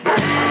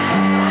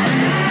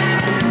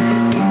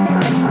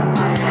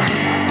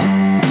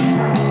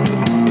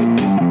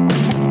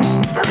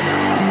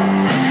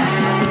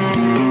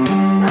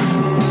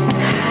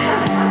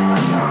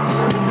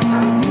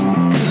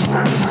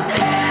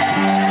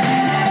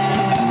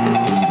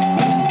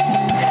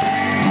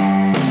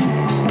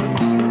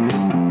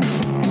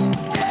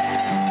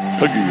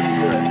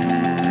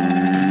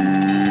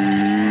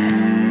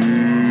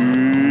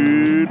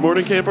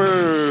morning,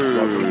 campers.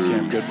 Welcome to the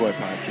Camp Good Boy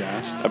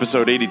podcast.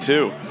 Episode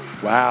 82.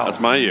 Wow. That's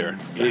my year.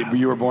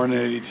 You were born in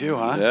 82,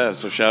 huh? Yeah,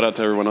 so shout out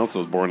to everyone else that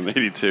was born in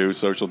 82,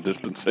 social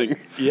distancing.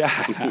 Yeah.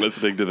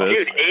 Listening to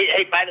this. Dude,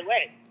 hey, by the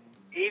way,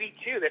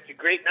 82, that's a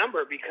great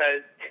number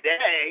because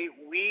today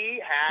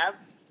we have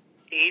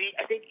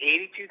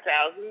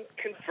 82,000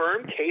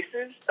 confirmed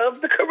cases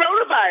of the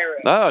coronavirus.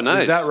 Oh,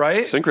 nice. Is that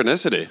right?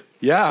 Synchronicity.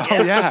 Yeah.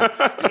 Oh, yeah.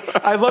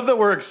 I love that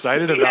we're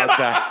excited about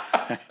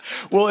that.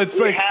 Well, it's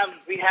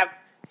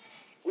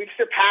We've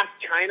surpassed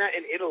China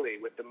and Italy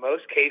with the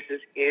most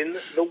cases in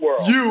the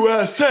world.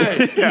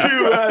 USA.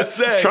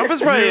 USA. Trump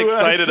is probably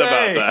USA. excited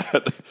about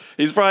that.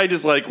 He's probably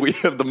just like, we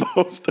have the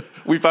most.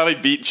 We finally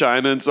beat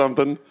China in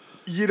something.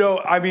 You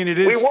know, I mean, it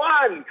is. We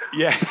won.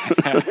 Yeah.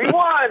 We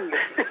won.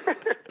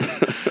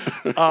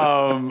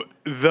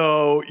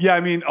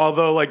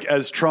 Although, like,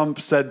 as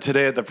Trump said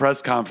today at the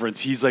press conference,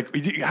 he's like,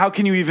 how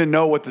can you even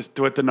know what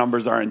the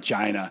numbers are in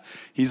China?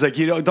 He's like,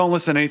 don't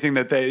listen to anything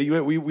that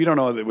we don't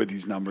know what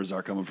these numbers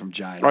are coming from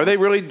China. Are they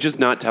really just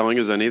not telling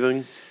us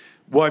anything?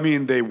 Well, I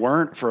mean, they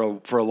weren't for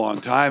a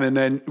long time. And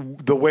then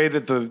the way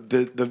that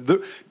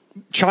the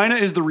China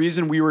is the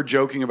reason we were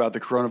joking about the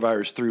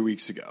coronavirus 3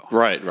 weeks ago.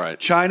 Right.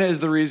 China is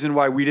the reason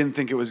why we didn't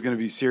think it was going to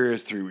be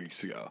serious 3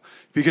 weeks ago.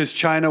 Because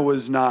China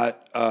was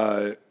not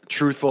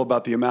truthful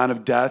about the amount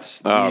of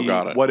deaths,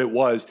 what it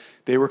was.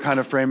 They were kind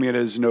of framing it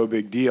as no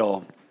big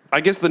deal.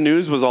 I guess the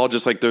news was all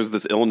just like there's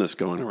this illness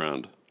going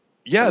around.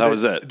 Yeah, that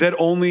was it. That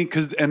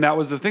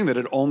was the thing, that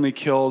it only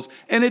kills,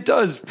 and it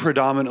does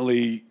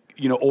predominantly,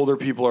 older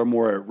people are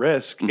more at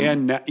risk,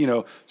 and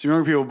some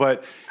younger people,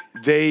 but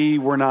they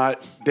were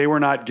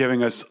not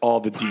giving us all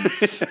the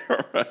deets.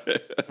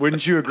 Right.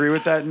 Wouldn't you agree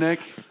with that, Nick?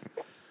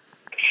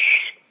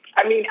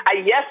 I mean,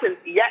 yes and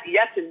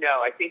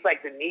no. I think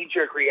like the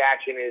knee-jerk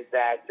reaction is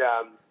that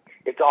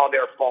it's all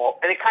their fault,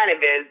 and it kind of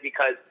is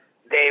because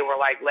they were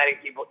like letting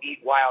people eat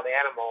wild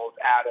animals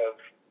out of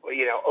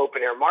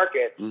open air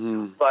markets,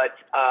 but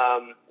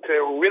so they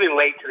were really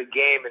late to the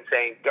game and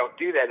saying don't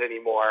do that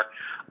anymore.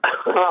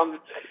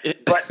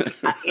 But at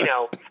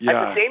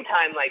the same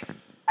time, like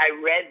I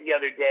read the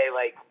other day,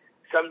 like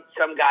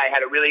some guy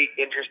had a really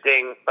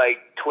interesting like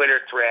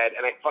Twitter thread,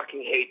 and I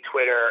fucking hate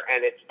Twitter,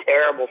 and it's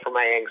terrible for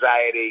my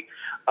anxiety.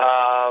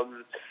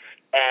 And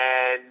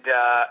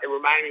it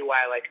reminded me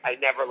why like I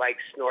never liked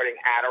snorting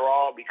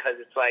Adderall, because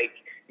it's like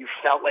you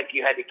felt like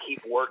you had to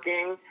keep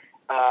working.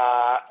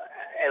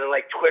 And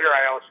like Twitter,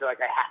 I always feel like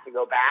I have to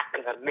go back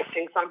because I'm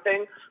missing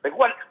something. Like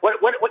what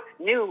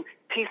new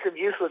piece of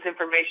useless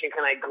information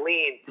can I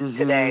glean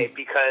today?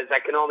 Because I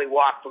can only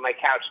walk from my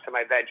couch to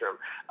my bedroom.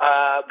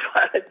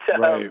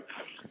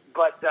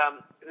 But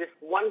this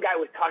one guy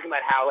was talking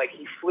about how like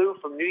he flew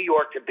from New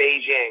York to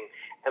Beijing,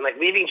 and like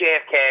leaving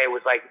JFK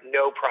was like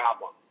no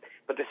problem.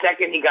 But the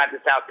second he got to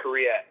South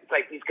Korea, it's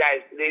like these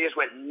guys, they just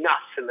went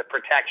nuts in the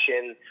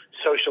protection,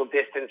 social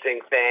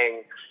distancing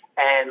thing.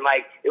 And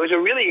like, it was a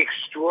really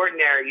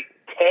extraordinary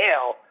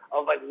tale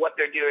of like what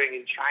they're doing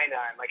in China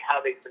and like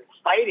how they've been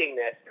fighting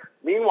this.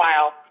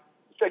 Meanwhile,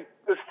 it's like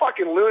this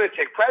fucking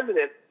lunatic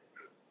president.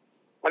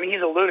 I mean,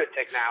 he's a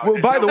lunatic now. Well,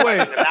 by the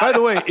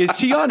way, is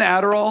he on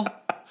Adderall?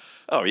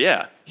 Oh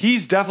yeah,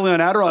 he's definitely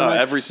on Adderall.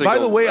 Every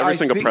single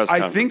press conference.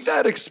 I think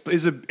that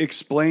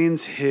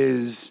explains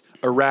his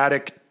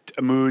erratic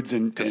moods,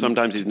 and because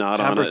sometimes he's not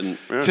temper. On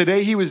it.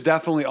 Today he was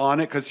definitely on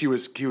it because he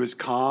was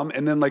calm,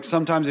 and then like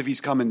sometimes if he's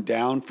coming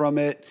down from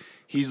it,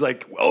 he's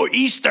like, "Oh,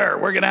 Easter,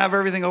 we're gonna have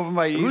everything open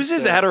by Easter." Who's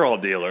his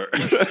Adderall dealer?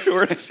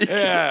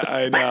 Yeah,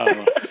 I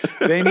know.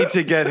 They need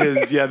to get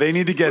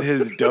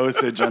his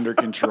dosage under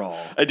control.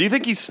 Do you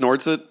think he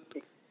snorts it?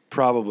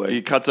 Probably.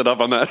 He cuts it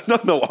up on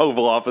the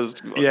Oval Office.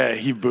 Yeah,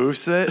 he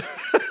boofs it.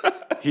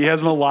 He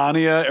has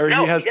Melania, or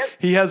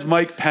he has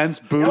Mike Pence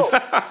boof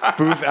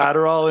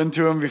Adderall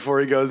into him before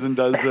he goes and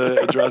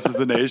addresses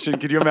the nation.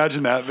 Could you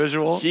imagine that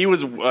visual? He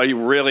was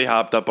really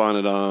hopped up on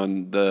it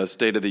on the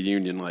State of the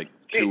Union like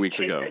 2 weeks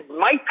ago.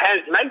 Mike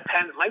Pence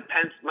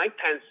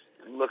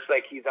looks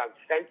like he's on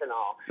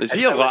fentanyl. Is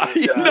he alive?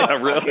 No,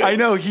 really. I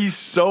know, he's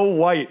so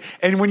white.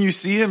 And when you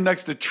see him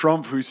next to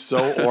Trump, who's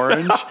so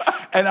orange,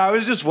 and I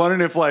was just wondering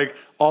if like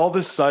all of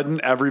a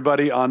sudden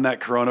everybody on that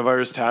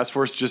coronavirus task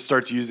force just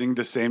starts using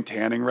the same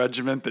tanning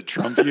regimen that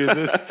Trump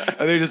uses,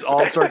 and they just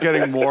all start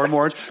getting more and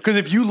more orange. Because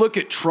if you look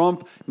at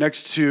Trump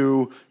next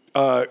to,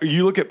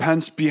 you look at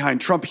Pence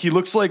behind Trump, he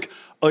looks like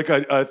a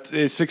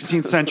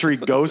 16th century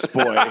ghost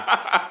boy,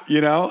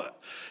 you know?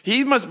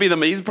 He must be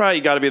he's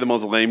probably got to be the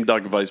most lame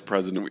duck vice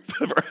president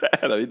we've ever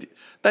had. I mean,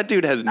 that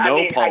dude has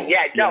no pulse.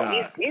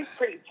 He's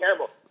pretty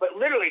terrible. But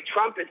literally,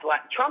 Trump is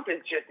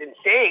just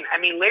insane. I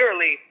mean,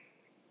 literally,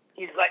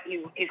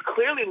 he's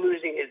clearly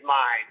losing his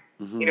mind.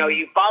 Mm-hmm.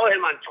 You follow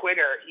him on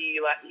Twitter. He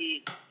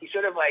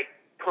sort of like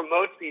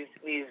promotes these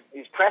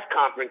press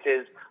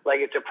conferences like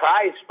it's a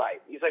prize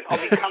fight. He's like,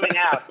 I'll be coming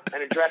out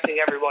and addressing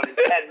everyone in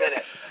 10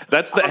 minutes.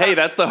 That's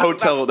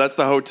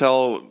the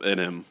hotel in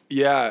him.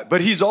 Yeah,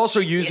 but he's also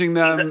using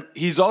them.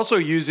 He's also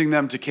using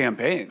them to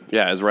campaign.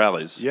 Yeah, as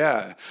rallies.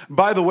 Yeah.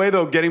 By the way,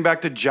 though, getting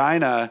back to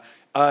China,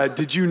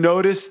 Did you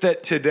notice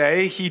that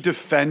today he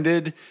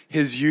defended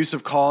his use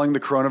of calling the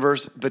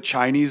coronavirus the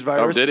Chinese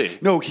virus? Oh, did he?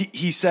 No,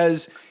 he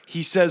says,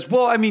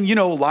 well, I mean,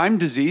 Lyme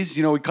disease,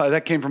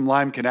 that came from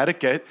Lyme,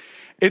 Connecticut.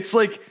 It's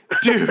like,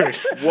 dude.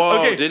 Whoa,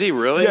 okay, did he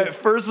really? Yeah,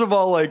 first of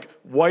all, like,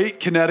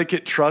 white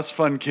Connecticut trust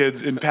fund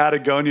kids in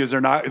Patagonias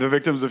are not the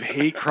victims of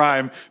hate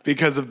crime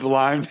because of the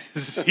Lyme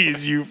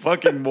disease, you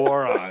fucking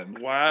moron.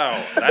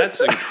 Wow,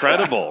 that's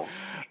incredible.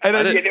 And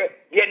then,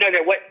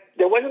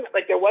 there wasn't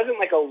like a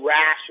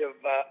rash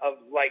of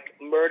like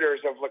murders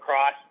of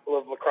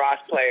lacrosse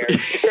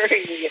players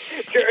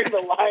during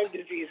the Lyme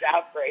disease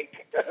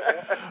outbreak.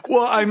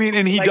 well, I mean,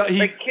 and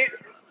kids.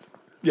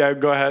 Yeah,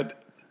 go ahead.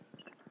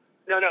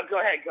 No, go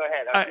ahead.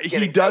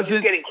 He doesn't.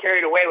 I'm just getting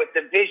carried away with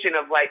the vision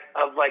of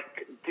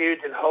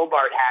dudes in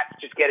Hobart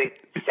hats just getting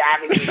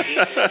savagely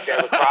beaten with their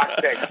lacrosse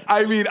sticks.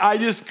 I mean, I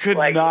just could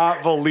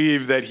not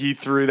believe that he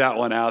threw that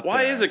one out there.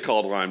 Why is it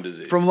called Lyme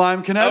disease? From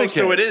Lyme, Connecticut.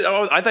 Oh, so it is.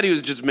 Oh, I thought he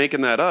was just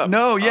making that up.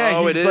 No,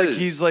 yeah,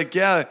 he's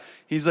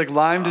like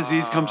Lyme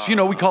disease comes. We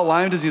call it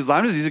Lyme disease.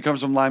 Lyme disease, it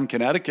comes from Lyme,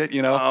 Connecticut.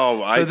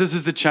 So this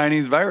is the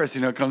Chinese virus.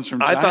 It comes from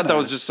China. I thought that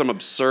was just some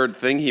absurd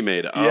thing he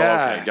made. Oh,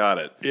 yeah. Okay, got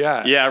it.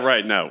 Yeah,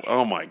 right. No,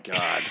 oh my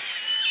God,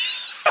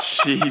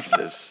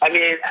 Jesus. I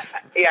mean,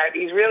 yeah,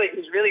 he's really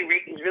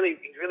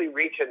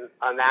reaching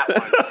on that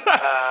one.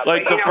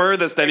 Like the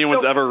furthest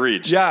anyone's ever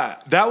reached. Yeah,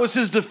 that was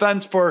his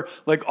defense for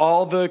like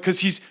all the because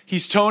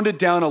he's toned it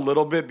down a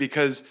little bit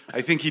because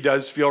I think he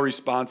does feel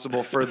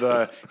responsible for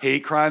the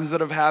hate crimes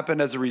that have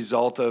happened as a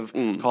result of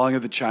calling it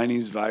the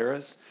Chinese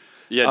virus.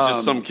 Yeah,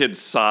 just some kid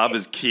sob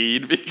is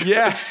keyed.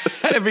 Because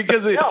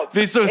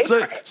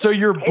so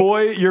your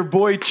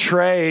boy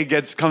Trey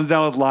comes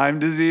down with Lyme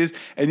disease,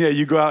 and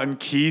you go out and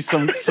key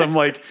some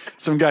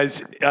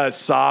guy's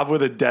sob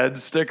with a dead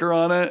sticker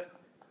on it.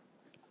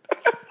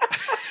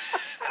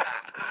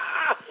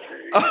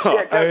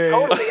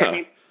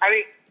 Totally.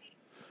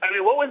 I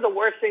mean, what was the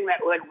worst thing that,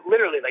 like,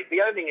 literally, like, the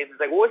other thing is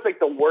like, what was, like,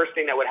 the worst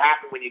thing that would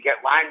happen when you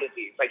get Lyme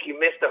disease? Like, you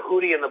missed a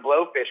Hootie and the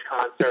Blowfish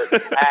concert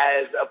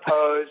as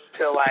opposed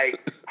to, like,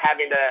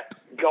 having to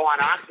go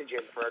on oxygen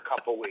for a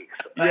couple weeks.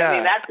 Yeah. I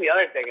mean, that's the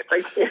other thing. It's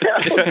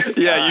like,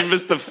 Yeah, you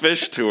missed the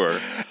fish tour.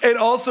 And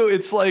also,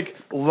 it's like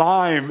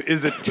Lyme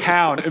is a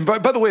town. And by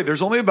the way,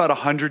 there's only about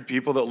 100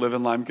 people that live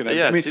in Lyme, Connecticut.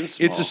 Yeah, I mean, it seems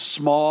small. it's a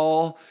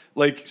small,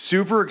 like,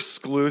 super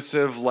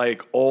exclusive,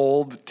 like,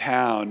 old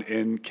town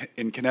in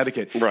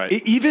Connecticut. Right.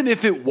 Even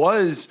if it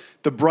was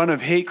the brunt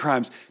of hate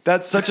crimes,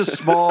 that's such a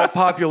small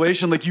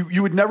population. Like,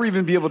 you would never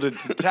even be able to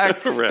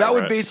detect. That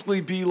would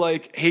basically be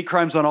like hate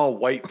crimes on all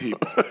white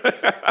people.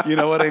 You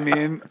know what I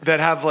mean? That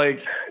have,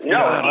 like,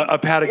 a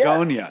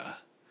Patagonia.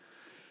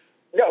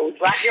 No,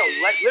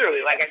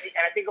 literally, like,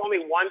 I think only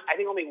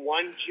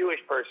one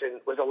Jewish person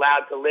was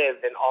allowed to live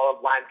in all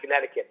of Lyme,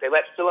 Connecticut. They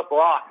let Philip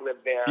Roth live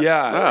there,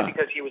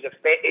 because he was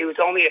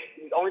only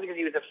because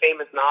he was a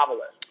famous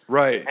novelist,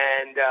 right?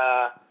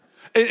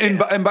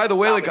 And by the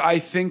way, like, I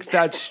think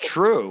that's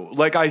true.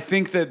 Like, I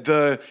think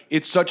that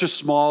it's such a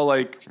small,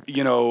 like,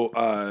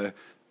 I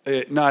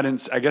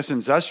guess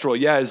ancestral.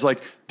 Yeah, is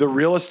like the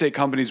real estate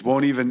companies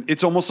won't even.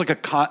 It's almost like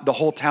the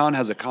whole town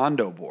has a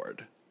condo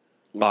board.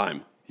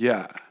 Lyme.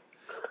 Yeah.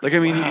 Like, I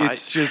mean,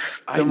 it's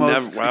just the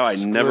most. I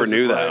never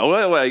knew that. Life. Oh,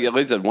 well, at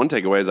least one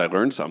takeaway is I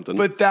learned something.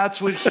 But that's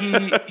what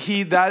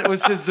that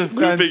was his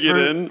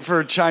defense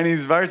for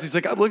Chinese virus. He's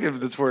like, look, if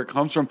that's where it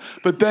comes from.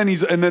 But then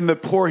he's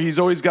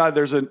always got,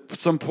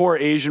 some poor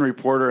Asian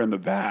reporter in the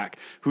back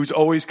who's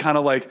always kind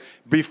of like,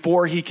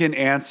 before he can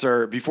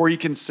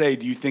say,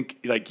 do you think,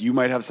 like, you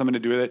might have something to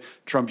do with it?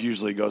 Trump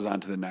usually goes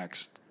on to the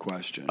next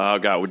question. Oh,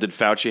 God. Did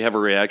Fauci have a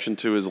reaction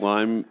to his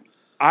Lyme?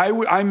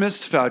 I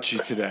missed Fauci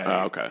today.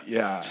 Oh, okay.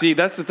 Yeah. See,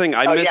 that's the thing.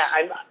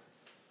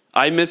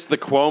 I miss the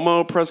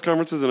Cuomo press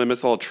conferences, and I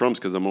miss all Trump's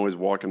because I'm always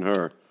walking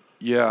her.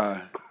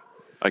 Yeah.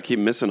 I keep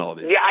missing all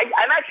these. Yeah,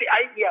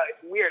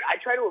 it's weird. I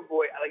try to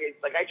avoid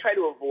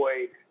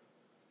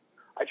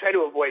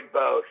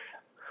both.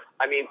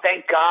 I mean,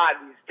 thank God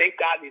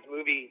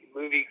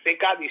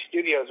these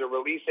studios are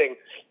releasing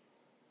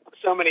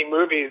so many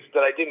movies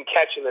that I didn't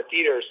catch in the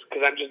theaters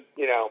because I'm just,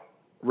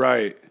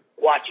 right.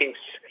 watching.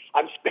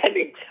 I'm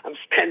spending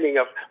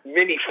a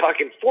mini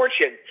fucking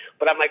fortune,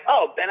 but I'm like,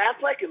 oh, Ben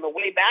Affleck in The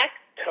Way Back,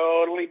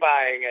 totally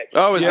buying it.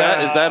 Oh, is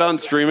that on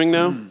streaming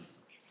now?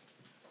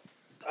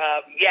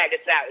 Yeah,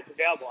 it's out. It's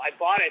available. I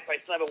bought it, but I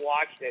still haven't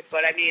watched it.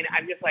 But I mean,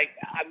 I'm just like,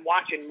 I'm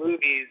watching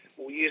movies,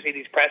 usually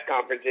these press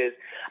conferences.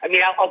 I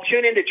mean, I'll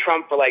tune into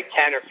Trump for like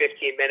 10 or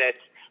 15 minutes,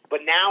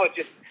 but now it's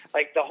just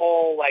like the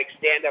whole like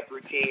stand-up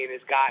routine has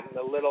gotten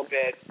a little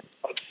bit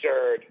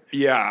absurd.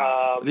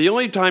 Yeah. The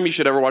only time you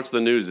should ever watch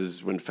the news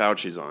is when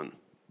Fauci's on.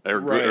 Or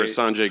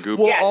Sanjay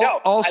Gupta. Well,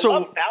 also, I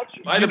love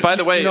Fauci. By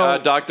the way,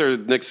 Dr.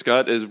 Nick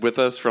Scott is with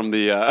us from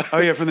the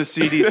from the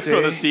CDC.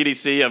 from the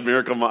CDC of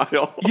Miracle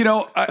Mile.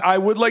 I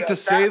would like to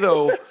say,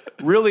 though,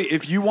 really,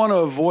 if you want to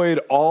avoid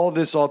all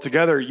this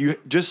altogether, you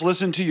just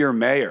listen to your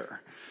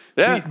mayor.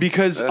 Yeah.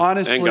 Because And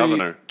honestly,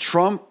 governor.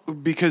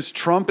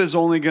 Trump is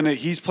only going to,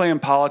 he's playing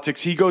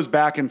politics. He goes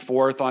back and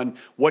forth on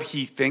what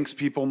he thinks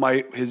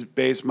his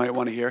base might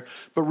want to hear.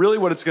 But really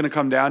what it's going to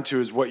come down to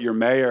is what your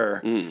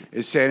mayor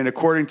is saying. And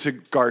according to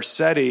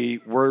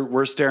Garcetti,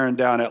 we're staring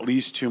down at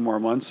least 2 more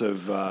months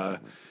of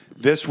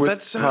this with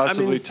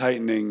possibly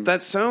tightening.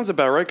 That sounds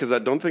about right, because I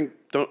don't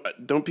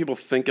people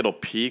think it'll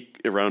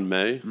peak around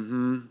May?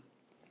 Mm-hmm.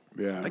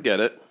 Yeah. I get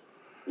it.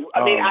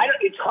 I mean,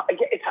 it's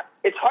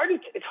hard to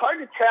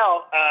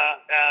tell.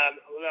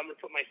 I'm going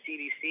to put my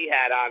CDC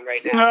hat on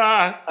right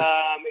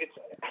now.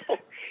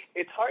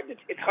 It's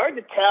hard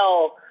to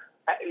tell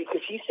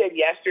because he said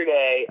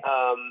yesterday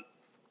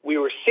we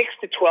were 6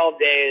 to 12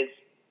 days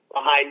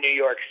behind New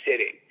York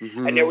City,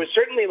 and there was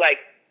certainly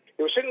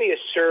a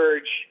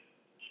surge.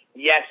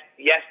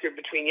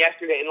 Between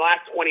yesterday and the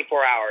last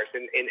 24 hours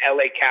in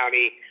LA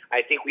County,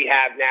 I think we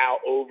have now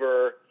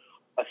over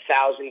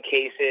 1,000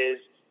 cases.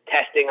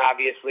 Testing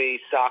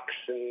obviously sucks,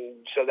 and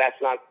so that's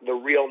not the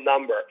real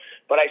number.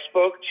 But I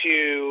spoke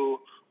to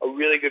a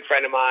really good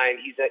friend of mine.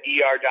 He's an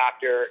ER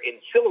doctor in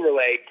Silver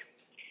Lake,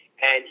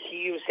 and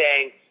he was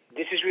saying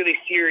this is really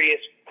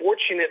serious.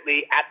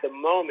 Fortunately, at the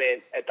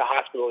moment, at the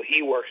hospital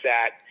he works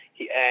at,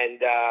 he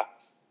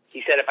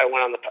said if I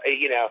went on the,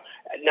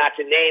 not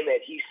to name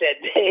it, he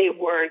said they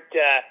were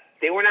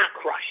not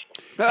crushed.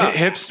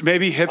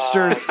 Maybe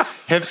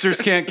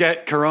hipsters can't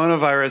get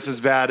coronavirus as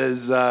bad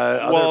as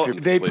other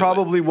people. They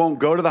probably won't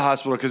go to the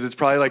hospital because it's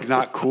probably like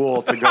not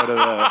cool to go to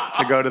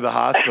the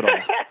hospital.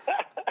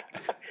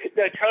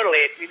 No, totally.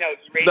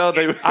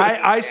 It's,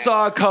 I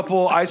saw a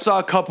couple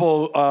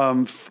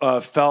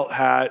felt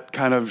hat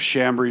kind of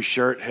chambray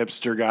shirt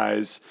hipster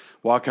guys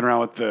walking around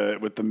with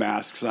the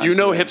masks on.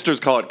 Hipsters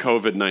call it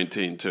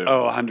COVID-19 too.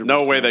 Oh, 100%.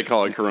 No way they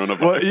call it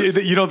coronavirus. Well,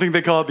 you don't think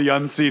they call it the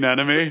unseen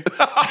enemy?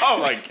 Oh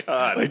my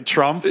God! Like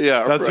Trump?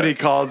 Yeah, that's what he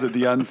calls it,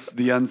 the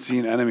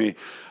unseen enemy.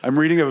 I'm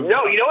reading a.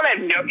 No, you know what I've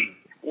noticed.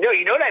 No,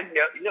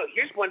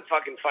 here's one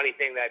fucking funny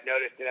thing that I've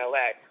noticed in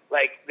LA.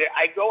 Like,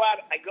 I go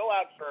out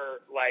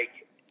for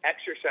like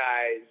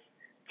exercise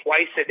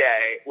twice a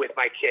day with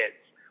my kids.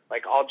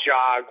 Like, I'll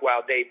jog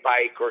while they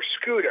bike or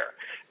scooter,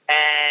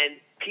 and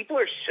people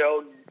are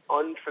so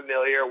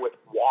unfamiliar with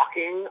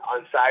walking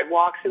on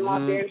sidewalks in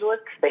Los Angeles.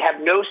 They have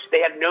no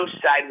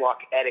sidewalk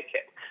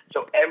etiquette.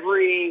 So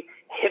every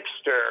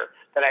hipster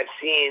that I've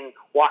seen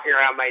walking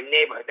around my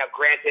neighborhood. Now,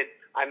 granted,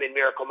 I'm in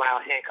Miracle Mile,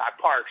 Hancock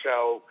Park,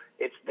 so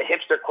it's the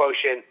hipster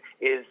quotient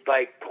is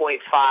like 0.5.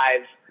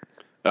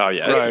 Oh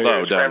yeah, it's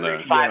low down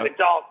there. 5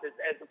 adults,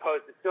 as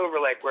opposed to Silver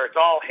Lake, where it's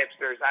all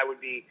hipsters. I would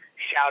be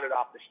shouted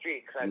off the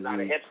street because I'm not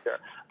a hipster.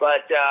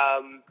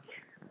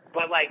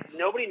 But like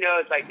nobody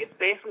knows, like it's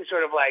basically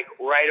sort of like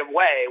right of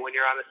way when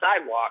you're on the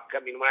sidewalk. I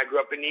mean, when I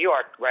grew up in New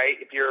York, right?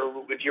 If you're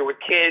with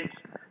kids,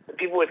 the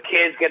people with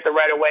kids get the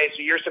right of way,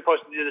 so you're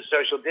supposed to do the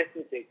social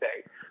distancing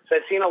thing. So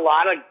I've seen a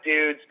lot of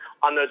dudes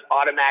on those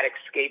automatic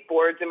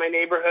skateboards in my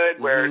neighborhood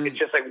where it's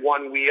just like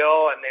one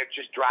wheel and they're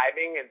just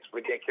driving. It's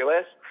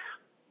ridiculous.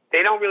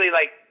 They don't really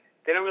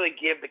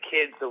give the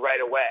kids the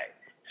right of way.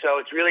 So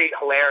it's really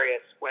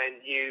hilarious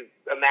when you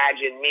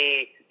imagine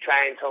me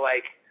trying to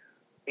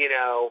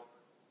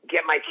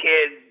get my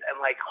kids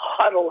and like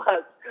huddle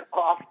us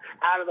off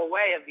out of the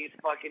way of these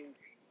fucking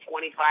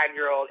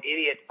 25-year-old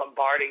idiots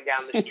bombarding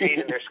down the street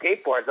in their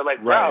skateboards. I'm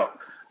like, bro,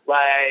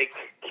 like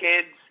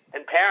kids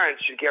and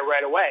parents should get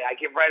right away. I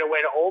give right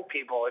away to old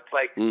people. It's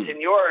like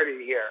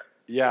seniority here.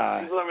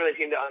 Yeah. People don't really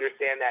seem to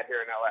understand that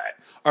here in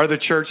LA. Are the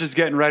churches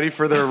getting ready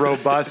for their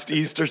robust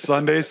Easter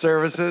Sunday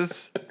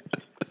services?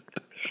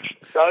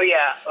 Oh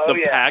yeah.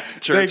 The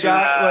packed churches. They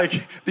got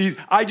like these.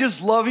 I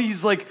just love.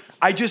 He's like.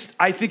 I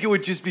think it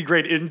would just be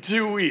great in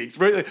 2 weeks.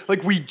 Right?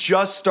 Like we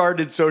just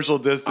started social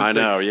distancing.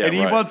 I know, yeah. And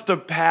he wants to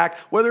pack,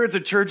 whether it's a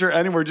church or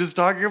anywhere, just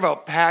talking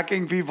about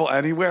packing people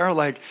anywhere.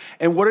 Like,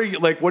 and what are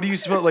you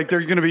supposed, like,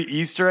 they're going to be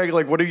Easter egg?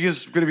 Like, what are you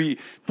just going to be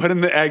putting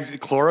the eggs,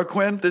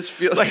 chloroquine? This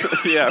feels like,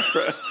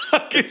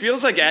 it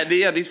feels like,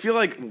 these feel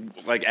like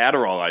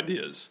Adderall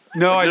ideas.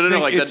 No, I think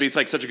like that'd be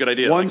like such a good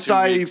idea. Once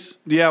I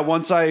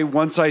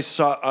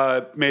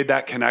saw, made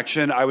that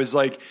connection, I was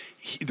like,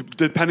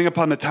 depending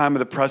upon the time of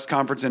the press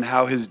conference and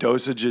how his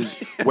dosage is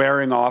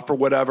wearing off or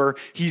whatever,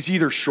 he's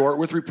either short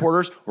with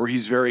reporters or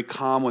he's very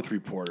calm with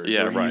reporters.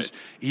 Yeah, right.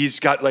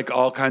 He's got like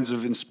all kinds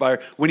of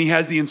inspired. When he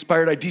has the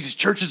inspired ideas, his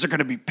churches are going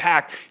to be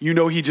packed. You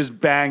know, he just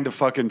banged a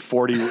fucking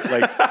 40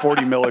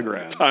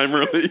 milligrams. Time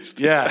released.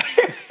 Yeah.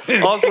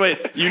 Also, wait,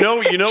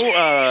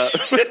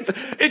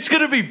 it's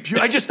going to be.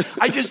 I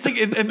just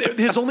think, and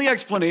his only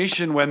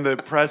explanation when the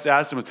press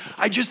asked him was,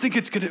 I just think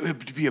it's going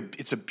to be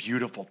it's a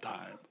beautiful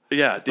time.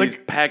 Yeah, these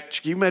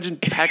packed. Can you imagine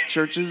packed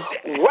churches?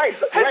 Right.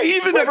 Has he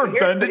even ever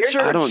been to church?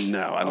 I don't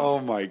know. Oh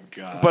my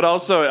god! But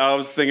also, I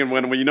was thinking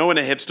when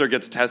a hipster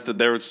gets tested,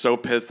 they're so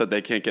pissed that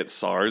they can't get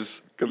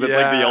SARS because it's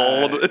like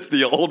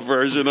the old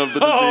version of the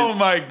disease. Oh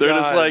my god! They're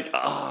just like,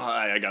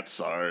 I got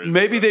SARS.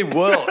 Maybe they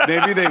will.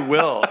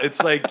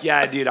 It's like,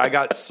 yeah, dude, I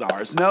got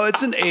SARS. No,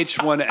 it's an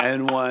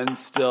H1N1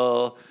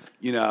 still.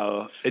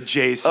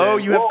 adjacent. Oh,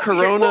 you have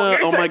Corona.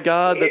 here's Oh my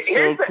God, that's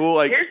so cool.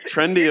 Like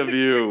trendy of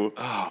you.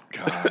 Oh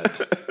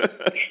God.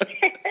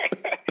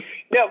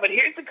 No, but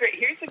here's the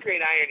great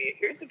irony.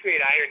 Here's the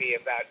great irony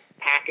about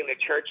packing the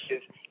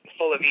churches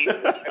full of Easter.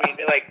 I mean,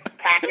 they're like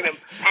packing them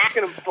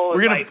full of.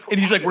 And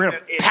he's like, we're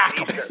gonna pack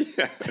them.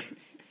 Yeah.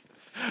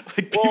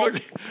 Well,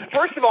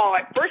 first of all,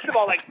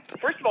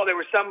 there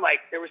was some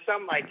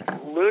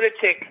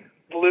lunatic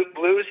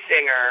blues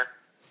singer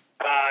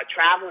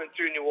traveling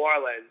through New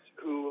Orleans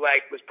who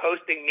was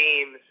posting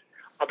memes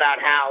about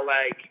how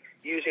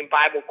using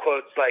Bible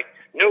quotes like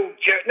no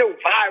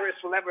virus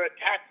will ever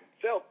attach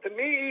itself to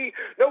me,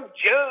 no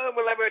germ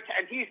will ever attach,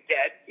 and he's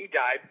dead. He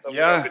died of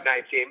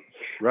COVID-19.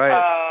 Right.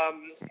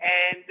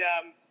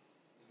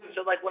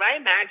 So what I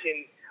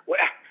imagine,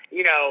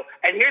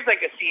 and here's a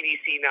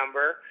CDC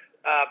number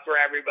for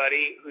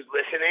everybody who's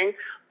listening.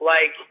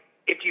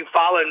 If you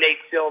follow Nate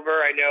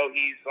Silver, I know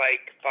he's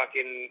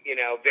fucking,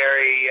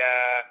 very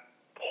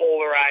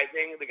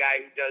polarizing, the guy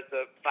who does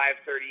the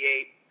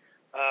 538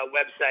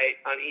 website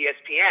on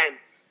ESPN.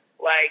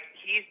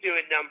 He's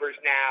doing numbers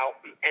now,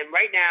 and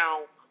right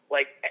now,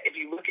 if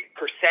you look at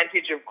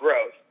percentage of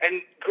growth,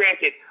 and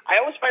granted, I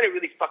always find it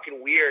really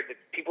fucking weird that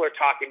people are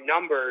talking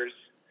numbers,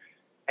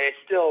 and it's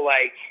still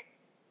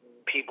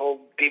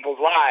people's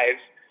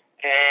lives.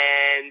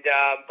 And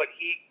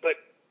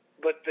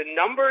but the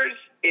numbers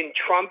in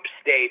Trump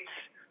states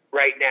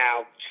right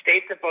now,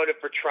 states that voted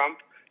for Trump,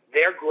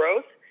 their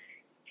growth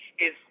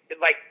is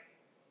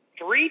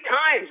 3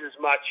 times as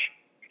much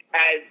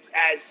as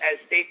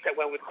states that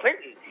went with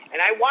Clinton.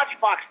 And I watch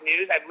Fox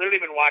News. I've literally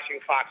been watching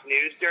Fox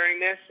News during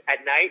this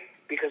at night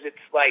because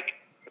it's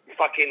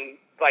fucking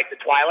the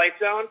Twilight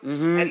Zone.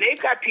 Mm-hmm. And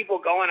they've got people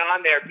going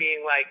on there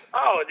being like,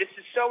 oh, this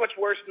is so much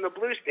worse than the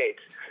blue states.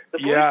 The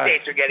blue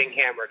states are getting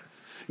hammered.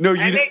 No,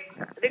 and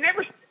they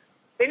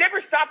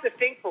never stop to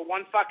think for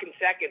one fucking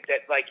second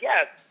that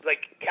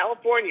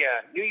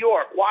California, New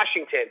York,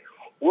 Washington,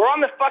 we're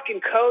on the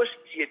fucking coast,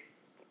 you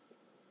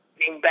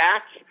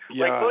bats.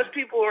 Yeah. Most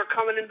people who are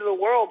coming into the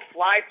world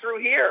fly through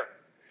here,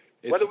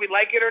 whether we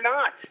like it or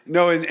not.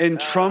 No, and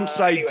Trump's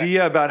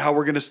idea about how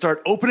we're going to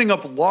start opening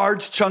up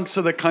large chunks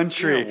of the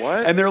country. Yeah,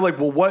 what? And they're like,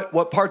 well,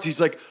 what parts? He's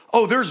like,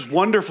 oh, there's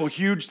wonderful,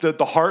 huge, the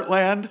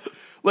heartland.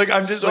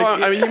 I'm just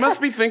he must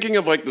be thinking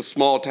of the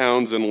small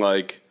towns in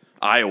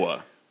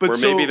Iowa, where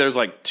maybe there's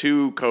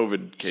 2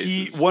 COVID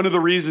cases. One of the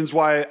reasons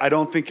why I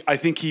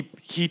think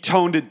he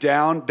toned it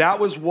down. That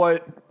was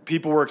what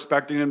people were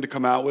expecting him to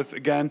come out with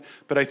again,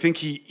 but I think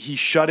he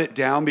shut it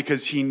down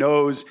because he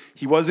knows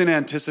he wasn't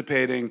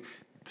anticipating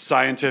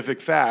scientific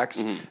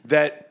facts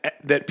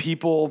that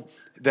people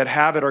that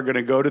have it are going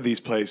to go to these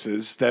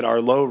places that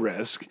are low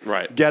risk,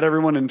 right? Get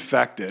everyone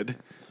infected.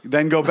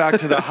 Then go back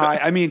to the high.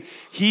 I mean,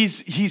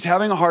 he's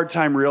having a hard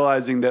time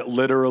realizing that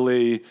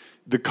literally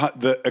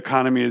the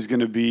economy is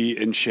going to be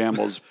in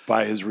shambles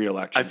by his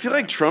reelection. I feel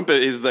like Trump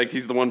is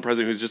he's the one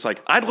president who's just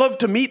I'd love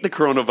to meet the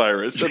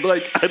coronavirus. And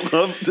I'd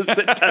love to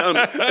sit down.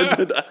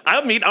 And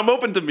I'm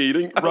open to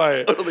meeting. Right.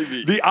 I'll totally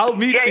meet. I'll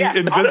meet the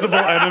invisible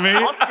enemy.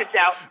 I'll sit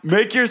down.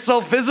 Make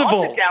yourself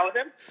visible. I'll sit down with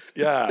him.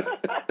 Yeah.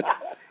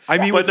 I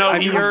mean,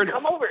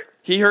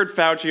 he heard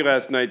Fauci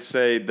last night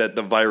say that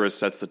the virus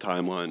sets the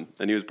timeline,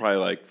 and he was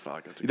probably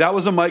fuck. That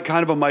was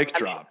kind of a mic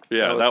drop.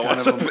 Yeah,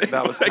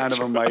 that was kind of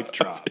a mic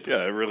drop.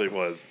 Yeah, it really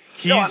was.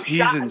 He's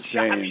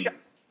insane.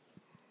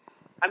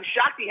 I'm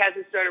shocked he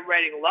hasn't started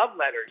writing love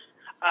letters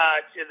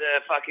to the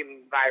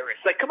fucking virus.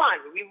 Come on,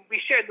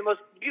 we shared the most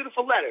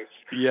beautiful letters.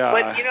 Yeah.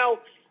 But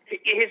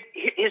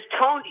his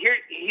tone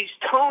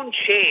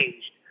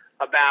changed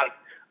about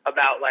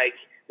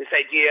this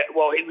idea.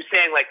 Well, he was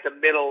saying the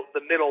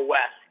Middle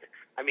West.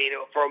 I mean,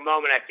 for a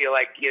moment, I feel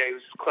he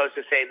was close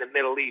to saying the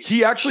Middle East.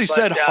 He actually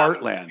said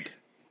Heartland.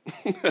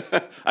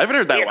 I haven't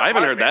heard that. I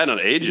haven't heard that in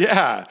ages.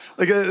 Yeah,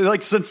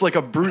 since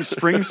a Bruce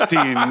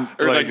Springsteen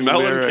or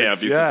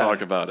Mellencamp used to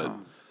talk about it.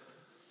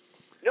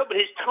 No, but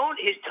his tone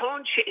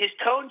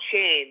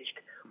changed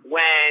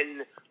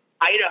when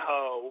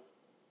Idaho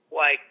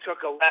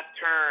took a left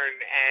turn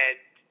and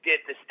did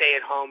the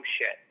stay-at-home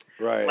shit.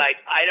 Right.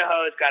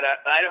 Idaho's got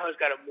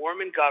a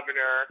Mormon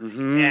governor,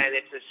 and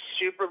it's a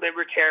super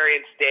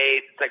libertarian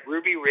state. It's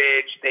Ruby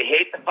Ridge. They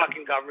hate the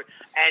fucking government,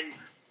 and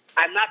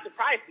I'm not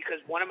surprised because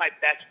one of my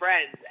best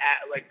friends,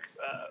 a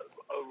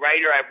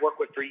writer I've worked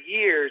with for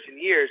years and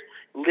years,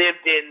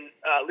 lives in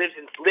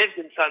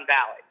Sun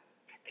Valley,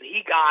 and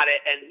he got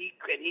it, and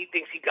he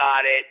thinks he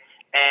got it,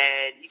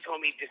 and he told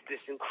me just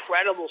this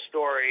incredible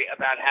story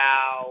about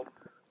how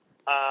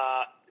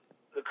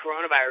the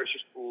coronavirus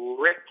just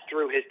ripped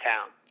through his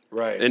town.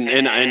 Right. In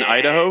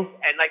Idaho?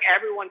 And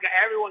everyone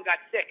got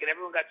sick, and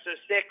everyone got so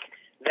sick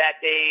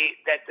that they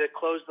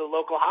closed the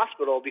local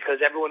hospital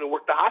because everyone who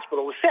worked the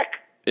hospital was sick.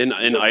 In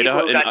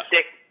Idaho? People got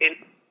sick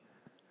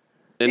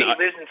he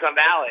lives in Sun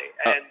Valley,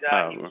 and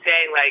he was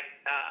saying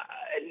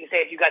and he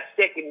said if you got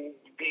sick and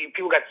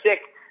people got sick,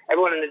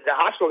 everyone in the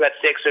hospital got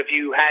sick. So if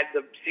you had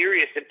the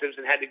serious symptoms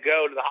and had to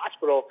go to the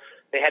hospital,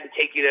 they had to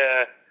take you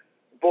to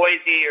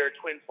Boise or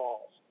Twin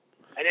Falls.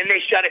 And then they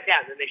shut it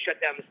down. Then they shut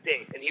down the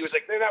state. And he was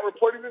like, they're not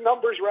reporting the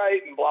numbers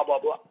right, and blah, blah,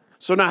 blah.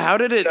 So now, how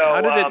did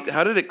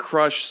it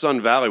crush Sun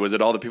Valley? Was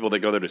it all the people that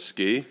go there to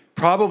ski?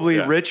 Probably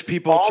rich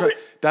people.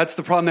 That's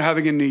the problem they're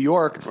having in New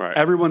York. Right.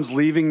 Everyone's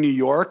leaving New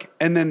York,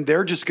 and then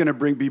they're just going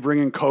to be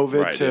bringing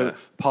COVID to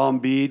Palm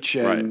Beach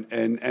and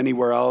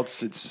anywhere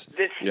else. It's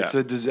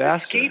a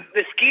disaster.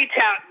 The ski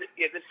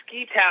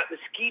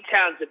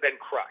towns have been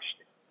crushed.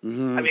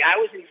 Mm-hmm. I mean, I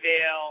was in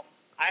Vail.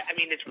 I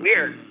mean, it's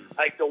weird.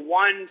 Like the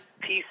one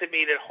piece of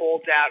me that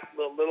holds out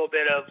a little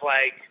bit of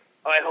like,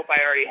 oh, I hope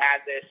I already had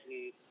this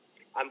and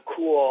I'm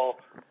cool.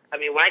 I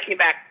mean, when I came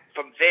back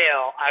from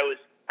Vail, I was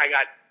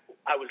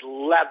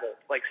leveled,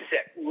 like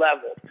sick,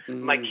 leveled.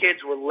 Mm-hmm. My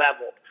kids were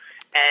leveled,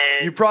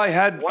 and you probably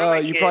had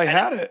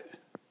it.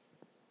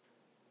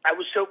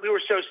 We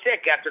were so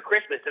sick after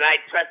Christmas, and I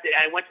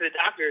went to the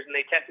doctors, and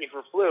they tested me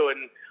for flu,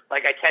 and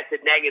like I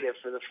tested negative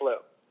for the flu.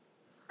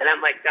 And I'm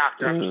like,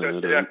 doctor, I'm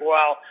so sick. Like,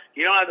 well,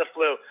 you don't have the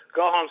flu.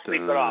 Go home,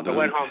 sleep it off. I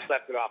went home,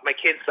 slept it off. My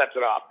kids slept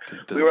it off.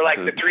 We were like,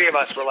 the three of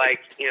us were like,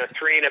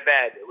 three in a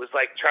bed. It was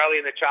like Charlie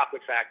and the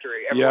Chocolate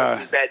Factory.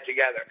 Everyone was in bed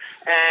together.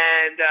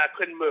 And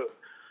couldn't move.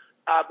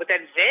 But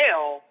then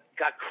Vail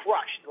got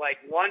crushed.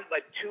 One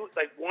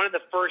of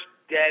the first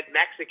dead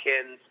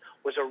Mexicans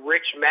was a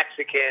rich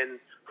Mexican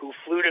who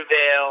flew to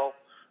Vail,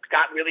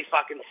 got really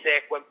fucking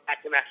sick, went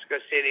back to Mexico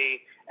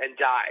City, and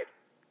died.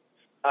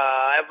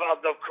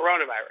 Of the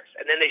coronavirus,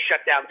 and then they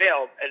shut down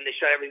Vail, and they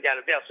shut everything down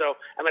in Vail. So,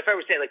 and my friend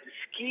was saying, like the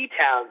ski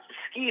towns, the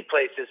ski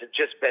places have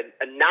just been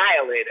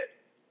annihilated.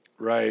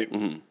 Right.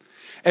 Mm-hmm.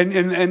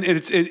 And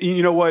it's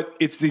you know what?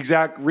 It's the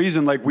exact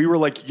reason. Like we were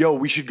like, yo,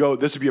 we should go.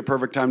 This would be a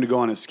perfect time to go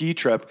on a ski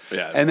trip.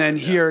 Yeah. And then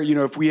here,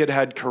 if we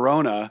had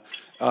Corona.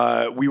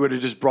 We would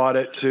have just brought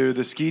it to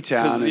the ski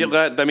town.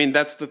 I mean,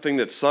 that's the thing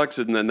that sucks,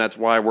 and then that's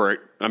why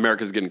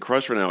America's getting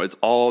crushed right now. It's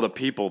all the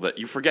people that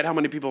you forget how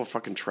many people are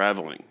fucking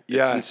traveling.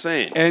 Yeah. It's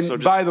insane. And so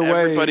by the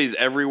way, everybody's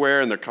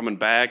everywhere, and they're coming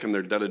back, and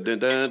they're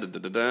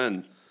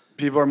da-da-da-da-da-da-da.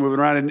 People are moving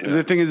around, and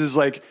the thing is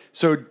like,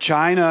 so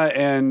China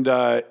and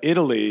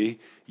Italy.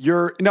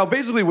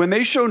 Basically when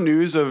they show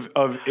news of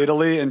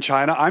Italy and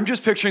China, I'm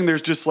just picturing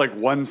there's just like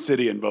one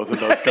city in both of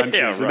those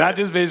countries. And that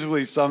just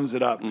basically sums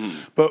it up. Mm.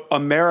 But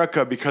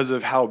America, because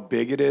of how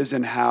big it is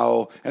and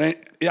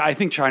I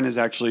think China's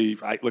actually,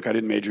 I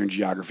didn't major in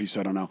geography,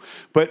 so I don't know.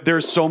 But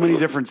there's so many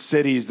different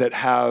cities that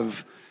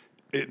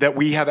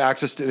we have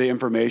access to the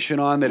information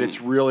on that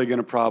it's really going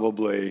to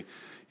probably,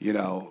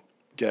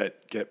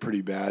 get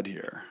pretty bad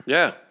here.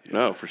 Yeah,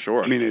 no, for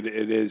sure. I mean, it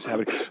is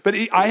happening. But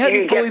I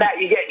hadn't fully...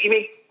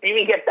 You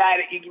mean get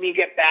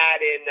bad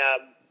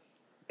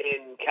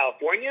in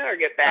California or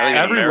get bad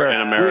everywhere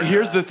in America?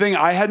 Here's the thing.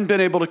 I hadn't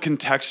been able to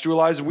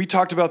contextualize. And we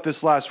talked about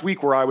this last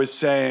week where I was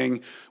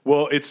saying,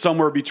 well, it's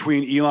somewhere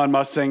between Elon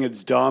Musk saying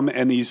it's dumb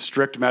and these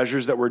strict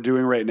measures that we're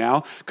doing right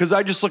now. Because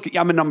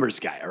I'm a numbers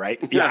guy, all right?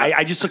 Yeah,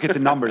 I just look at the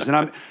numbers.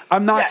 And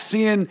I'm not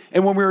seeing,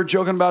 and when we were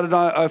joking about it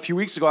a few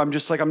weeks ago, I'm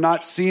just like, I'm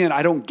not seeing,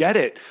 I don't get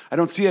it. I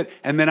don't see it.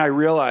 And then I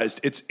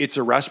realized it's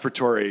a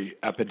respiratory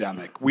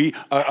epidemic.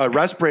 A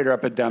respirator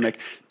epidemic.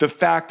 The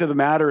fact of the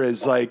matter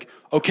is like,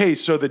 okay,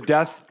 so the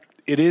death,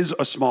 it is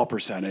a small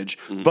percentage,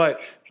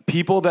 but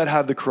people that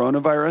have the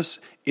coronavirus,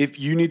 if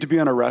you need to be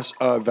on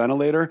a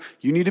ventilator,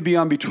 you need to be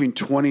on between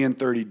 20 and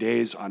 30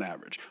 days on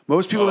average.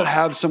 Most people that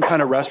have some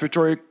kind of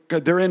respiratory,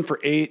 they're in for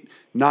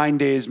 8-9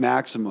 days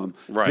maximum.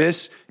 Right.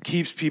 This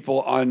keeps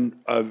people on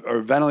a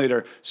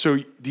ventilator. So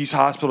these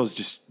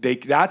hospitals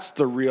that's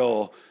the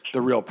real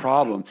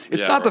problem.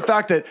 It's not the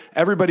fact that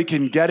everybody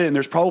can get it, and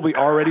there's probably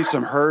already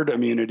some herd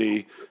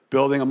immunity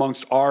building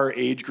amongst our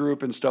age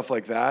group and stuff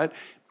like that.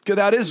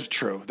 That is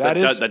true. That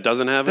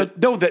doesn't have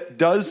it? That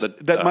does.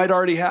 That might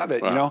already have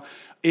it, wow.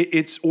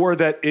 Or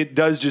that it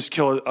does just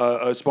kill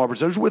a small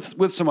percentage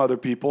with some other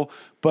people,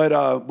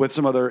 but with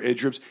some other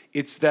age groups.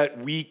 It's that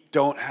we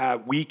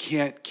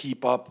can't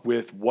keep up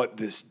with what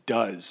this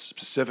does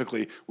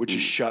specifically, which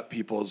is shut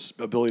people's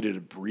ability to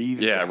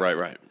breathe. Yeah, down.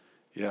 Right.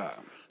 Yeah.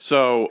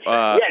 So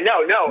Now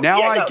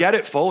I get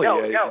it fully.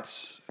 It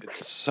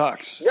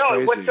sucks. No,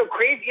 it's what's so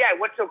crazy? Yeah,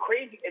 what's so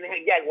crazy? And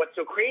again, what's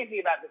so crazy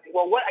about this?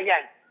 Well,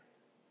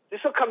 this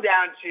will come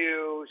down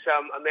to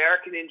some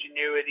American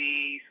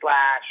ingenuity /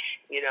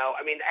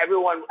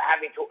 everyone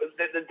having to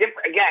the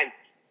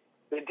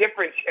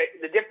difference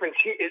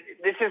here.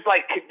 This is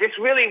like this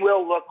really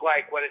will look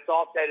like when it's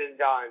all said and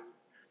done,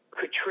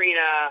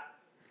 Katrina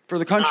for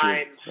the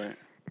country, right?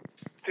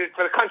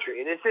 For the country,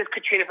 and this is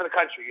Katrina for the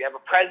country. You have a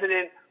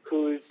president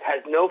who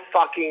has no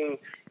fucking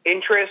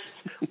interest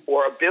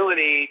or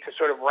ability to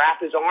sort of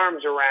wrap his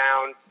arms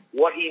around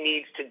what he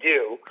needs to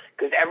do,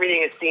 because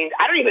everything is seen.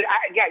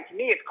 Again, to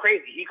me, it's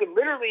crazy. He could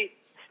literally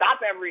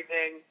stop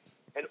everything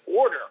and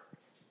order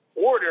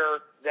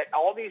that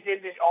all these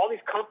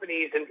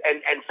companies and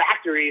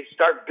factories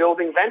start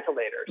building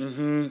ventilators.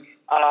 Mm-hmm.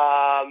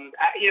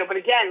 But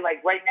again,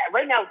 like right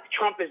now,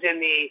 Trump is in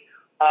the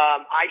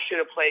I should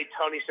have played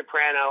Tony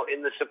Soprano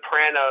in The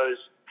Sopranos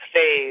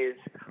phase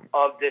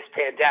of this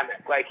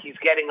pandemic. Like he's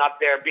getting up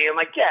there being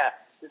like, yeah,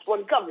 this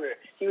one governor,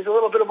 he was a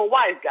little bit of a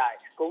wise guy,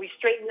 but we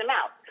straightened him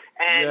out.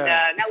 and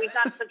Yeah. now he's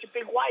not such a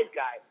big wise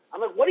guy.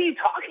 I'm like, what are you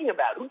talking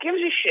about? Who gives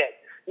a shit?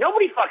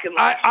 Nobody fucking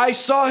likes you. I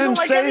saw You him don't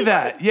like say anybody.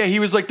 that. Yeah, he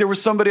was like, there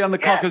was somebody on the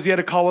call Yeah. because he had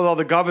a call with all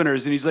the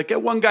governors, and he's like,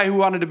 one guy who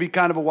wanted to be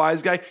kind of a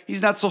wise guy,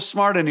 he's not so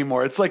smart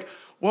anymore. It's like,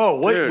 whoa,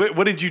 Dude.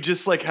 what did you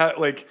just like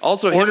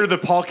Also order him- the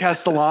Paul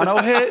Castellano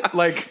hit?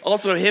 Like,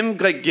 Also, him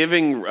like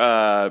giving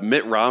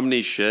Mitt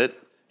Romney shit.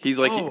 He's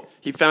like, Oh,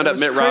 he found that out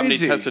was Mitt Romney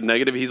crazy. tested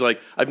negative. He's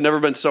like, I've never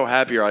been so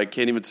happy, or I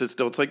can't even sit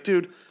still. It's like,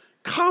 dude,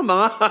 come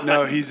on.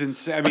 no, he's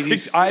insane. I mean, Like,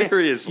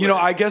 seriously.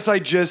 I guess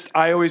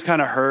I always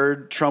kind of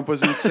heard Trump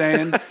was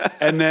insane,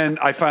 and then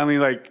I finally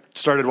like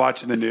started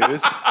watching the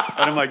news,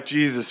 and I'm like,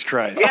 Jesus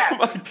Christ. Yeah. Oh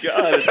my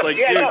god! It's like,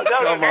 Yeah, dude, no,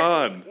 come that's,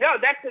 on. No,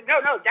 that's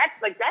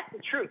the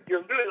truth. You're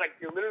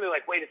literally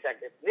like, wait a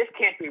second, this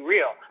can't be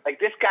real. Like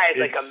this guy is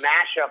like a It's-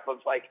 mashup of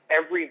like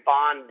every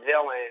Bond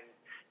villain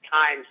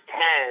times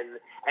 10,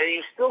 and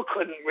you still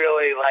couldn't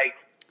really like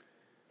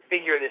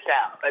figure this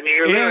out. I mean,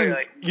 you're literally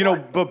And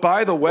like, but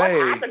by the what way,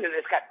 happened to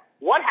this guy?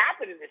 What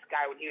happened to this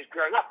guy when he was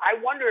growing up? I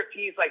wonder if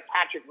he's like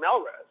Patrick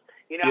Melrose.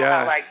 You know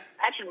Yeah. how like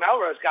Patrick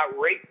Melrose got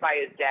raped by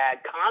his dad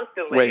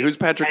constantly. Wait, who's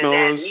Patrick and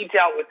then Melrose? he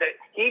dealt with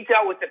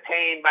the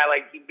pain by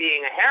like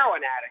being a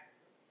heroin addict.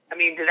 I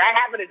mean, did that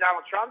happen to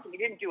Donald Trump? He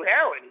didn't do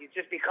heroin. He's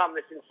just become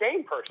this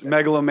insane person.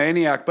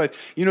 megalomaniac. But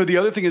the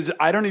other thing is,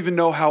 I don't even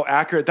know how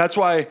accurate. That's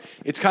why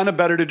it's kind of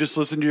better to just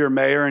listen to your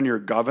mayor and your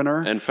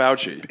governor And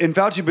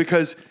Fauci.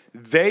 because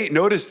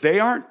they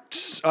aren't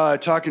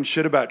talking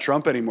shit about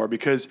Trump anymore.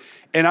 Because,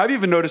 and I've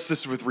even noticed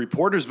this with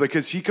reporters,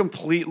 because he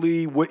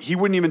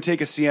wouldn't even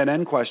take a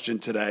CNN question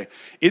today.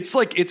 It's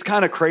like, it's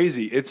kind of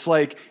crazy. It's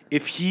like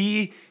if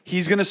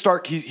he's going to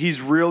start, he's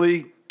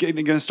really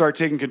going to start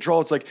taking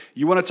control. It's like,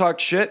 you want to talk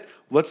shit?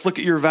 Let's look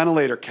at your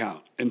ventilator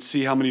count and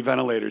see how many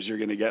ventilators you're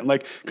going to get. And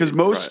like, because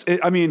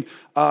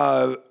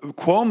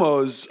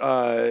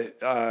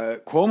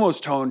Cuomo's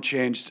tone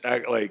changed,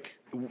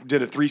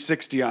 did a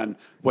 360 on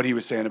what he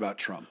was saying about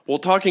Trump. Well,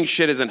 talking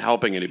shit isn't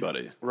helping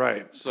anybody.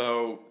 Right.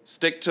 So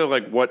stick to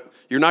like what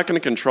you're not going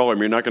to control him.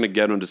 You're not going to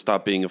get him to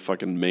stop being a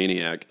fucking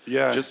maniac.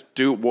 Yeah. Just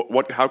do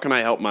what? How can I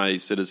help my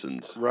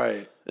citizens?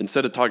 Right.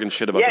 Instead of talking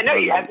shit about Yeah, the no,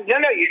 you president.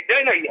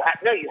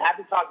 have to, you have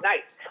to talk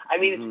nice. I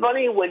mean, it's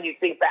funny when you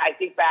think back. I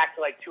think back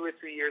to like 2 or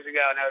 3 years ago,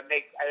 and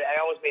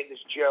I always made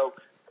this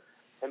joke.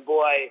 And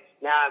boy,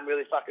 now I'm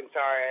really fucking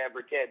sorry I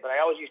ever did. But I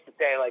always used to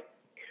say like,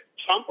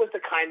 Trump was the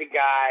kind of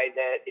guy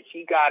that if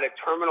he got a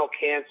terminal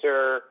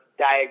cancer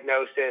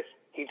diagnosis,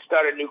 he'd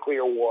start a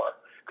nuclear war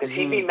because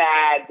he'd be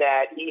mad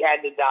that he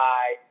had to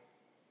die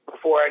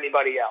before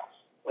anybody else.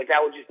 Like that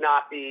would just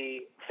not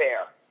be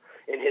fair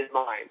in his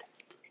mind.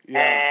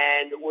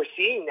 Yeah. And we're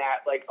seeing that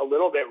like a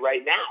little bit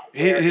right now.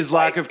 His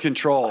lack of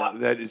control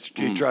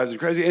it drives him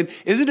crazy. And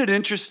isn't it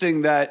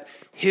interesting that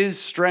his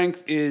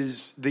strength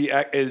is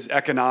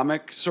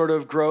economic sort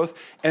of growth,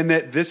 and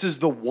that this is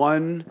the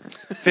one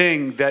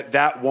thing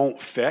that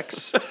won't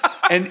fix?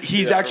 And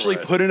he's actually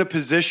put in a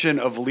position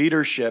of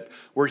leadership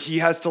where he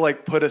has to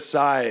like put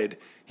aside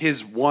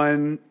his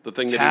one The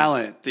thing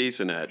talent that he's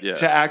decent at, yeah.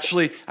 to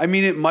actually. I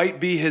mean, it might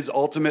be his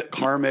ultimate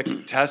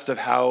karmic test of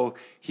how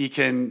he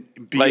can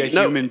be a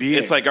human being.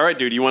 It's like, all right,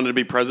 dude, you wanted to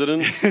be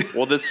president?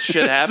 Well, this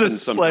shit happens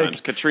It's sometimes.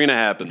 like- Katrina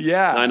happens.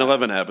 Yeah.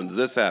 9/11 happens.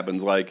 This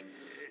happens. Like,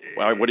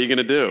 well, what are you going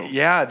to do?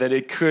 yeah, that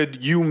it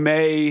could. You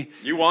may.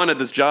 You wanted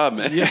this job,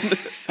 man. Yeah,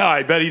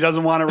 I bet he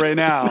doesn't want it right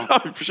now.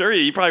 I'm sure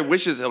he probably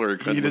wishes Hillary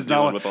Clinton was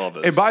dealing with all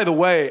this. And by the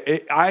way,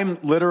 I'm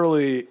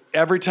literally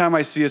every time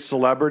I see a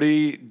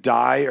celebrity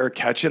die or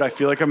catch it, I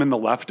feel like I'm in The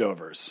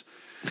Leftovers.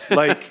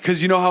 Like,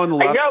 because you know how in the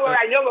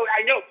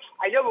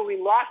I know, but we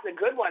lost a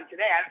good one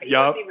today. He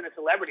Yup. wasn't even a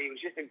celebrity.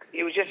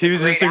 He was just he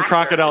was a great just in actor.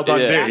 Crocodile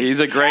Dundee. yeah,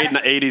 he's a great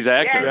 80s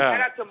actor. Yeah,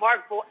 shout out to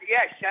Mark.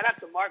 Shout out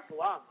to Mark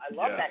Blum. I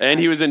love that. And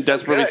guy. he was in So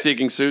Desperately good.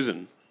 Seeking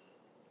Susan.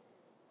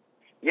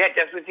 Yeah,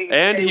 Desperately Seeking.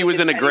 And he was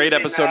in a and great he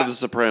was episode in, of The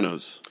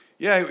Sopranos.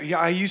 Yeah,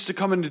 I used to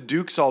come into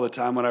Duke's all the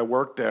time when I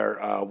worked there.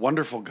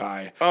 Wonderful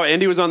guy. Oh,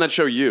 and he was on that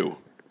show, You.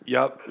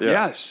 Yep. Yeah.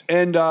 Yes.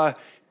 And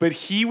but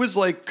he was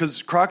like,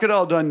 because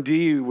Crocodile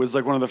Dundee was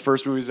like one of the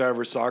first movies I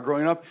ever saw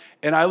growing up,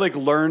 and I like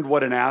learned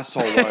what an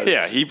asshole was.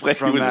 Yeah, he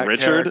from was that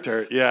Richard.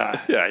 character.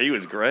 Yeah, Yeah, he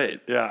was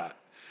great. yeah.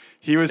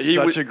 He was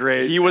such a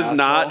great. He was asshole.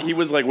 not. He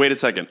was like, wait a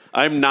second.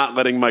 I'm not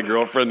letting my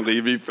girlfriend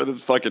leave me for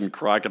this fucking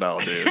crocodile,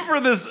 dude. for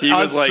this He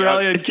was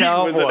Australian like,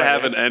 cowboy. He wasn't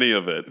having any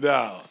of it.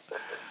 No.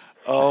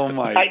 Oh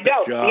my I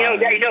know, god.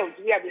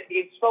 yeah,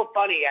 it's so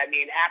funny. I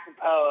mean,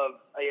 apropos of,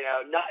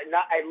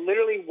 I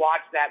literally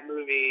watched that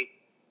movie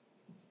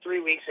 3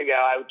 weeks ago.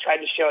 I tried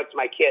to show it to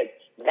my kids.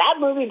 That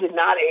movie did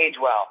not age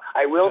well.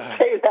 I will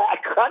say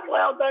that.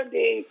 Crocodile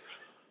Dundee.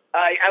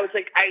 I was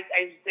like, I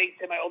think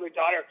to my older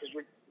daughter, because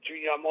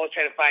I'm always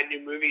trying to find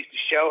new movies to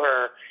show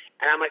her.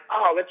 And I'm like,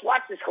 oh, let's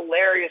watch this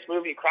hilarious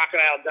movie,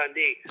 Crocodile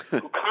Dundee,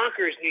 who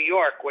conquers New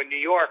York when New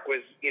York was,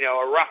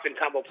 a rough and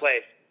tumble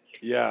place.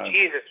 Yeah.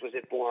 Jesus, was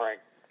it boring.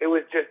 It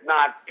was just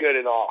not good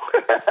at all.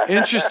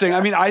 Interesting. I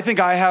mean, I think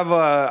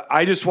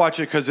I just watch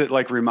it because it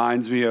like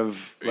reminds me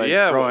of like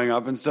growing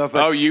up and stuff.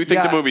 But, Oh, you think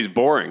yeah, the movie's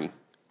boring?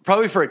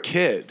 Probably for a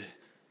kid.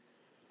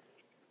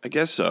 I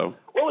guess so.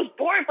 Well, it was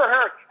boring for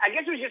her. I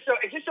guess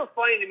it's just so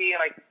funny to me,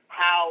 like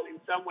how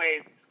in some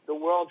ways the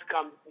world's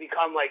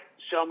become like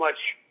so much.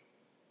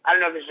 I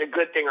don't know if this is a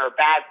good thing or a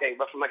bad thing,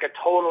 but from like a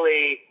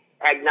totally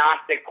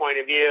agnostic point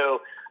of view,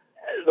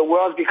 the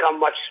world's become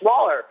much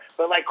smaller.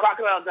 But like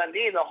Crocodile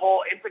Dundee, the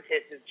whole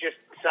impetus is just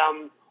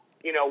some,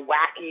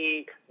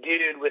 wacky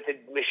dude with a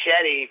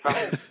machete from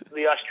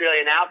the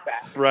Australian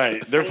outback. Right.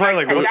 They're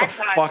probably like, what the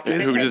fuck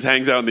is Who this? just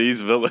hangs out in the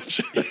East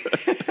Village.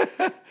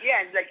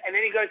 Yeah, and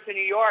then he goes to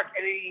New York,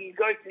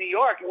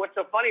 and what's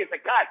so funny is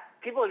like, God,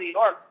 people in New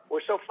York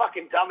were so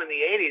fucking dumb in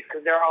the 80s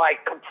because they're all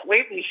like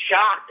completely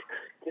shocked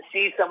to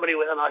see somebody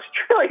with an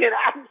Australian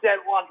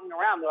accent walking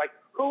around. They're like,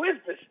 who is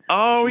this?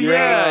 Oh,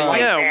 Yeah.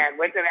 White yeah. man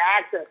with an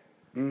accent.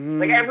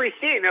 Like every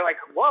scene, they're like,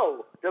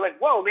 whoa. They're like,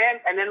 whoa, man.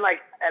 And then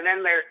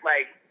they're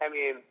like, I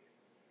mean,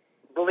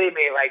 believe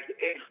me, like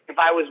if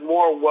I was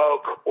more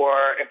woke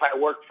or if I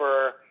worked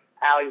for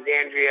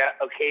Alexandria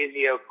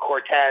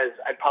Ocasio-Cortez,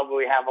 I'd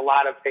probably have a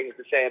lot of things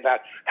to say about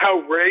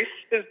how race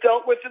is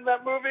dealt with in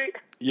that movie.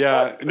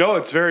 Yeah. No,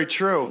 it's very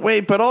true.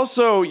 Wait, but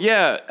also,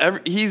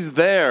 he's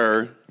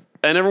there,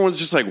 and everyone's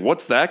just like,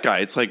 what's that guy?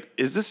 It's like,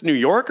 is this New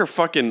York or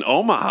fucking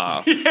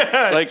Omaha?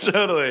 Yeah, Like-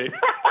 totally.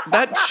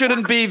 That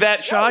shouldn't be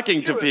that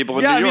shocking to people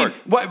in Yeah, New I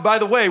York. mean, by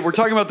the way, we're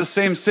talking about the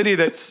same city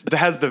that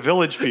has the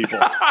Village People.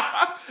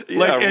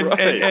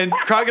 And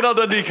Crocodile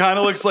Dundee kind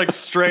of looks like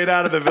straight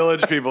out of the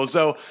Village People.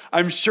 So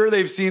I'm sure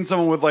they've seen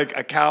someone with like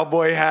a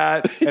cowboy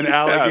hat and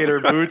alligator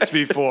boots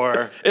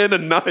before. And a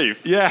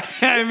knife. Yeah,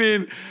 I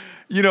mean,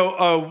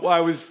 I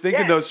was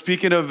thinking though.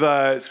 Speaking of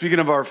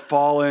our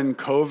fallen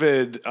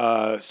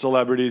COVID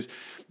celebrities.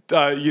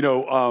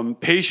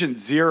 Patient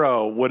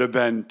Zero would have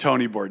been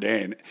Tony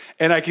Bourdain,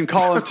 and I can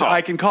call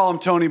him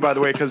Tony, by the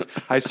way, because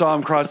I saw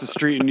him cross the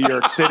street in New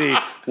York City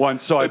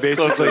once. So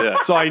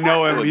so I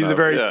know him. He's a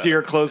very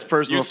dear, close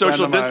personal. You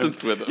social friend of mine.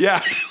 distanced with him. Yeah,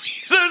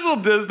 social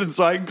distance,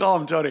 so I can call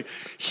him Tony.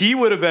 He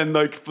would have been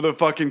like the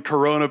fucking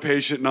Corona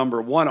patient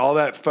number one. All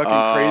that fucking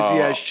crazy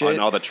ass shit,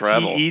 and all the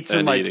travel he eats in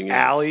and like eating it.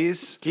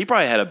 alleys. He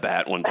probably had a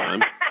bat one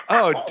time.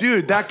 Oh,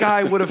 dude, that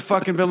guy would have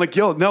fucking been like,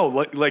 yo, no,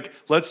 like,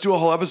 let's do a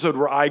whole episode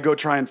where I go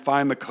try and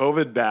find the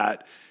COVID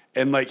bat.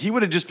 And like, he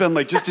would have just been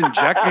like, just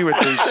inject me with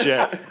this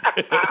shit.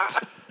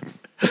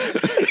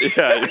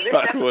 Yeah,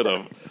 I would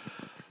have.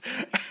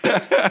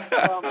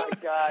 Oh my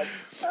God.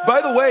 By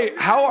the way,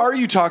 how are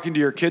you talking to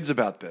your kids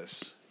about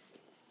this?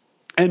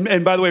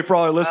 And by the way, for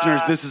all our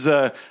listeners, this is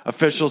a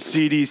official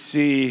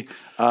CDC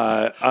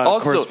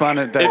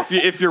correspondent. That,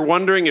 if you're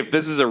wondering if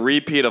this is a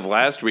repeat of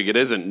last week, it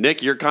isn't.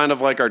 Nick, you're kind of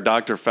like our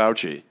Dr.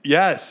 Fauci.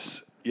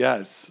 yes.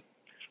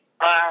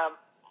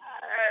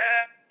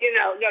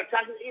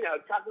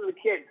 Talking to the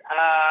kids.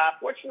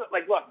 Fortunately,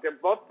 like, look, they're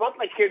both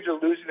my kids are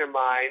losing their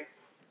mind.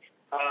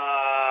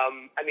 I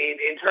mean,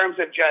 in terms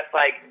of just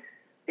like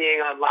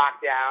being on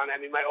lockdown. I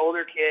mean, my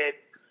older kid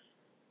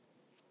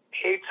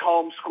hates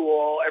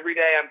homeschool. Every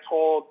day I'm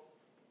told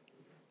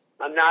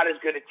I'm not as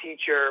good a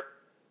teacher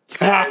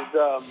as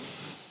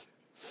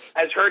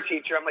her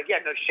teacher. I'm like, yeah,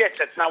 no shit,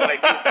 that's not what I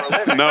do for a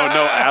living. No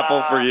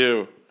apple for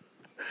you.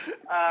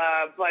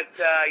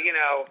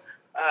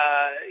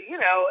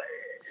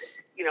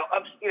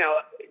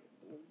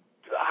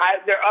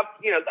 They're up.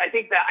 I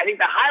think the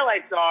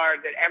highlights are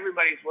that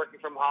everybody's working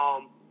from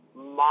home.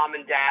 Mom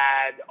and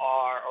dad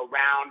are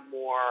around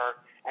more,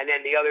 and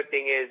then the other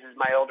thing is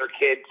my older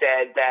kid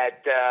said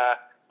that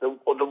the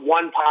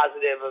one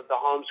positive of the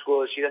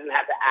homeschool is she doesn't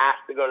have to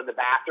ask to go to the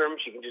bathroom;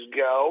 she can just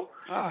go.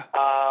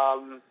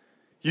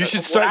 You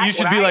should start. You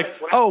should be like,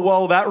 oh,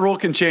 well, that rule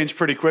can change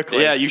pretty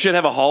quickly. Yeah, you should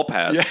have a hall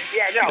pass.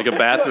 Like a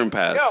bathroom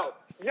pass. No.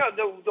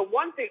 The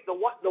one thing that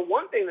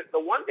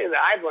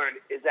I've learned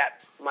is that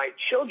my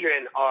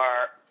children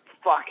are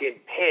fucking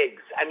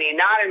pigs. I mean,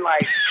 not in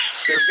like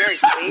they're very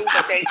clean,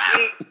 but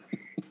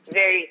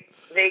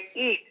they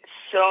eat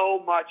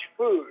so much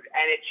food,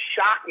 and it's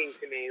shocking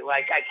to me.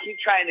 Like, I keep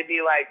trying to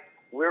be like,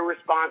 we're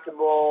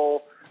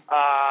responsible,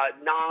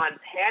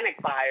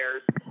 non-panic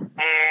buyers,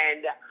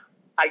 and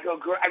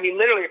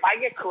literally, if I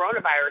get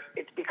coronavirus,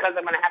 it's because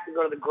I'm going to have to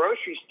go to the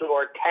grocery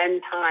store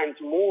 10 times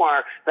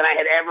more than I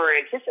had ever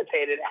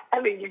anticipated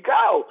having to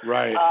go.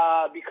 Right.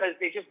 Because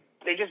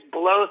they just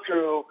blow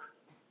through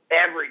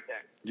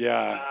everything.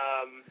 Yeah.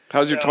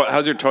 How's your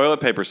toilet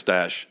paper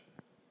stash?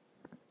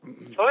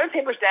 Toilet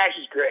paper stash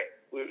is great.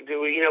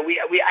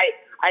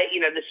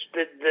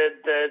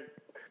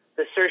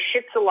 The Sir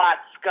Shits-a-Lot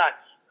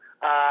Scuts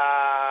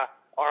are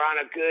on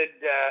a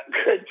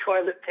good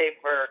toilet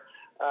paper.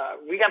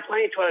 We got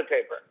plenty of toilet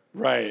paper.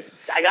 Right.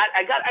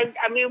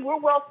 I mean, we're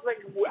well.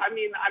 Like, I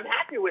mean, I'm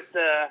happy with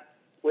the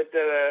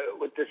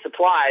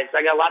supplies.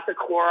 I got lots of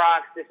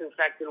Clorox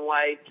disinfectant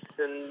wipes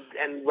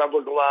and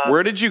rubber gloves.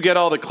 Where did you get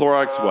all the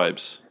Clorox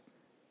wipes?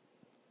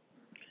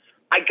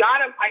 I got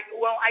them. I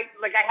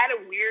had a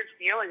weird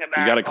feeling about.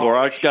 You got a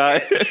Clorox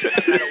guy?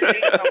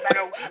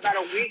 About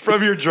a week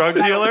From your drug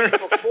dealer?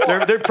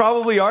 before. They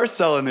probably are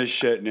selling this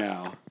shit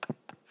now.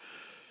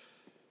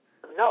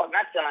 No, I'm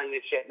not selling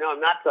this shit. No, I'm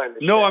not selling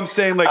this shit. No, I'm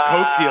saying like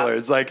Coke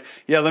dealers. Like,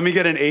 yeah, let me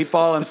get an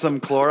 8-ball and some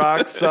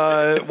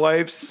Clorox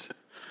wipes.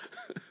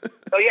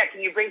 Oh yeah,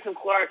 can you bring some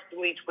Clorox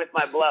bleach with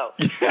my blow?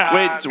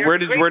 Wait, so where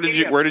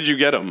did you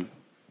get them?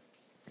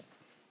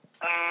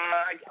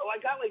 I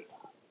got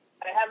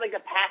I had like a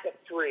pack of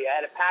 3.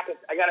 I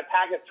got a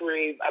pack of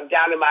 3. I'm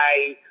down to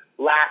my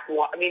last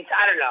one. I mean,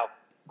 I don't know.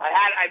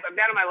 I'm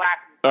down to my last.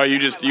 Oh, you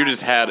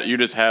just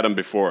had them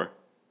before.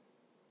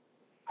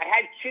 I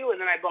had 2,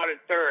 and then I bought a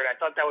 3rd. I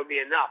thought that would be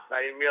enough.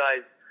 I didn't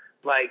realize,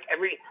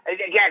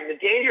 again, the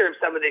danger of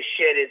some of this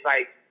shit is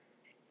like,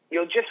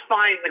 you'll just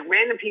find like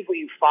random people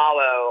you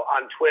follow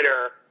on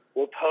Twitter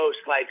will post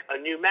like a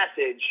new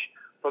message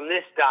from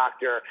this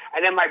doctor,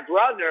 and then my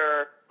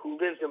brother, who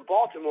lives in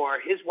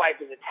Baltimore, his wife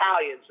is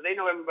Italian, so they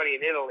know everybody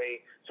in Italy.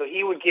 So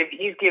he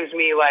gives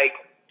me like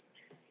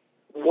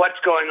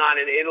what's going on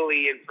in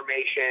Italy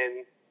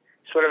information,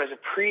 sort of as a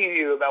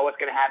preview about what's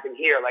going to happen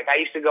here. Like I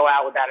used to go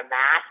out without a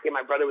mask, and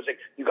my brother was like,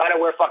 "You got to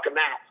wear fucking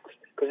masks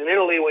because in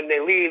Italy, when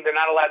they leave, they're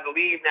not allowed to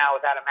leave now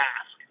without a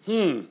mask."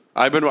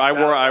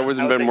 I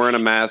wasn't been wearing a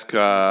mask.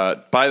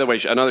 By the way,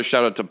 another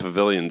shout out to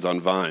Pavilions on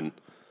Vine.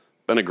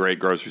 Been a great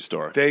grocery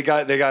store. They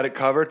got it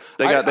covered.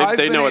 They know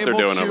what they're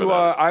doing over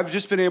there. I've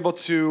just been able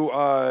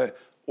to.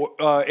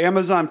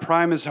 Amazon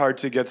Prime is hard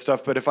to get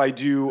stuff, but if I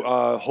do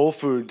Whole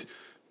Food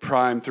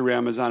Prime through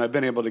Amazon, I've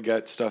been able to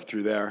get stuff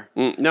through there.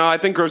 No, I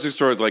think grocery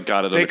stores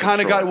got it. They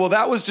kind of got it. Well,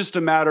 that was just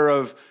a matter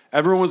of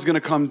everyone was going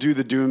to come do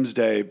the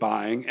doomsday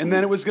buying, and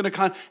then it was going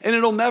to and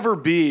it'll never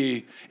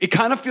be. It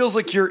kind of feels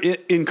like you're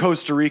in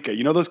Costa Rica.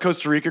 You know those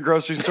Costa Rica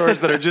grocery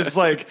stores that are just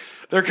like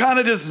they're kind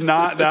of just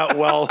not that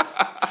well,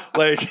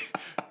 like.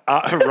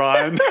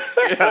 Ron.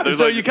 Yeah, there's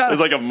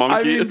like a monkey.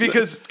 I mean,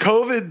 because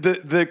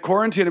COVID, the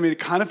quarantine, I mean, it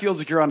kind of feels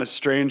like you're on a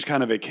strange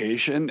kind of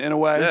vacation in a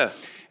way. Yeah.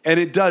 And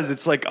it does.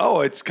 It's like,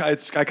 I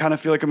kind of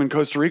feel like I'm in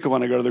Costa Rica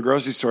when I go to the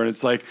grocery store. And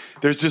it's like,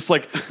 there's just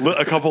like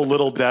a couple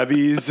Little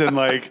Debbies and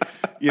like,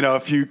 a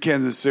few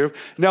cans of soup.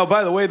 Now,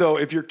 by the way, though,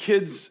 if your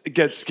kids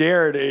get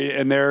scared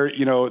and they're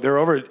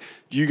over it,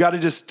 you got to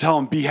just tell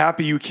them, be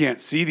happy you can't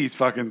see these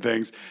fucking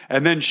things.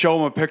 And then show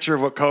them a picture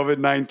of what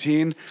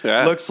COVID-19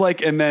 looks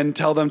like. And then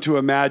tell them to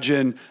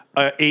imagine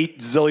 8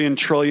 zillion,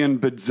 trillion,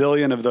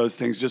 bazillion of those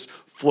things just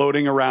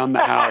floating around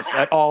the house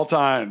at all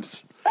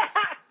times.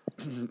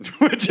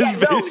 Which is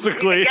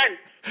basically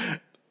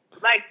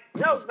my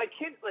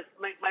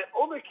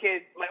older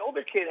kid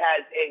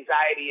has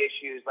anxiety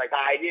issues like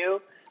I do.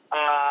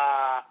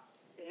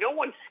 No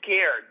one's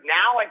scared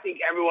now. I think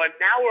we're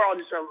all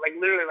just sort of like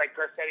literally like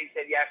Garcetti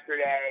said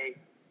yesterday.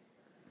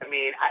 I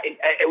mean,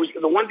 it was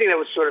the one thing that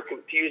was sort of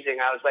confusing.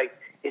 I was like,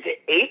 is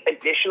it 8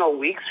 additional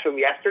weeks from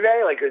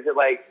yesterday? Like, is it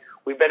like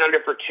we've been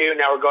under for 2,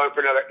 now we're going for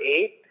another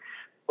 8?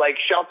 Like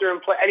shelter in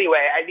place.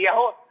 Anyway,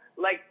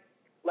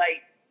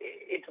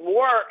 it's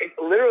more.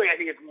 Literally, I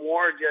think it's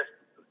more just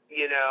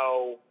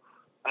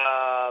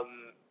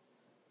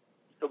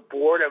the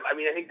boredom. I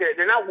mean, I think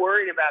they're not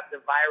worried about the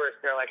virus.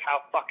 They're like,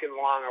 how fucking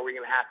long are we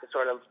going to have to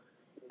sort of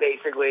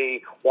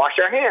basically wash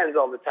our hands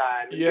all the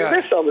time? And do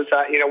this all the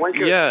time.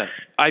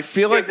 I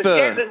feel like the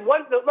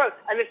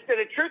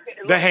truth.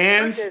 The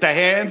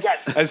hands,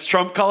 as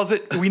Trump calls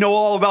it. We know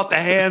all about the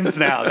hands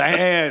now. The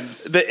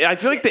hands. I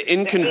feel like the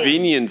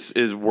inconvenience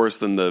is worse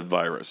than the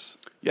virus.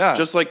 Yeah.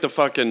 Just like the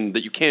fucking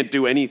that you can't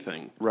do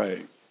anything.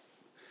 Right.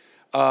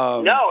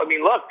 No, I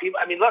mean, look,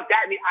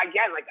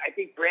 I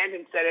think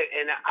Brandon said it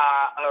in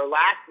our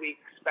last week's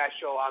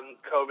special on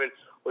COVID,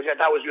 which I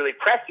thought was really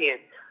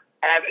prescient.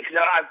 And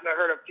I've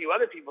heard a few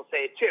other people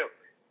say it too.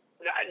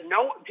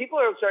 No, people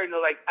are starting to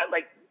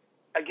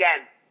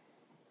again,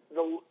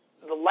 the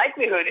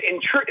likelihood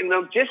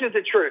this is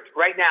the truth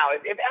right now.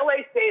 If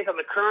LA stays on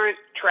the current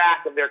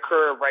track of their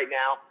curve right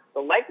now, the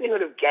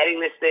likelihood of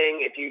getting this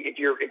thing, if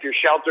you're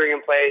sheltering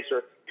in place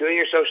or doing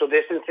your social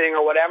distancing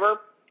or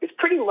whatever, is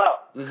pretty low.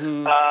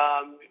 Mm-hmm.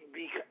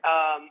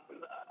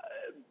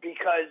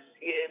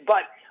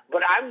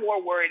 But I'm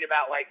more worried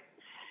about like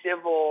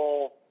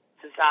civil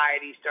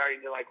society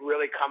starting to like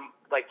really come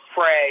like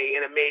fray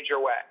in a major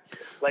way.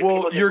 Like,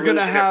 well, you're going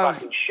to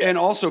have, and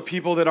also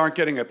people that aren't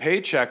getting a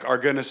paycheck are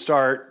going to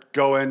start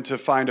going to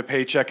find a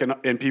paycheck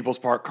in people's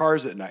parked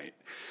cars at night.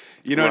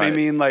 You know what I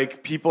mean?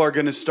 Like people are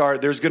going to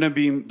start. They've said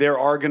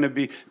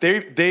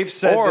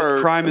that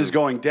crime is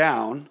going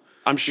down.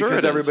 I'm sure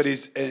because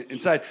everybody's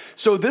inside.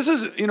 So this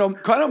is,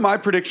 kind of my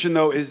prediction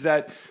though is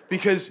that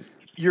because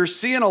you're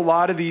seeing a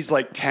lot of these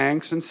like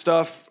tanks and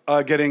stuff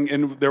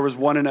and there was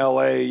one in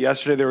LA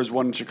yesterday. There was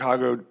one in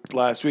Chicago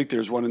last week.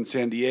 There's one in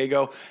San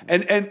Diego,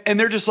 and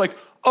they're just like,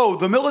 oh,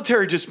 the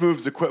military just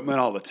moves equipment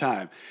all the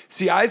time.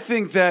 See, I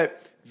think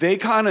that. They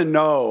kind of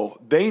know.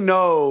 They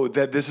know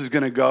that this is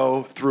going to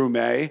go through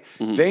May.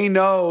 Mm-hmm. They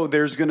know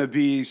there's going to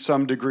be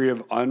some degree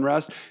of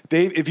unrest.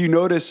 If you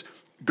notice,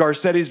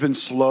 Garcetti's been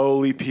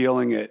slowly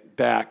peeling it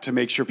back to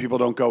make sure people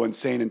don't go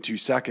insane in 2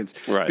 seconds.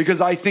 Right.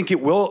 Because I think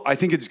it will. I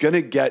think it's going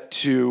to get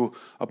to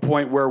a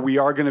point where we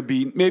are going to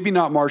be maybe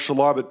not martial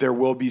law, but there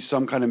will be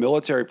some kind of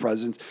military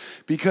presence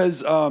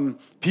because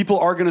people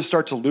are going to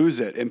start to lose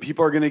it, and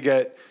people are going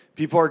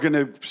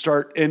to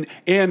start,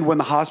 and when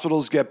the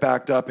hospitals get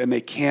backed up and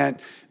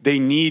they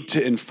need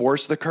to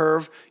enforce the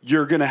curve,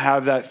 you're going to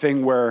have that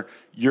thing where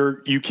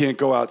you can't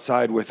go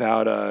outside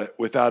without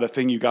a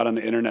thing you got on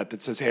the internet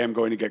that says, "Hey, I'm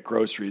going to get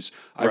groceries.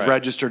 I've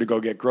registered to go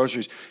get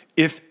groceries."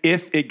 If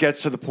it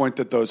gets to the point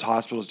that those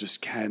hospitals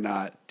just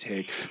cannot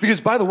take,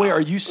 because by the way,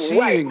 are you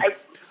seeing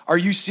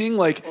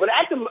like? But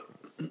at the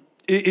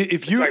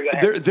If you,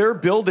 they're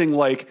building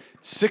like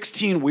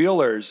 16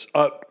 wheelers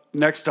up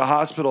next to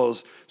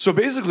hospitals. So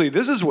basically,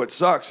 this is what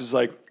sucks is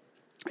like,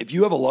 if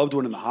you have a loved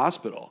one in the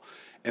hospital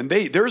and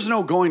there's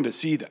no going to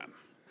see them.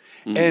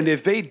 And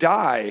if they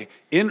die,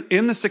 in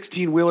the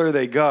 16-wheeler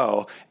they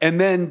go, and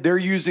then they're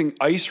using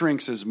ice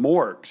rinks as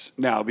morgues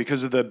now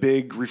because of the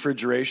big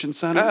refrigeration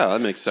center. Yeah,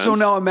 that makes sense. So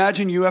now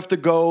imagine you have to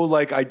go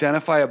like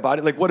identify a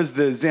body. Like, what does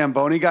the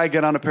Zamboni guy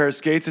get on a pair of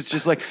skates? It's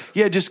just like,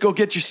 yeah, just go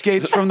get your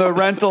skates from the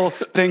rental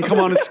thing.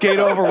 Come on and skate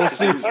over. We'll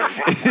see.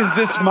 Is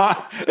this Ma?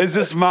 Is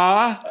this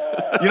Ma?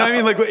 You know what I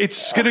mean? Like,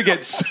 it's going to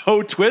get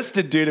so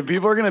twisted, dude. And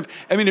people are going to,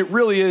 I mean, it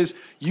really is.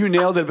 You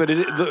nailed it, but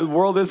the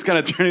world is kind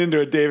of turning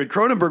into a David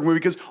Cronenberg movie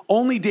because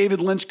only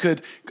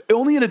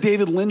in a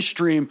David Lynch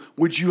stream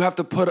would you have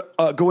to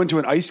go into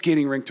an ice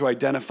skating rink to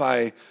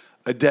identify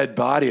a dead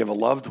body of a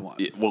loved one.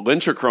 Yeah, well,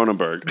 Lynch or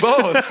Cronenberg?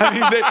 Both. I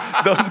mean,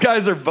 those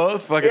guys are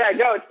both fucking. Yeah,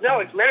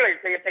 it's literally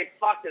if they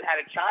fucked and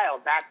had a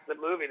child, that's the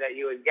movie that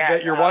you would get.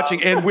 That you're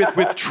watching, and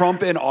with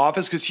Trump in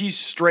office, because he's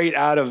straight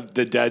out of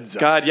the dead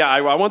zone. God, yeah,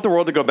 I want the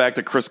world to go back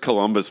to Chris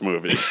Columbus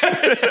movies.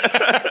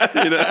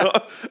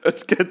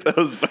 Let's get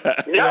those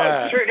back.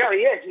 No, it's true. No, he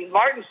is. He's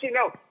Martin Sheen.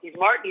 No, he's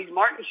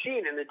Martin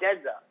Sheen in the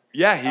Dead Zone.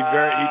 Yeah, he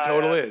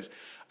totally is.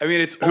 I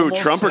mean, it's who,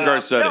 almost, Trump or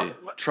Garcetti?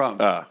 No,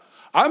 Trump.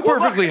 I'm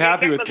perfectly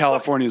happy with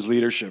California's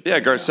leadership. Yeah,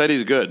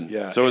 Garcetti's good.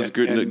 Yeah, so is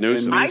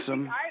Newsom.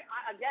 I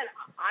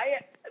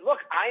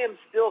am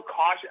still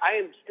cautious. I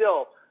am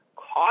still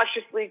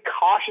cautiously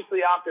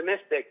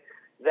optimistic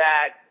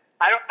that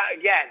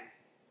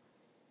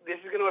this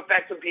is going to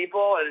affect some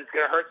people and it's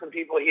going to hurt some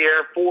people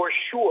here for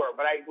sure.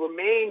 But I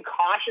remain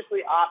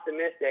cautiously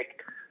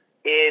optimistic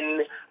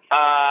in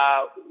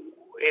our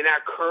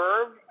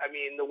curve. I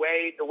mean, the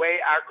way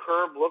our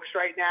curve looks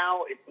right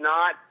now, it's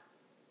not.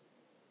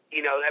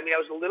 I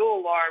was a little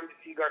alarmed to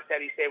see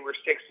Garcetti say we're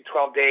 6 to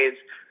 12 days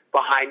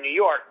behind New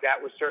York.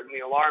 That was certainly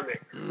alarming.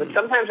 But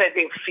sometimes I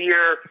think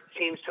fear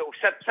seems to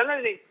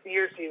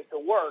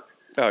work.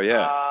 Oh,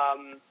 yeah.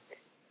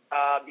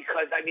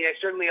 Because,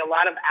 certainly a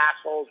lot of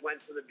assholes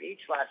went to the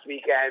beach last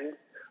weekend.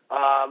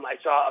 I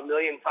saw a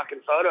million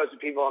fucking photos of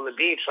people on the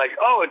beach like,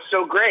 oh, it's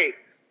so great.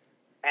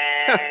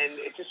 And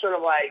it's just sort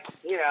of like,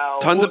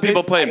 Tons of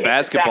people playing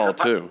basketball,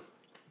 too.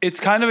 It's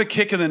kind of a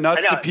kick in the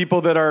nuts to people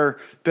that are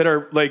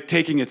like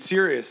taking it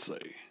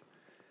seriously.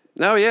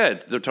 No, yeah,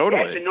 they're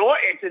totally. Yeah,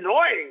 it's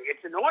annoying.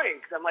 It's annoying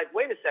because I'm like,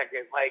 wait a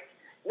second,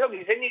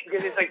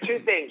 because it's like two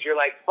things. You're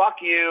like, fuck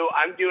you,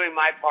 I'm doing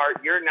my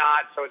part, you're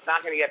not, so it's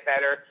not going to get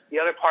better. The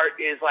other part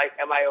is like,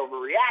 am I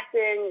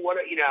overreacting?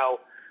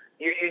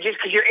 You're just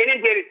because you're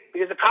inundated.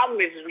 Because the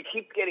problem is we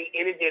keep getting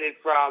inundated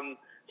from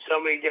so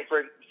many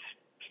different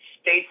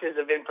stages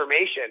of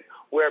information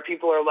where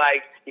people are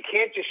like, you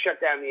can't just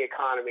shut down the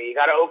economy. You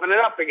got to open it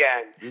up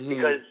again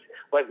because,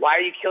 like, why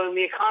are you killing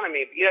the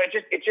economy?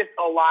 It's just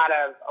a lot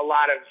of,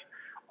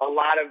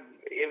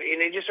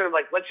 and they just sort of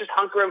like, let's just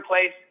hunker in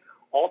place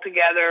all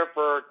together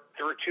for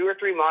 2 or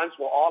 3 months.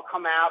 We'll all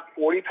come out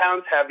 40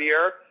 pounds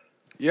heavier.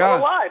 Yeah,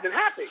 alive and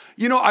happy.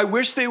 I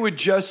wish they would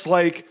just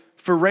like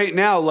for right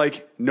now,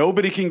 like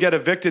nobody can get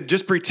evicted.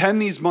 Just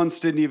pretend these months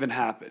didn't even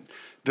happen.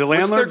 The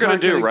landlords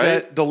aren't going to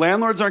get. The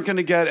landlords aren't going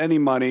to get any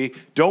money.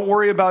 Don't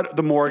worry about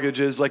the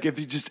mortgages. Like if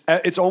you just,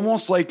 it's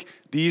almost like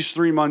these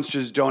 3 months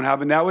just don't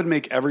happen. That would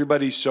make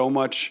everybody so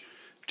much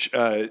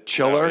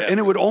chiller, and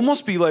it would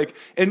almost be like.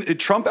 And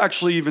Trump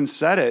actually even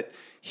said it.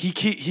 He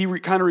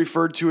kind of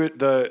referred to it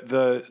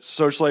the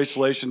social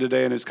isolation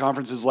today in his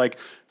conference is like,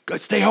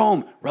 stay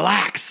home,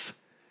 relax.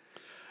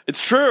 It's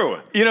true.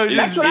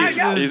 That's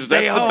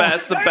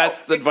the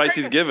best advice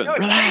he's given.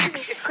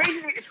 Relax.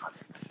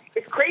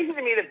 It's crazy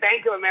to me that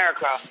Bank of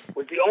America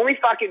was the only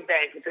fucking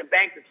bank. It's a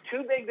bank that's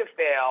too big to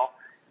fail.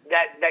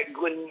 That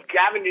when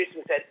Gavin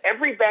Newsom said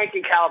every bank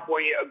in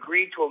California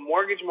agreed to a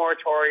mortgage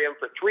moratorium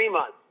for 3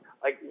 months.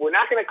 Like we're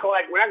not going to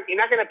collect. You're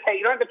not going to pay.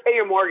 You don't have to pay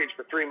your mortgage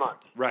for 3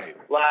 months. Right.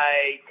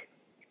 Like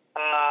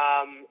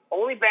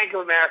only Bank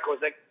of America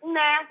was like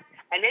nah.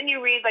 And then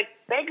you read like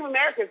Bank of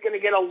America is going to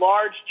get a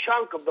large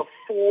chunk of the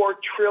 $4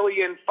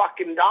 trillion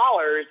fucking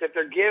dollars that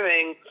they're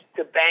giving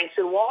to banks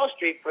in Wall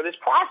Street for this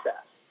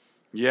process.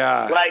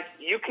 Yeah. Like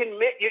you can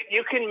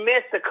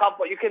miss a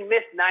couple. You can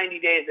miss 90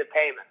 days of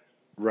payment.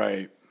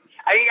 Right.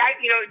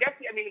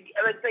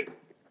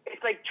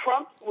 It's like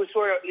Trump was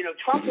sort of.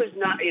 Trump was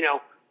not.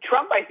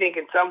 Trump, I think,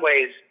 in some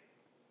ways,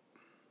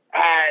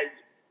 has.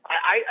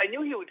 I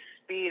knew he would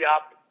speed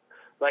up.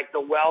 Like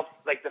the wealth,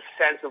 like the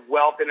sense of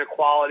wealth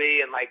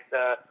inequality and like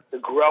the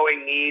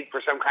growing need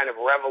for some kind of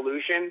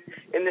revolution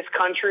in this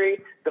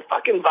country. The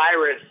fucking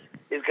virus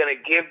is going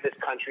to give this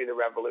country the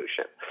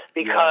revolution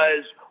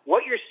because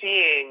what you're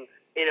seeing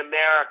in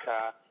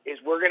America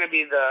is we're going to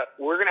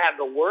have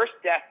the worst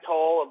death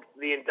toll of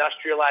the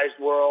industrialized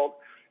world.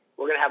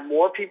 We're going to have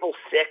more people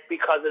sick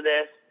because of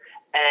this.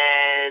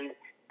 And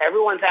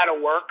everyone's out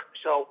of work,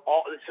 so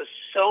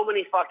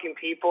many fucking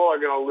people are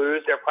going to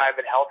lose their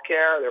private health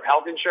care, their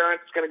health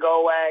insurance is going to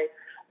go away,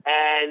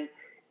 and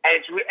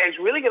it's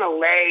really going to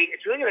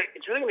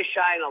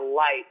shine a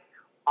light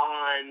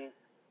on.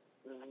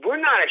 We're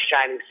not a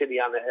shining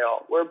city on the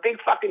hill. We're a big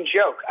fucking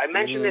joke. I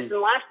mentioned this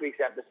in last week's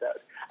episode.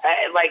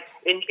 Like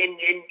in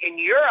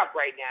Europe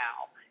right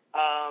now,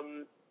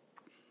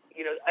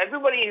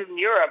 everybody in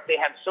Europe, they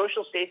have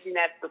social safety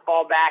nets to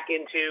fall back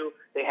into.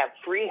 They have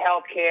free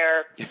health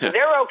care. So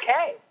they're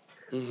okay.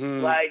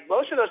 Like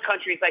most of those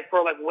countries, like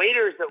for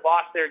waiters that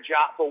lost their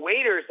job,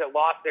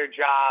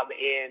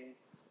 in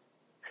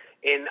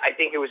I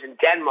think it was in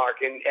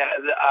Denmark, and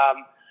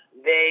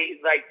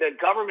the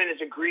government has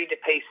agreed to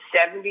pay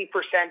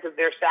 70% of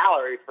their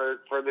salary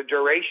for the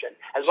duration,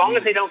 as long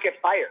as they don't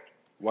get fired.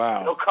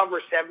 Wow, they'll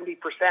cover 70%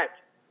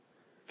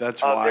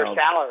 That's of wild. their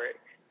salary.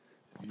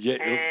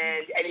 Yeah,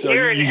 and so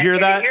here you hear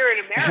that? Here in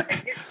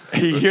America,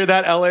 You hear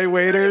that, LA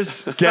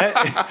waiters?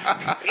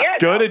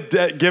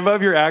 Give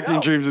up your acting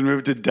dreams and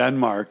move to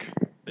Denmark.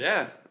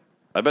 Yeah,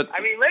 I bet.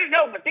 I mean,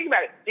 but think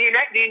about it. The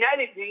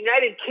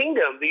United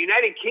Kingdom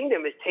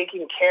is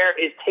taking care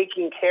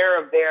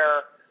of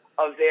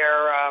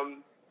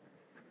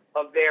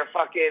their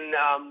fucking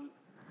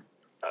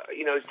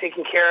is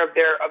taking care of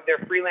their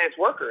freelance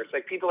workers,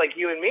 like people like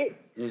you and me.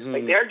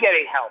 Like they're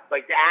getting help,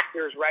 like the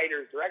actors,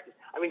 writers, directors.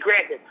 I mean,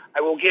 granted,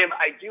 I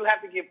do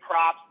have to give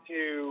props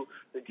to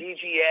the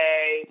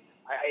DGA.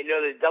 I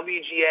know the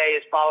WGA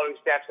is following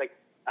steps,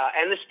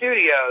 and the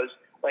studios.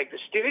 Like the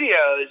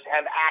studios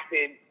have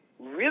acted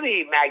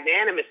really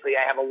magnanimously.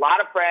 I have a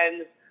lot of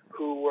friends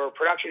who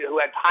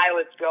had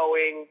pilots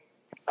going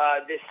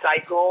this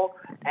cycle,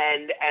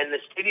 and the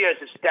studios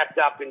have stepped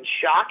up in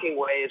shocking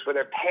ways where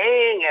they're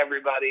paying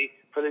everybody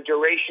for the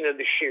duration of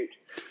the shoot.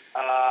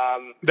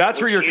 That's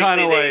where you're kind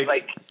of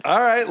like, all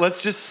right,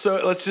 let's just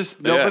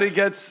nobody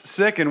gets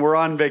sick and we're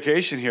on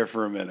vacation here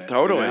for a minute.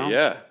 Totally,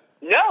 yeah.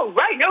 No,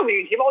 right? No,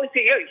 you give all these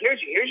things.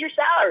 Here's your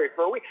salary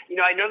for a week.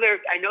 I know they're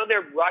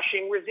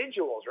rushing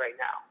residuals right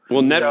now.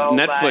 Well,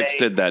 Netflix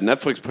did that.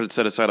 Netflix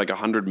set aside like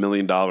 $100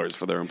 million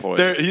for their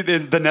employees.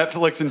 The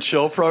Netflix and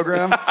chill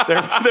program.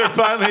 They're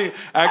finally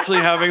actually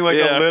having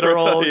a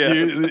literal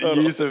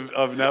use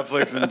of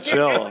Netflix and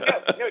chill. No,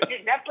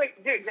 dude, Netflix,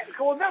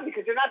 well, no,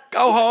 because they're not.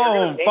 Go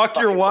home, fuck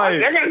your wife.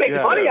 They're going to make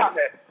money on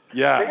this.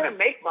 Yeah, they're going to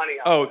make money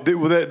on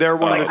it. They're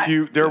one of the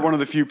few. They're one of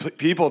the few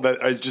people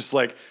that is just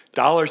like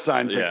dollar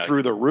signs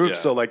through the roof.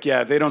 So they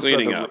don't spread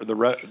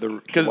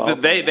the because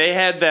they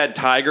had that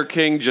Tiger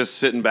King just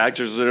sitting back.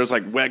 There's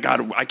like, well,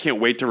 God, I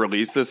can't wait to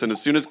release this. And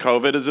as soon as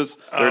COVID is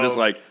they're just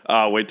like,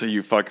 wait till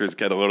you fuckers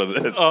get a load of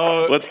this.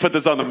 Let's put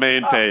this on the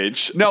main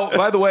page. No,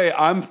 by the way,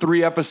 I'm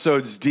 3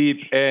 episodes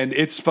deep and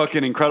it's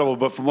fucking incredible.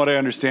 But from what I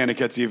understand, it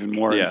gets even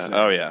more. Insane.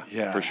 Oh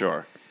yeah, for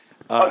sure.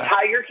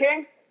 Tiger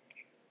King.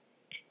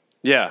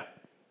 Yeah.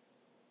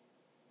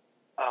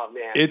 Oh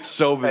man, it's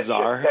so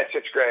bizarre. That's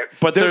just great.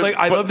 But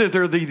I love that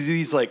they're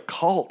these like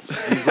cults,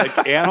 these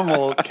like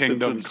animal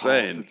kingdom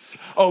insane. Cults.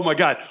 Oh my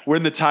god,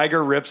 when the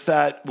tiger rips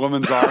that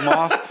woman's arm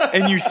off,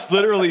 and you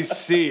literally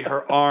see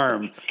her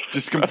arm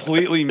just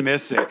completely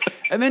missing,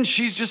 and then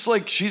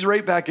she's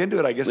right back into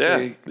it. I guess.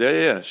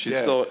 Yeah. She's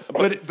still.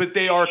 But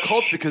they are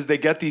cults because they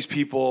get these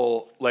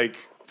people like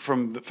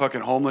from the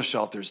fucking homeless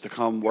shelters to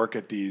come work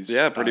at these.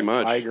 Yeah, pretty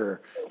much.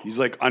 These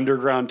like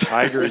underground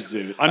tiger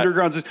zoo.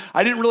 Underground zoos.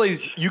 I didn't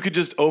realize you could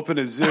just open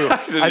a zoo.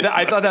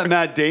 I thought that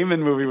Matt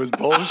Damon movie was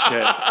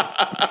bullshit.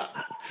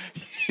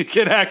 You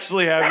can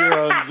actually have your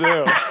own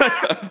zoo.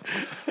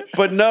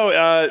 But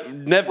no,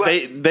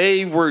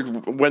 they were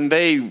when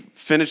they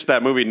finished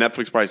that movie.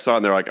 Netflix probably saw it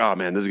and they're like, "Oh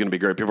man, this is gonna be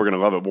great. People are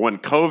gonna love it." But when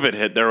COVID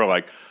hit, they were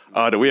like,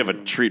 "Do we have a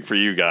treat for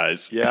you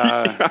guys?"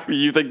 Yeah.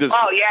 You think this?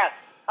 Oh yeah.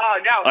 Oh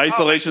no.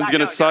 Isolation's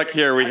gonna suck.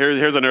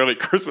 Here's an early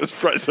Christmas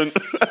present.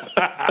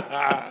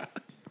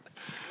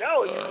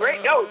 No, it's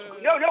great. No,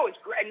 it's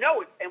great.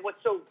 No, and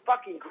what's so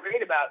fucking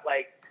great about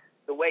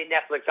the way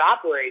Netflix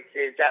operates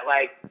is that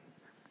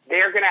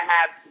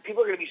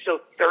people are gonna be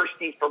so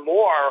thirsty for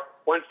more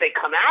once they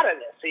come out of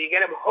this. So you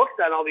get them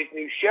hooked on all these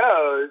new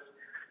shows.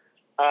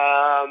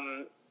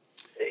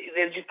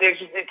 It's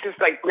just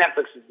like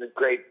Netflix is a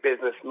great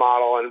business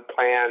model and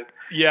plan.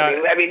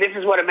 Yeah, I mean, this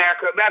is what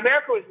America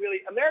was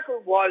really. I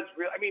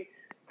mean,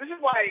 this is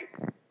why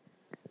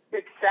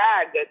it's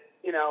sad that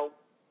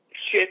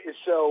shit is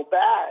so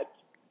bad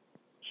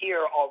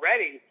here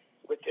already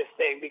with this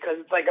thing, because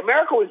it's like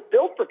America was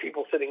built for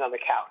people sitting on the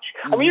couch.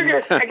 I mean, you're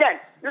gonna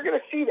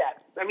see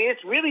that. I mean,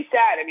 it's really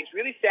sad. I mean, it's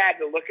really sad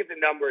to look at the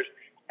numbers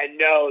and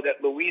know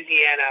that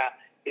Louisiana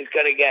is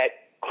gonna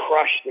get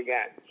crushed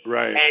again.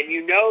 Right. And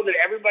that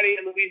everybody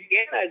in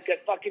Louisiana has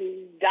got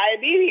fucking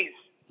diabetes.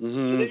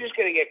 So they're just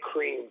gonna get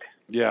creamed.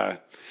 Yeah.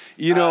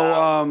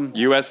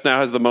 U.S. now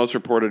has the most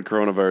reported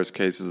coronavirus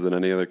cases than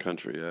any other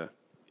country. Yeah.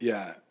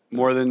 Yeah.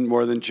 More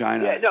than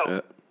China. Yeah,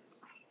 no.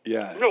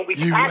 Yeah. No, we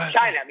passed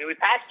China. I mean, we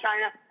passed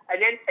China,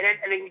 and then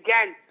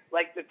again,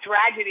 like the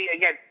tragedy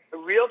again. The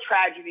real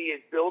tragedy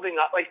is building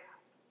up. Like,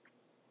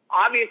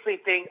 obviously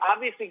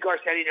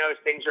Garcetti knows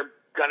things are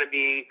going to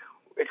be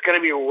it's going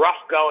to be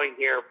rough going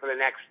here for the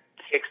next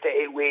 6 to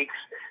 8 weeks.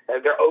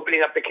 They're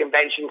opening up the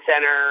convention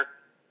center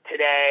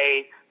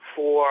today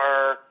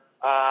for,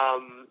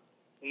 opening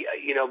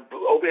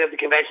up the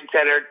convention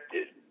center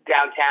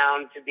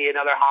downtown to be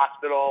another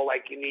hospital,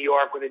 like in New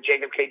York with the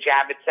Jacob K.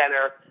 Javits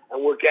Center,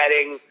 and we're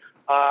getting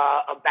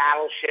a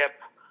battleship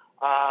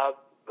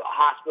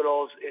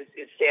hospitals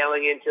is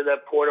sailing into the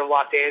port of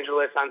Los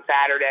Angeles on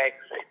Saturday.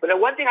 But the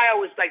one thing I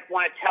always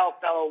want to tell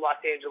fellow Los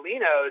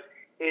Angelinos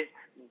is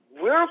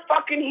we're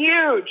fucking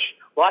huge.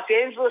 Los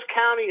Angeles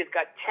County has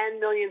got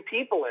 10 million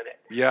people in it.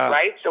 Yeah.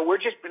 Right? So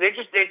it's just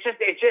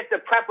a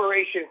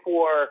preparation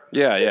for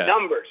the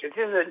numbers.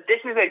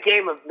 This is a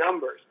game of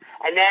numbers.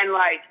 And then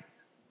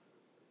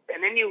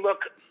you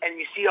look and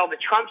you see all the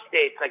Trump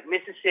states like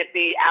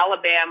Mississippi,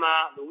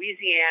 Alabama,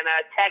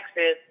 Louisiana,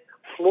 Texas,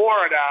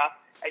 Florida,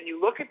 and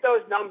you look at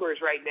those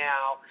numbers right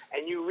now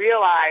and you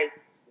realize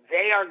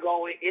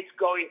it's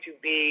going to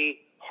be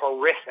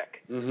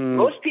horrific. Mm-hmm.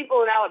 Most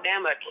people in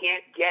Alabama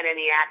can't get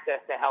any access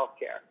to health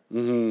care.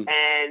 Mm-hmm.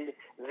 And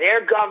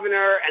their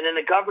governor and then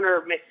the governor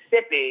of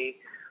Mississippi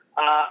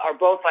are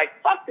both like,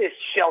 fuck this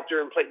shelter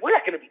in place. We're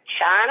not going to be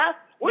China.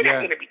 We're not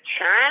going to be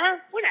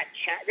China. We're not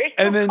China. They're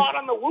still caught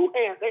on the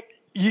Wuhan.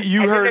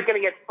 You heard they're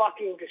going to get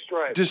fucking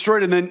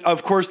destroyed. And then,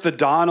 of course, the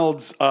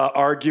Donald's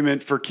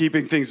argument for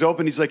keeping things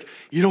open. He's like,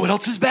 you know what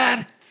else is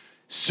bad?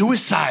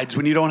 Suicides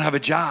when you don't have a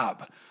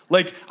job.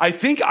 Like, I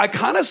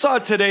kind of saw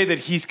today that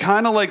he's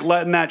kind of like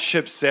letting that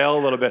ship sail a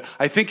little bit.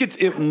 I think here's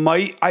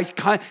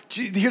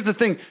the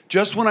thing.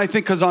 Just when I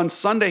think, because on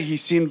Sunday he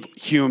seemed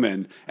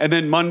human. And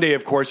then Monday,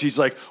 of course, he's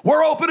like,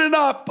 we're opening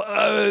up.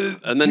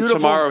 And then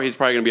tomorrow he's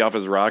probably going to be off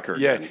his rocker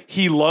again. Yeah,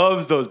 he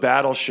loves those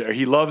battleships.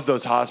 He loves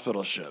those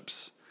hospital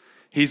ships.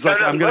 He's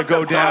like, I'm going to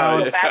go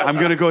down. I'm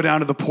going to go down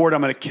to the port.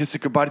 I'm going to kiss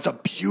it goodbye. It's a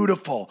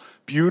beautiful,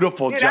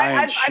 beautiful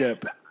giant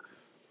ship.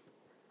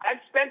 I've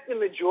spent the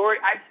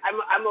majority.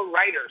 I'm a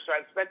writer, so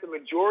I've spent the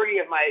majority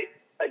of my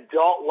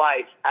adult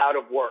life out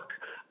of work.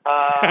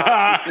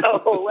 And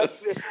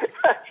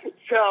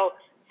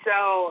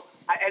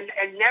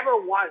never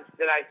once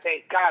did I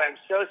think, God, I'm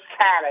so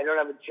sad I don't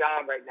have a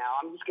job right now.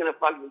 I'm just gonna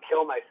fucking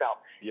kill myself.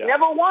 Yeah.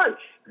 Never once.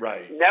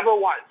 Right. Never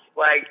once.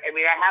 Like, I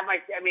mean,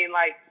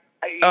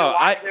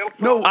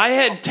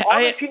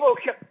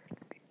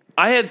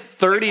 I had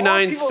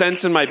 39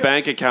 cents in my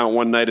bank account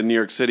one night in New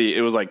York City.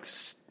 It was like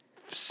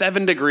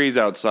 7 degrees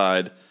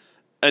outside,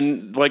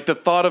 and like the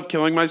thought of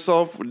killing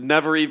myself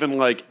never even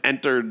like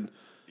entered.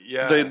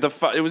 Yeah,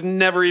 it was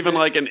never even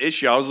like an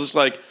issue. I was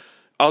like,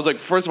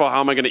 first of all, how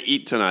am I going to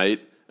eat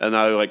tonight? And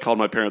I like called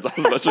my parents. I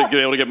was eventually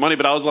able to get money,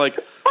 but I was like,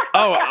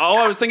 all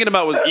I was thinking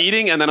about was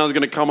eating, and then I was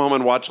going to come home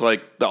and watch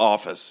like The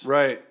Office.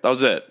 Right, that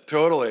was it.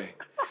 Totally.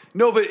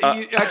 No, but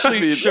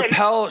actually,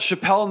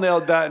 Chappelle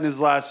nailed that in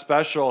his last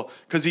special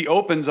because he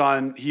opens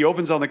on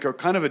like a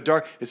kind of a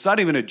dark. It's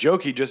not even a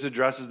joke. He just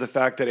addresses the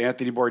fact that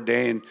Anthony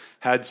Bourdain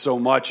had so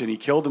much and he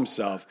killed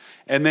himself,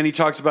 and then he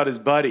talks about his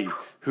buddy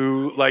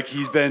who like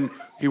he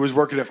was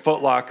working at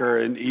Foot Locker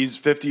and he's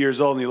 50 years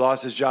old and he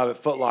lost his job at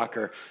Foot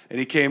Locker and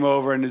he came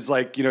over and is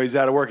like, he's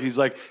out of work. And he's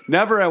like,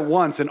 never at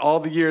once in all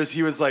the years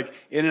he was like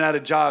in and out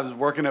of jobs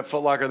working at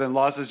Foot Locker, then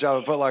lost his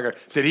job at Foot Locker,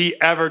 did he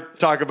ever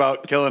talk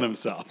about killing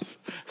himself?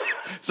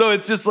 So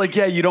it's just like,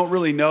 you don't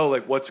really know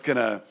like what's going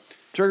to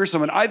trigger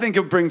someone. I think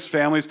it brings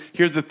families.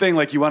 Here's the thing,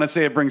 like you want to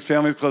say it brings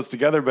families close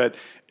together, but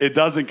it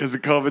doesn't because the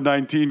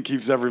COVID-19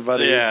 keeps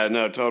everybody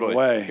totally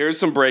away. Here's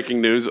some breaking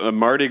news.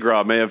 Mardi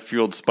Gras may have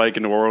fueled spike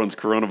in New Orleans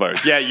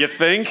coronavirus. Yeah, you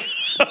think?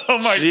 Oh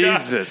my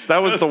Jesus,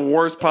 that was the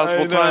worst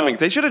possible timing.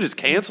 They should have just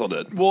canceled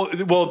it. Well,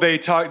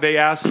 they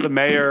asked the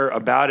mayor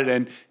about it,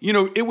 and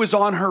it was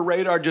on her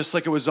radar just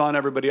like it was on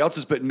everybody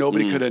else's, but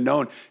nobody could have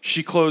known.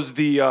 She closed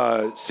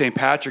the St.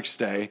 Patrick's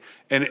Day,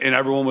 and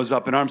everyone was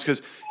up in arms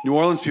because New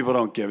Orleans people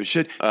don't give a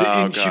shit.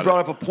 And she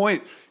brought up a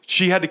point.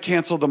 She had to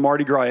cancel the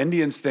Mardi Gras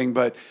Indians thing,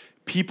 but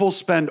people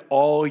spend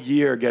all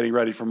year getting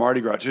ready for Mardi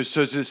Gras.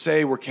 So to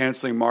say we're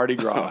canceling Mardi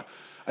Gras,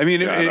 I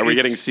mean, are we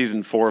getting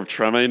season 4 of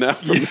Treme now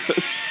from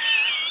this?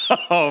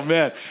 Oh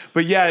man,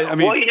 but I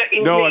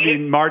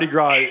mean, Mardi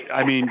Gras.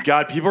 I mean,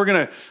 God, people are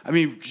gonna. I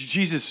mean,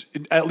 Jesus.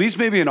 At least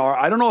maybe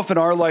I don't know if in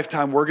our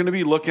lifetime we're gonna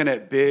be looking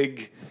at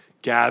big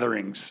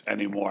gatherings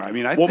anymore. I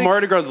mean, I think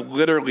Mardi Gras is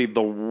literally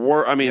the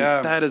worst. I mean,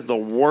 that is the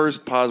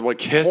worst possible.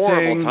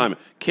 Horrible time.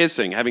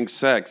 Kissing, having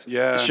sex,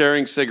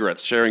 sharing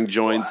cigarettes, sharing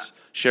joints.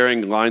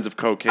 Sharing lines of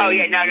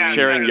cocaine,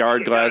 sharing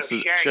yard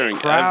glasses, sharing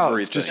crowds,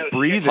 everything, just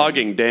breathing,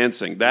 hugging,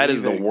 dancing. That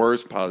is the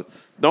worst.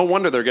 No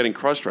wonder they're getting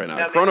crushed right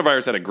now.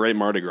 Coronavirus had a great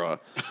Mardi Gras.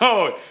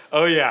 Oh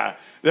yeah,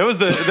 that was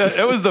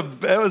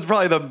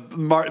probably the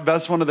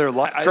best one of their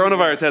life.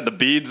 Coronavirus had the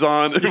beads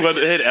on. It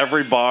hit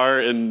every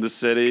bar in the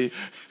city.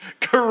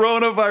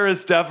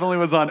 Coronavirus definitely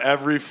was on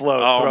every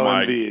float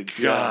throwing beads.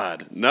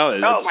 God, no,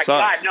 it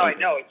sucks. God, no, I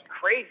know it's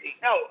crazy.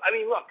 No, I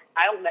mean, look,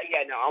 I'll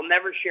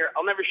never share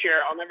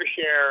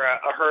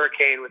a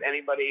hurricane with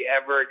anybody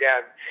ever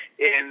again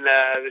in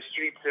the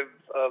streets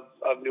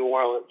of New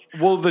Orleans.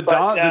 Well,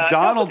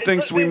 Donald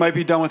thinks we might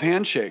be done with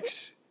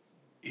handshakes.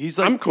 He's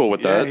like, I'm cool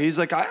with that. He's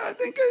like, I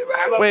think.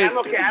 Wait, I'm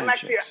okay. I'm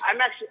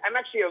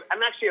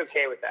actually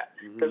okay with that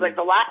because like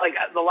the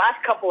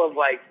last couple of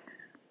like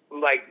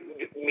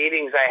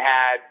meetings I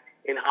had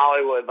in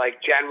Hollywood,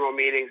 like general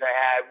meetings I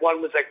had.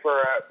 One was like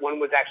one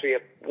was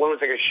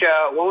like a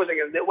show. One was like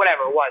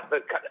whatever it was.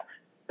 But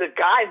the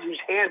guys whose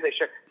hands they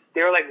shook,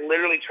 they were like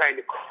literally trying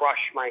to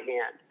crush my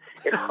hand.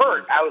 It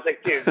hurt. I was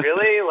like, dude,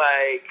 really?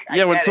 Like,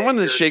 yeah, when someone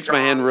that shakes my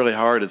hand really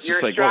hard, it's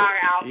just like, you're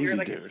easy,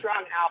 like dude. a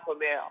strong alpha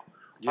male.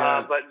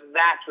 Yeah. But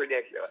that's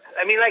ridiculous.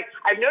 I mean, like,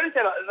 I've noticed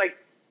that, like,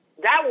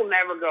 that will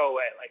never go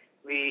away. Like,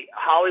 the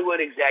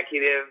Hollywood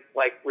executive,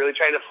 like, really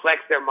trying to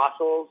flex their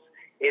muscles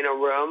in a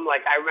room.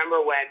 Like, I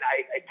remember when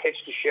I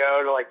pitched a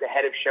show to, like, the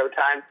head of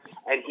Showtime,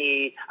 and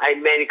I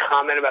made a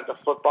comment about the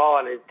football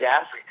on his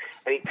desk,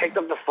 and he picked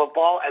up the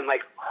football and,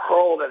 like,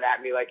 hurled it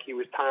at me like he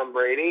was Tom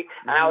Brady.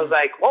 And I was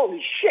like,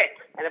 holy shit.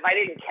 And if I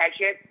didn't catch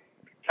it,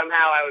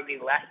 somehow I would be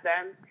less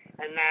than.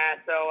 And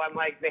so I'm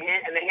like, the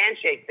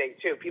handshake thing,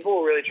 too. People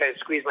will really try to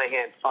squeeze my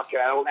hand. Fuck it.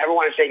 I don't ever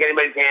want to shake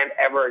anybody's hand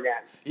ever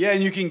again. Yeah,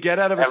 and you can get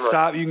out of a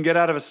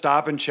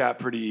stop and chat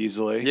pretty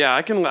easily. Yeah,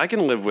 I can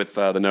live with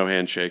the no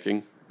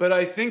handshaking. But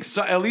I think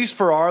at least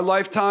for our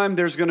lifetime,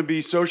 there's going to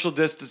be social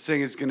distancing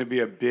is going to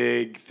be a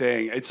big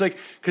thing. It's like,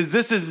 because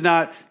this is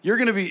not, they're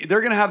going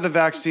to have the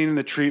vaccine and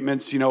the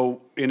treatments, in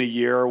a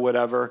year or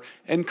whatever,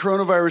 and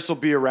coronavirus will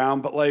be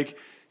around, but like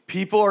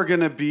people are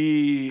going to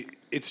be,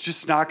 it's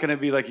just not going to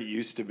be like it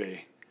used to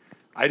be.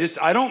 I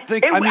don't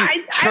think,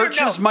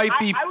 churches might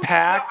be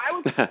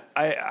packed.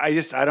 I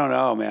don't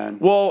know, man.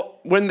 Well,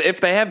 if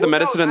they have the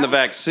medicine and the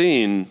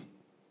vaccine,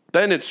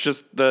 then it's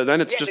just the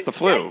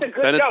flu.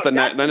 Then it's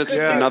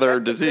just another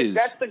disease.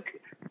 That's the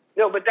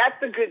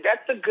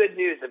good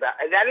news about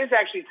it. That is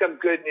actually some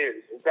good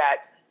news. Is that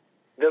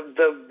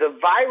the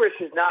virus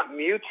is not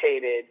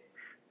mutated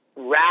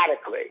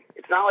radically.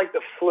 It's not like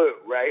the flu,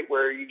 right?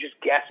 Where you just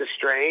guess a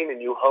strain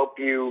and you hope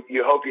you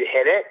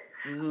hit it.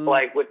 Mm-hmm.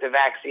 Like with the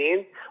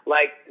vaccine,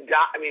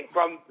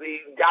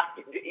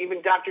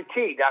 even Dr.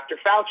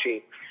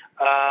 Fauci,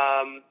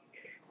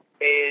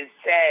 is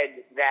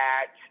said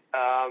that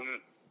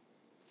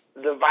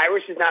the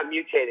virus is not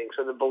mutating.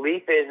 So the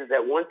belief is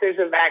that once there's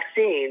a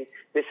vaccine,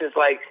 this is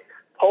like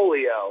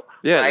polio,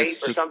 right?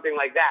 Or something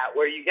like that,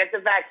 where you get the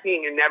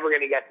vaccine, you're never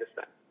going to get this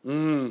thing.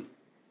 Mm.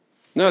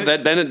 No,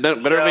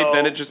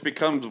 then it just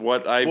becomes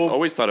what I've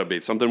always thought it'd be,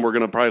 something we're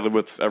going to probably live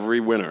with every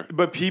winter.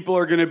 But people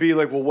are going to be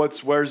like, well, what's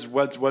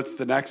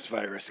the next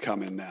virus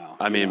coming now?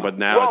 I mean, but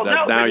now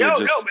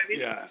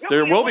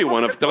there will be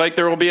one.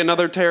 There will be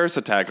another terrorist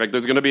attack. Like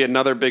there's going to be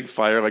another big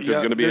fire. Like there's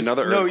going to be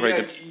another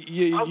earthquake.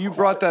 You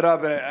brought that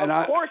up, and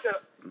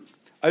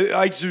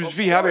I just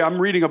be happy. I'm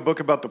reading a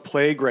book about the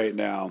plague right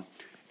now,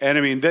 and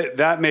I mean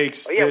that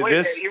makes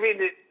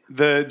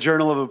the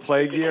Journal of the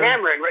Plague Year.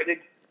 Cameron, right?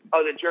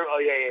 The journal. Oh,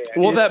 yeah.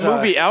 Well, that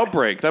movie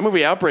Outbreak.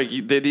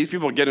 These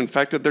people get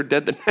infected. They're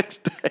dead the next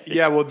day.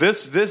 Yeah. Well,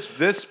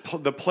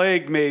 the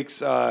plague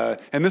makes,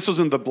 and this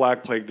wasn't the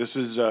Black Plague. This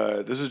was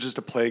just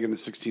a plague in the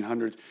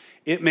 1600s.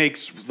 It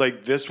makes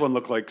like this one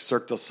look like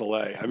Cirque du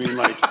Soleil. I mean,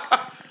 like,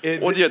 their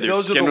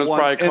skin was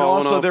probably and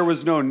also off. there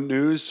was no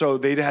news, so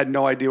they had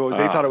no idea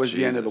they thought it was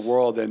the end of the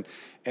world,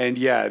 and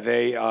yeah,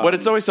 they. But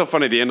it's always so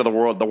funny. The end of the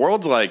world. The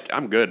world's like,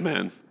 I'm good,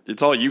 man.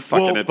 It's all you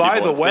fucking at people. By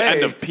the way, the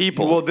end of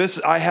people. Well,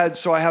 I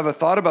have a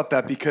thought about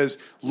that because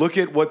look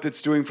at what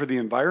it's doing for the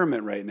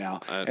environment right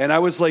now. And I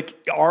was like,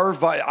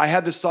 I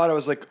had this thought. I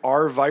was like,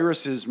 our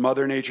virus is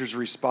Mother Nature's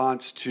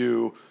response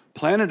to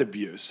planet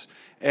abuse,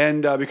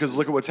 and because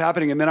look at what's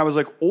happening. And then I was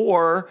like,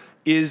 or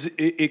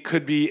it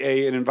could be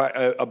a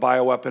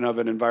bioweapon of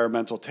an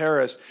environmental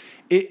terrorist.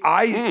 Because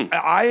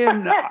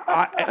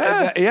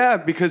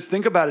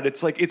think about it.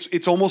 It's like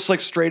it's almost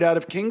like straight out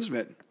of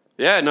Kingsman.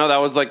 Yeah, no, that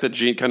was like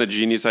the kind of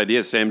genius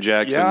idea. Sam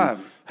Jackson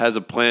has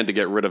a plan to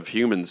get rid of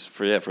humans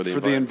for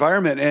the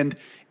environment. And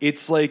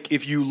it's like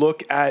if you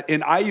look at,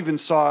 and I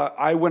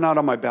went out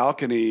on my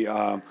balcony,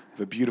 a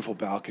beautiful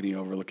balcony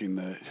overlooking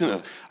the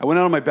hills. I went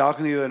out on my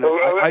balcony and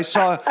I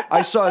saw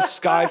a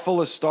sky full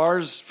of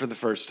stars for the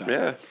first time.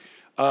 Yeah.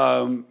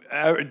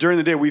 During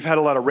the day, we've had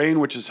a lot of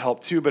rain, which has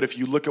helped too. But if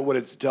you look at what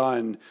it's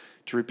done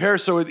to repair,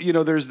 so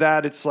there's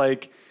that. It's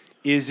like.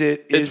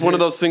 It's one of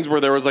those things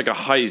where there was like a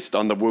heist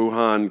on the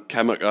Wuhan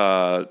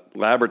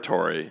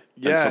laboratory,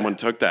 and someone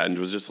took that and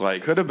was just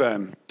like, could have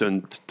been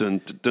dun dun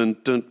dun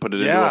dun, put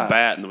it into a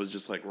bat, and it was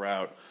just like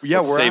route.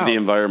 Yeah, save the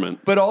environment.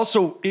 But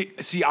also,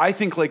 I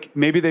think like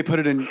maybe they put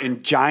it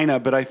in China,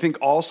 but I think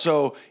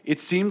also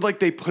it seemed like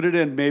they put it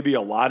in maybe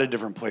a lot of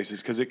different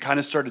places because it kind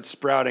of started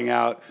sprouting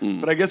out.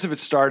 But I guess if it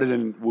started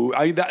in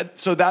Wuhan,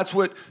 so that's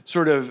what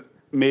sort of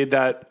made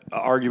that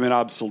argument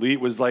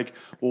obsolete. Was like,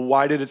 well,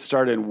 why did it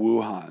start in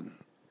Wuhan?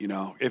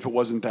 If it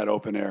wasn't that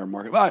open air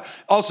market.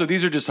 Also,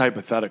 these are just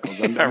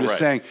hypotheticals. I'm just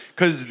saying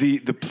because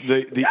the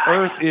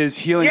Earth is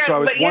healing. So I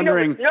was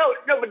wondering.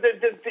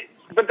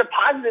 But the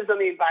positives on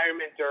the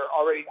environment are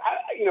already.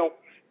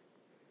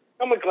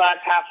 I'm a glass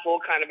half full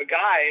kind of a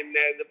guy, and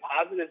the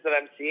positives that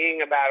I'm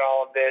seeing about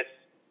all of this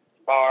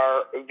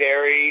are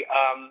very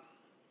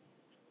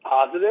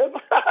positive.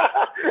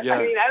 Yeah.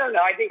 I mean, I don't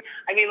know. I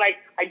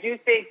do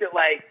think that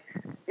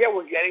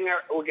we're getting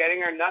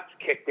our nuts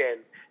kicked in,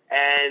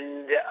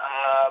 and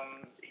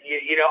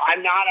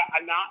I'm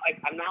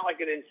not like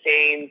an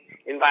insane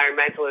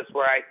environmentalist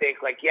where I think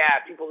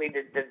people need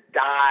to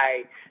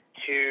die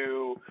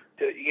to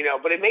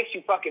but it makes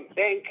you fucking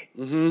think.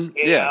 Mm-hmm.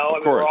 You know, of I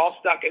mean, course. we're all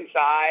stuck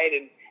inside,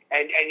 and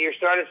you're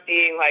sort of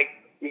seeing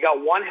you got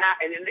one half,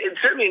 and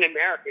certainly in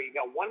America, you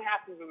got one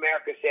half of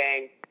America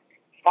saying,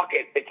 "Fuck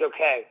it, it's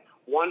okay."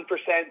 1%,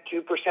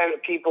 2%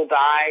 of people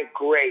die,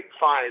 great,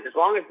 fine, as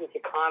long as this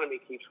economy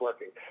keeps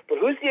working. But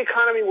who's the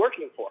economy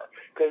working for?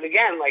 Because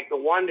again, the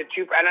 1 to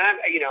 2, and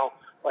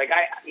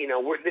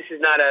this is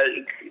not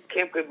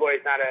Camp Good Boy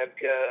is not a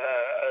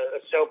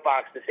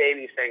soapbox to say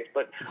these things,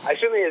 but I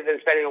certainly have been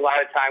spending a lot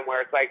of time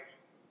where it's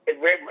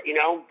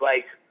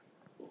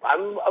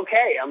I'm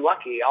okay, I'm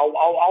lucky.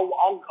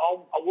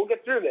 We'll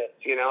get through this.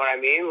 You know what I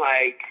mean?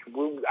 I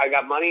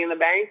got money in the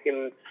bank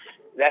and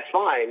that's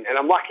fine, and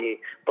I'm lucky.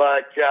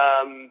 But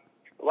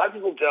a lot of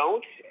people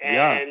don't,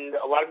 and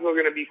a lot of people are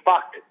going to be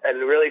fucked and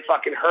really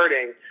fucking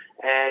hurting.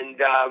 And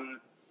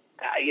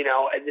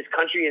this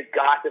country has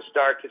got to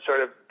start to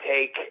sort of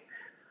take.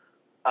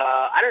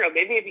 I don't know.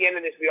 Maybe at the end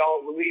of this,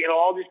 it'll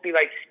all just be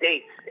like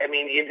states. I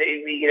mean,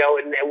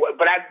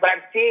 but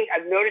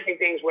I'm noticing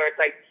things where it's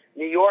like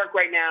New York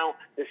right now.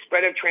 The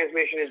spread of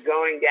transmission is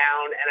going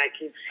down, and I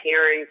keep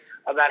hearing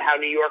about how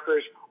New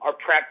Yorkers are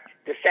prepped.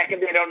 The second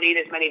they don't need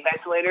as many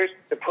ventilators,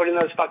 they're putting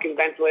those fucking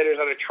ventilators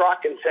on a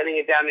truck and sending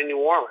it down to New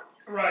Orleans.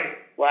 Right.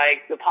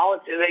 The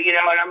politics, and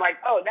I'm like,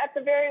 oh, that's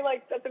a very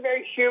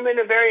human,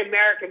 a very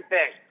American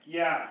thing.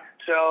 Yeah.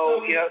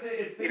 So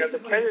it's the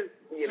president.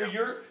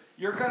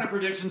 Your kind of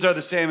predictions are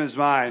the same as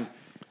mine.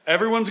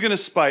 Everyone's going to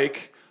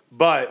spike,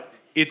 but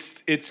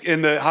it's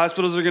and the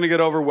hospitals are going to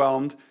get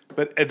overwhelmed.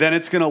 But then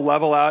it's going to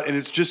level out, and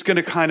it's just going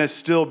to kind of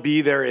still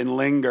be there and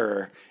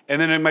linger. And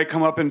then it might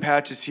come up in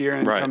patches here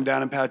and come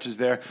down in patches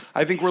there.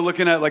 I think we're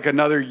looking at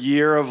another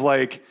year of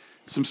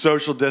some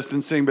social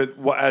distancing, but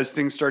as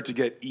things start to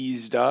get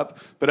eased up.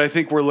 But I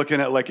think we're looking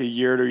at a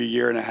year to a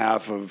year and a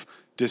half of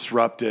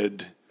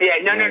disrupted. Yeah,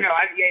 no.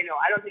 I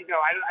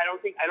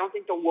don't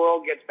think the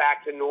world gets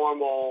back to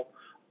normal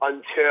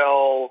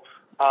until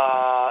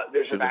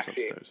there's a vaccine.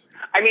 Upstairs.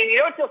 I mean,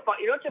 what's so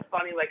funny?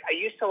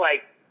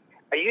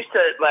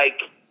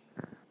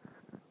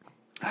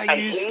 I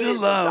used to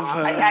love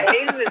her. I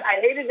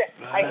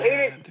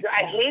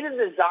hated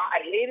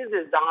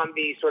the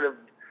zombie sort of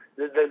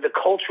the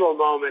cultural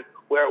moment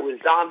where it was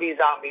zombie.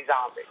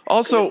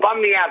 Also, it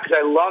bummed me out because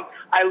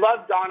I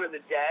loved Dawn of the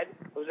Dead.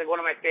 It was one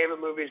of my favorite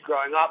movies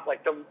growing up,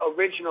 the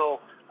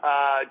original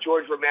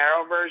George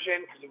Romero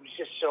version, because it was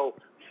just so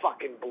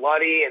fucking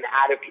bloody and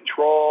out of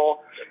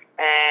control.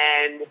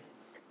 And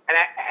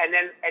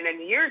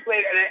then years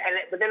later,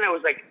 but then I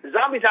was like,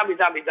 zombie.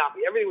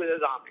 Everything was a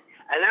zombie.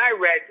 And then I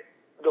read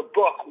the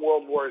book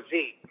World War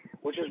Z,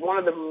 which is one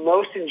of the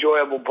most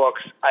enjoyable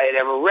books I had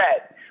ever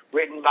read,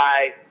 written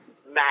by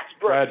Max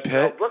Brooks, Brad Pitt.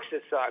 Mel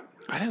Brooks' son.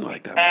 I didn't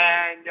like that movie.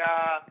 And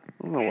I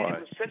don't know why.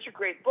 it was such a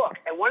great book.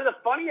 And one of the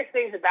funniest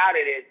things about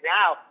it is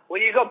now,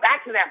 when you go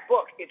back to that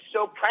book, it's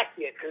so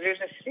prescient because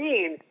there's a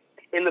scene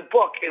in the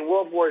book in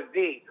World War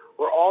Z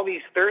where all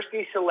these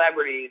thirsty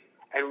celebrities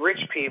and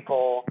rich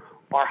people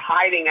are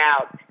hiding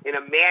out in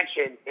a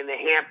mansion in the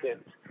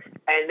Hamptons.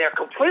 And they're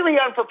completely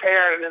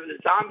unprepared, and then the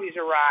zombies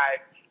arrive,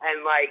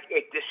 and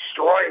it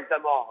destroys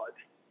them all. It's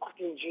a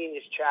fucking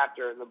genius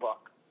chapter in the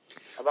book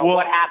about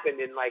what happened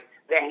in the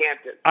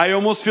Hamptons. I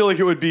almost feel like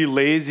it would be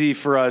lazy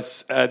for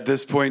us at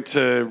this point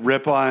to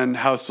rip on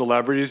how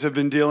celebrities have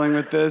been dealing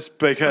with this,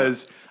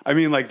 because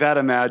that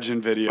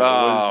Imagine video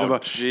was the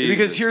most.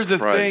 Because here's the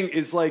thing: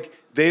 is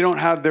they don't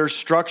have their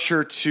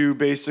structure to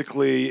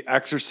basically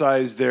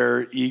exercise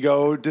their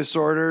ego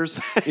disorders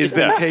has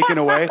been taken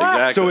away.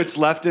 Exactly. So it's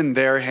left in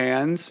their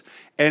hands.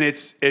 And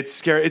it's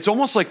scary. It's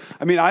almost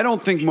I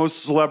don't think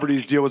most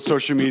celebrities deal with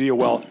social media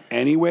well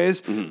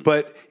anyways,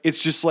 but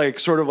it's just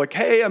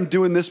hey, I'm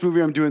doing this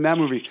movie, I'm doing that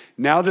movie.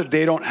 Now that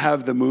they don't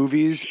have the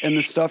movies and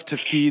the stuff to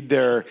feed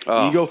their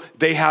ego,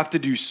 they have to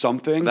do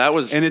something. That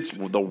was and it's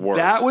the worst.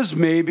 That was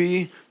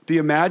maybe... The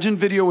Imagine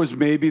video was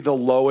maybe the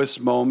lowest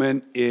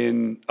moment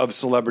in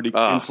celebrity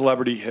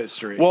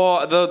history.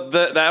 Well,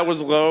 that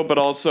was low, but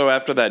also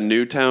after that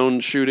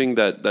Newtown shooting,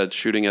 that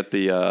shooting at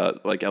the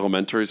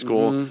elementary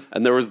school,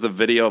 and there was the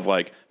video of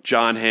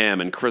John Hamm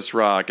and Chris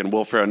Rock and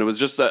Will Ferrell, and it was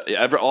just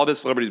all the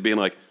celebrities being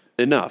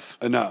enough.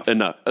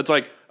 It's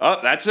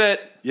that's it.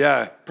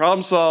 Yeah,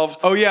 problem solved.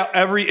 Oh yeah,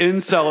 every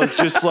incel is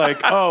just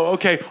oh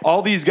okay,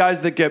 all these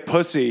guys that get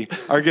pussy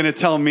are gonna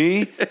tell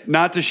me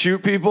not to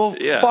shoot people.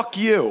 Yeah. Fuck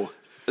you.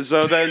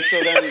 So then,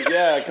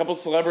 a couple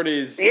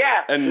celebrities.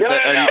 Yeah. I read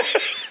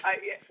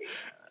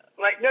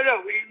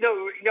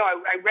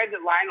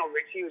that Lionel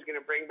Richie was going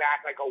to bring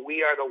back a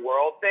We Are the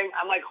World thing.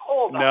 I'm like,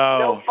 hold on,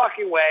 no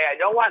fucking way. I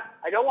don't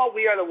want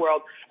We Are the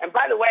World. And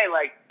by the way,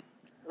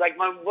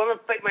 one of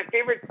my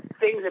favorite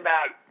things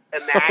about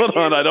Imagine. Hold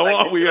on, I don't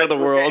want We Are the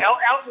World.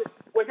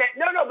 But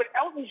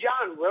Elton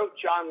John wrote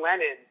John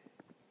Lennon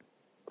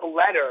a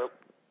letter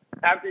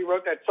after he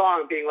wrote that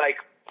song, being like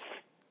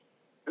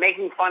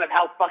making fun of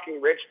how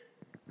fucking rich.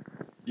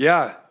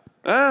 Yeah.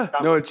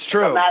 No, it's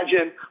true.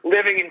 Imagine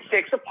living in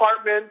 6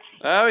 apartments.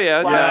 Oh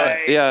yeah.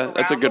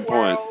 That's a good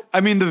point.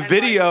 I mean, the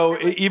video,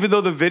 even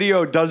though the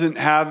video doesn't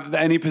have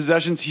any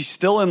possessions, he's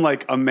still in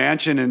like a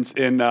mansion in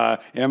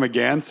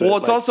Amagansett. Well,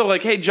 it's also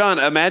like, hey, John,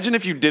 imagine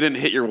if you didn't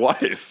hit your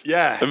wife.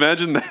 Yeah.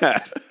 Imagine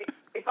that.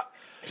 If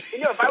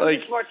I was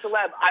a smart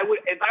celeb, I would.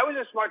 If I was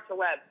a smart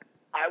celeb,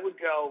 I would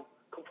go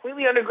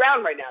completely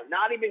underground right now.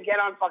 Not even get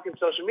on fucking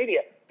social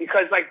media,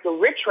 because like the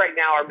rich right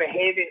now are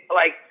behaving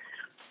like,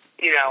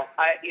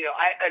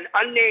 an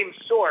unnamed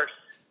source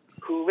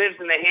who lives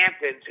in the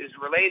Hamptons who's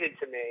related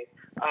to me.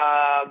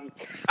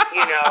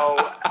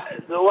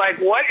 Like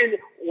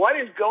what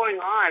is going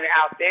on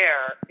out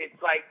there?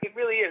 It's like it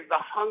really is the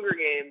Hunger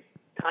Games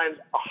times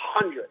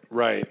 100.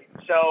 Right.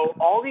 So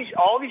all these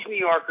New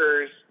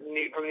Yorkers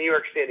from New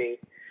York City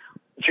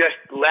just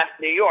left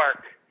New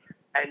York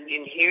and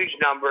in huge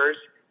numbers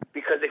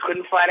because they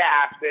couldn't fly to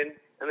Aspen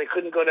and they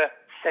couldn't go to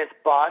St.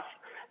 Bus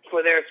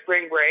for their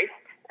spring break,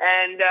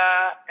 and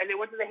they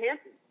went to the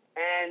Hamptons.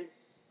 And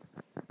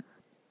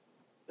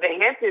the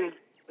Hamptons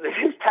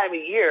this time of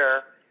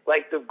year,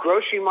 like the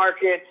grocery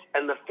markets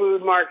and the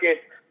food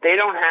markets, they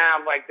don't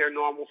have like their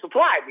normal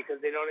supply because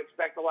they don't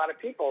expect a lot of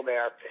people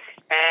there.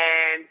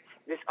 And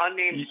this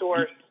unnamed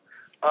source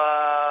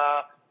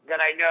that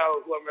I know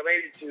who I'm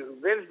related to who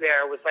lives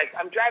there was like,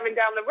 I'm driving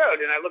down the road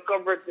and I look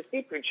over at the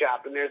seafood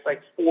shop and there's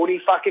like 40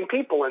 fucking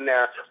people in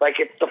there like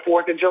it's the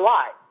 4th of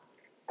July.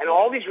 And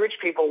all these rich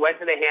people went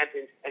to the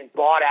Hamptons and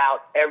bought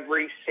out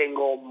every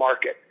single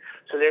market.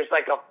 So there's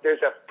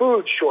a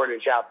food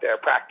shortage out there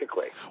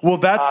practically. Well,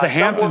 that's the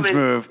Hamptons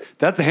move.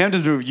 That's the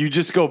Hamptons move. You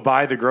just go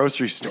buy the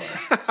grocery store.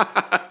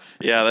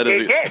 Yeah,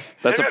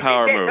 that's a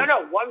power move.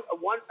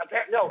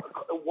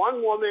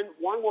 One woman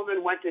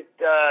went to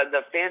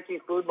the fancy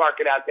food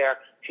market out there.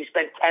 She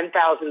spent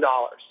 $10,000,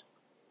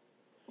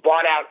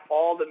 bought out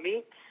all the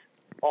meats,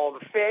 all the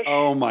fish.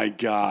 Oh my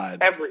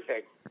God!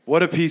 Everything.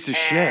 What a piece of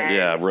shit!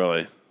 Yeah,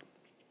 really.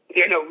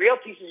 Real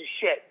pieces of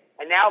shit.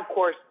 And now, of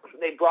course,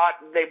 they brought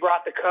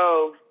the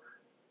Cove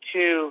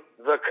to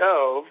the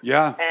Cove.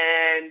 Yeah.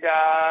 And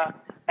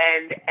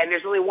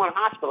there's only one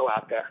hospital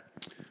out there.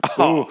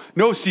 Oh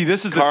no! See,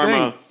 this is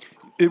Karma.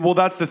 the thing.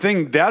 That's the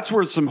thing. That's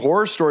where some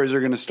horror stories are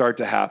going to start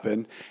to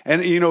happen.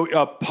 And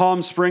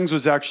Palm Springs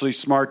was actually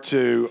smart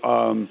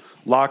to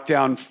lock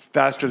down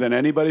faster than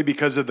anybody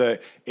because of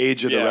the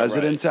age of the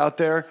residents out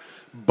there.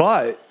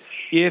 But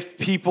if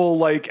people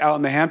like out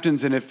in the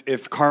Hamptons, and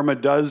if karma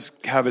does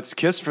have its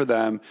kiss for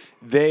them,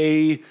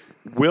 they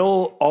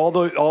will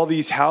all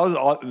these houses.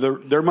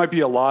 There might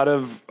be a lot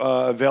of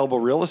available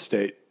real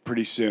estate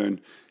pretty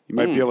soon. You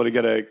might be able to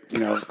get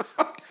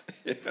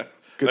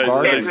good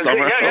bargains.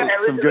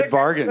 Some good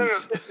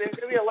bargains. There's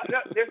gonna be a lot.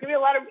 There's gonna be a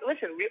lot of.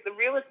 Listen, the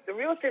real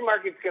estate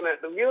market's gonna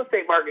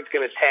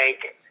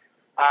tank.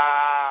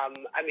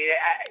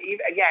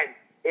 Again,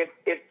 if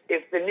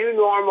the new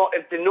normal,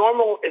 if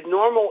normal,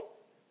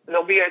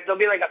 there'll be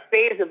like a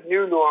phase of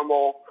new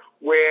normal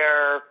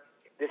where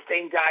this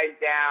thing dies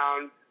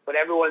down, but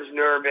everyone's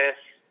nervous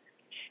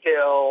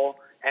still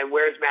and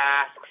wears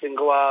masks and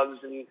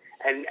gloves and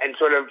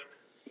sort of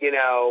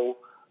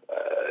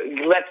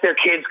lets their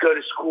kids go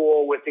to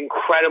school with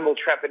incredible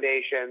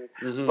trepidation,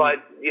 but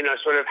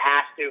sort of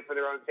has to for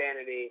their own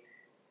sanity.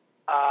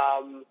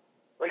 For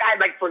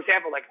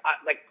example,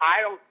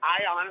 I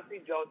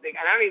honestly don't think,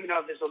 and I don't even know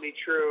if this will be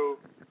true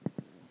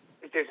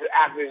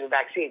after there's a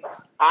vaccine.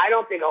 I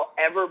don't think I'll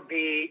ever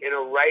be in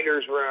a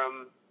writer's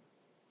room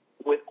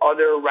with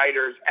other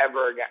writers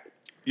ever again.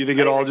 You think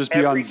it'll all just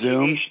be on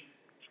Zoom?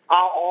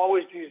 I'll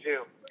always do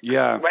Zoom.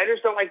 Yeah.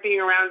 Writers don't like being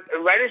around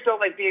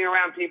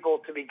people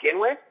to begin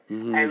with.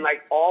 And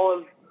like all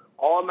of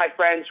my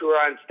friends who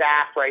are on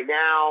staff right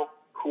now,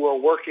 who are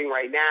working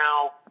right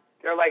now,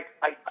 they're like,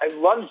 I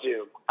love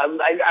Zoom. I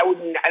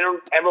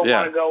don't ever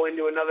want to go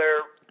into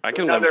another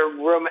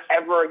room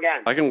ever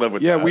again. I can live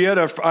with that.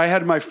 Yeah, I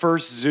had my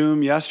first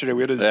Zoom yesterday.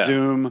 We had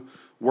a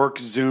work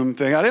Zoom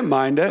thing. I didn't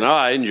mind it. No,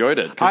 I enjoyed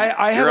it.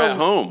 You're at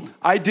home.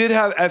 I did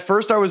have, at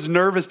first I was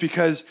nervous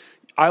because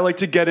I like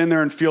to get in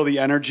there and feel the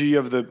energy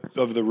of the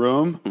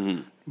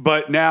room.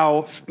 But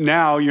now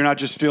you're not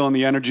just feeling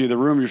the energy of the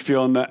room, you're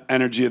feeling the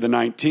energy of the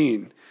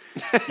 19.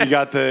 You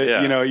got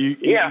the, you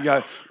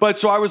got, but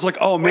so I was like,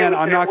 oh man,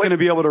 I'm not going to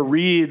be able to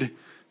read,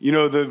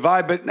 the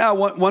vibe. But now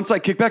once I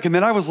kick back, and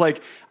then I was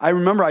like, I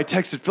remember I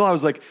texted Phil, I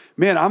was like,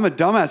 man, I'm a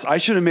dumbass. I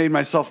should have made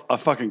myself a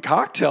fucking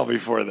cocktail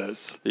before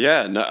this.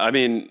 Yeah. No, I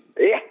mean.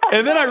 Yeah.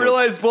 And then I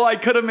realized, I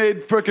could have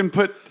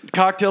put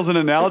cocktails in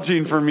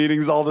Nalgene for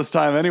meetings all this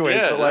time anyways.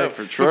 Yeah, but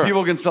for sure. But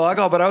people can spell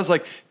alcohol. But I was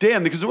like,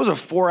 damn, because it was a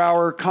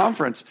 4-hour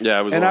conference. Yeah,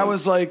 it was and long. I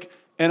was like,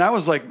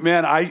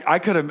 man,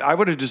 I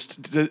would have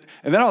just, and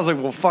then I was like,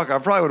 well, fuck, I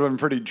probably would have been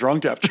pretty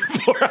drunk after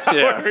 4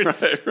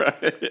 hours. Yeah,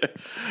 right. Yeah.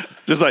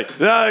 Just like,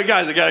 no,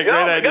 guys, I got a great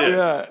idea.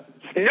 Yeah.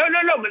 But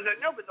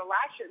the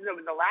last show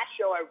the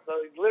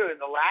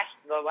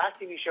last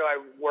TV show I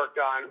worked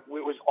on, it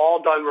was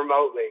all done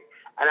remotely.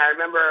 And I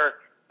remember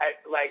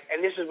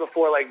and this was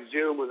before like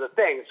Zoom was a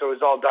thing, so it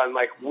was all done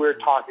like we're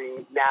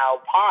talking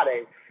now,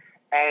 potting.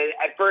 And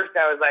at first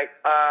I was like,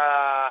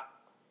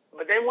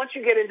 but then once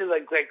you get into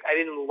like I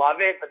didn't love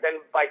it, but then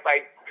like by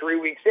 3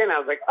 weeks in, I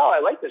was like, oh, I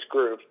like this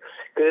groove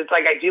because it's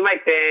like I do my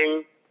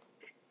thing,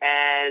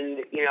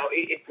 and you know,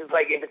 it's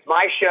like if it's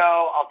my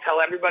show, I'll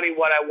tell everybody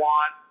what I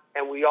want,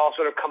 and we all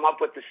sort of come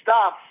up with the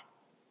stuff,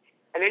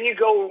 and then you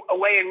go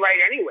away and write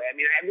anyway. I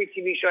mean, every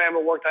TV show I ever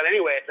worked on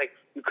anyway, it's like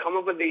you come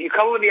up with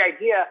the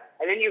idea,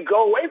 and then you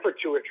go away for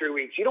 2 or 3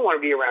 weeks. You don't want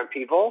to be around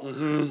people,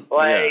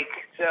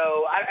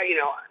 So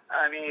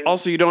I mean,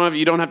 also you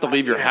don't have to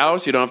leave your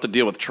house. You don't have to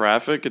deal with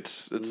traffic.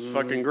 It's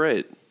fucking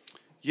great.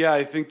 Yeah,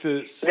 I think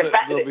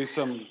there'll be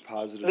some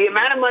positive. The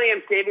amount of money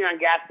I'm saving on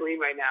gasoline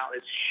right now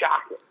is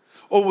shocking.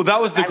 Oh, well,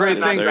 that was the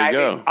great thing. There you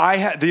go. I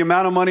had the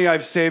amount of money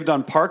I've saved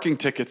on parking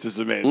tickets is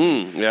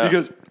amazing.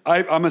 Because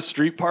I'm a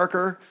street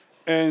parker,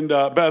 and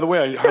by the way,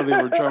 I hardly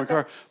ever drive my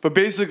car. But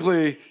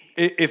basically,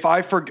 if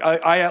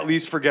I at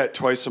least forget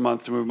twice a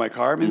month to move my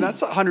car. I mean,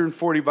 that's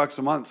 $140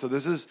 a month. So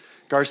this is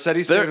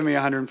Garcetti saving me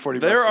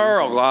 $140. There are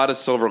a lot of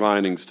silver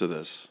linings to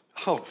this.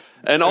 Oh,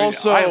 and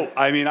also,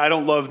 I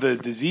don't love the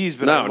disease,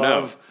 but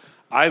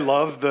I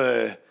love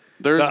the.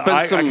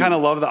 I kind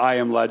of love the I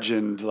Am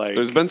Legend. Like,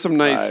 there's been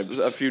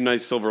a few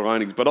nice silver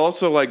linings, but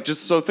also like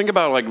just so think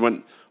about like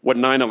what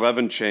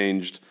 9/11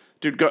 changed,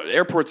 dude.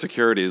 Airport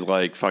security is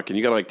like fucking.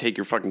 You gotta like take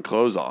your fucking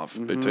clothes off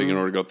in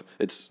order to go.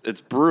 It's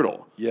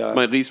brutal. Yeah, it's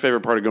my least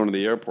favorite part of going to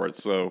the airport.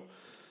 So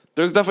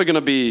there's definitely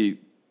gonna be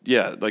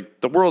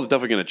like the world's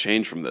definitely gonna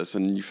change from this,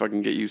 and you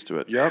fucking get used to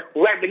it. Yep.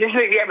 Right, but this is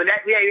but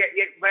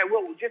I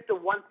will just the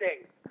one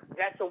thing.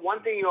 That's the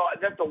one thing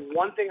that's the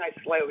one thing I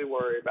slightly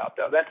worry about,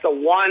 though. That's the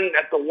one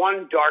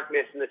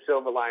darkness in the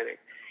silver lining.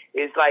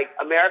 Is like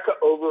America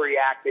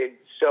overreacted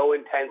so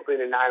intensely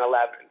to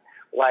 9/11.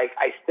 Like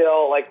I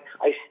still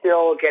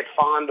get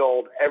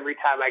fondled every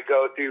time I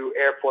go through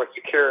airport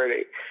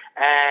security,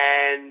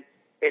 and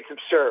it's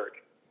absurd.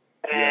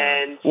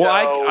 And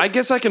well, I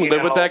guess I can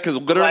live with that because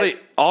literally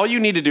all you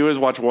need to do is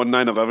watch one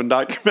 9/11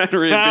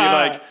 documentary and be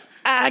like,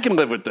 I can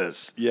live with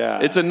this.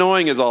 Yeah, it's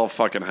annoying as all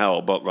fucking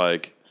hell, but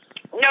like.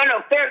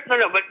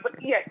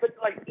 But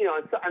like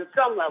on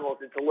some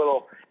levels it's a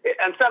little.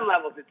 On some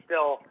levels it's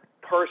still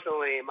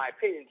personally, in my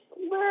opinion,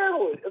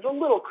 it's a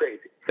little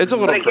crazy. It's a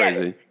little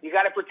crazy. You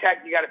got to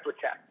protect.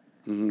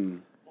 Mm-hmm.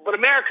 But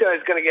America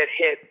is going to get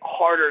hit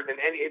harder than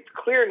any. It's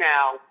clear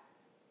now.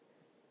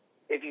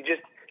 If you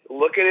just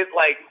look at it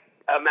like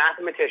a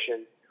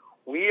mathematician,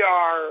 we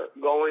are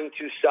going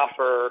to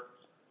suffer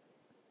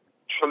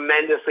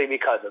tremendously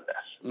because of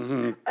this.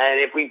 Mm-hmm. And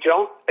if we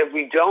don't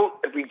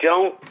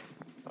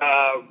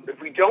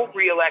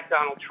reelect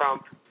Donald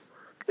Trump,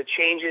 the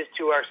changes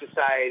to our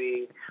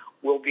society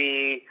will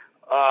be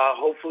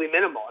hopefully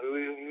minimal. I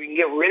mean, we can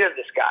get rid of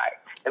this guy.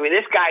 I mean,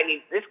 this guy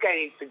needs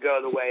to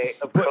go the way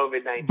of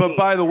COVID-19. But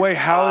by the way,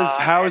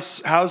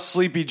 how's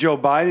Sleepy Joe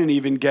Biden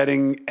even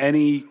getting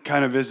any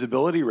kind of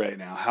visibility right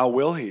now? How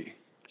will he?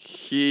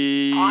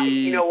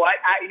 You know what?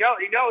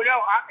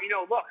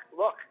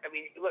 Look. I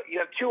mean, look. You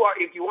have two.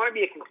 If you want to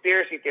be a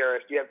conspiracy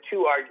theorist, you have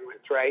two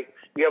arguments, right?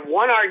 You have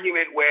one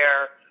argument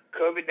where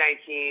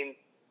COVID-19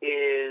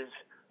 is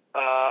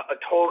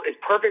is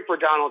perfect for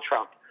Donald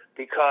Trump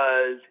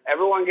because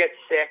everyone gets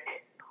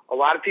sick, a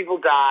lot of people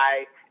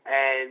die,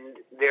 and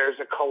there's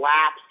a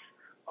collapse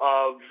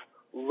of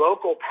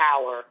local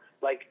power,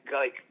 like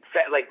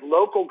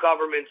local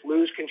governments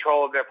lose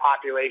control of their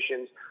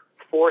populations,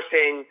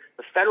 forcing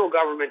the federal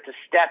government to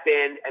step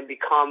in and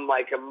become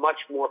like a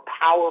much more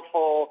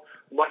powerful,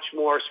 much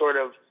more sort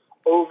of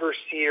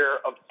overseer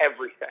of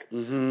everything.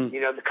 Mm-hmm.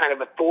 The kind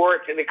of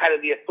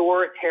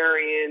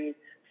authoritarian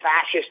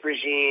fascist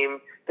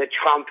regime that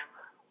Trump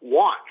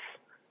wants.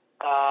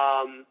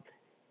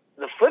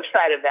 The flip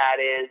side of that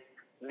is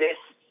this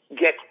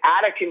gets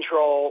out of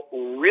control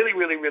really,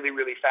 really, really,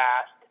 really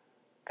fast,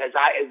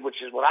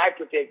 which is what I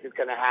predict is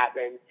going to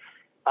happen.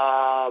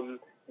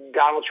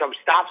 Donald Trump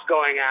stops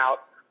going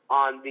out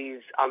on the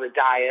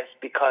dais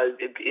because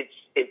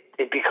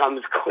it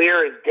becomes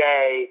clear as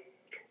day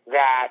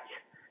that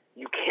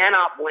you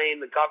cannot blame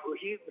the governor.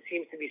 He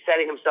seems to be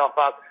setting himself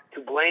up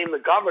to blame the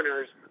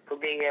governors for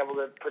being able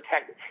to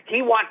protect.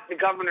 He wants the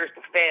governors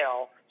to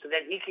fail so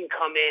that he can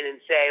come in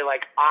and say,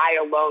 like, I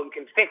alone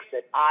can fix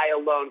it. I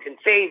alone can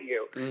save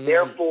you. Mm-hmm.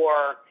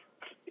 Therefore,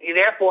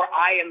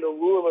 I am the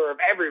ruler of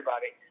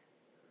everybody.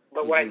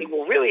 But what I think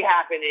will really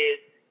happen is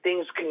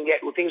things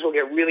will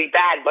get really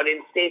bad. But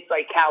in states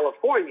like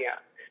California,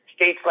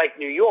 states like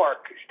New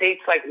York,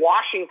 states like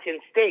Washington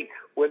State,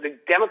 where the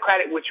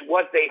Democratic, which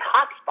was a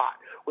hotspot,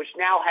 which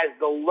now has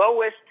the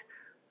lowest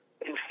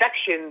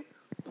infection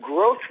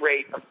growth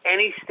rate of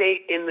any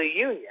state in the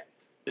union.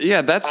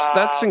 Yeah,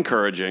 that's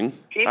encouraging.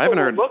 I haven't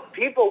heard.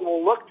 People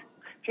will look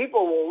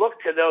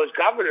to those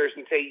governors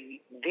and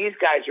say these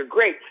guys are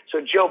great.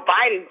 So Joe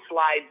Biden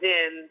slides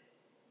in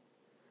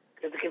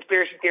because the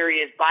conspiracy theory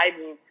is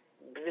Biden.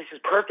 This is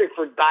perfect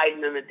for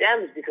Biden and the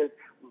Dems because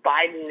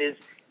Biden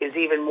is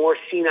even more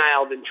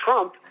senile than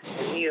Trump,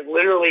 and he is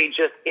literally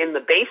just in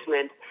the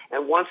basement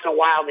And once in a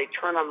while, they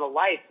turn on the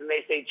lights and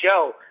they say,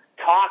 Joe,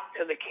 talk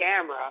to the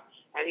camera.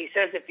 And he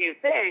says a few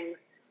things,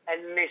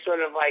 and then they sort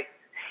of like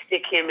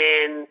stick him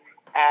in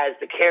as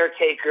the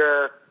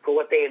caretaker for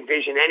what they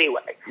envision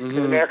anyway. Because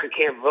America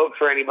can't vote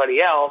for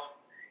anybody else.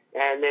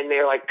 And then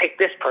they're like, pick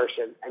this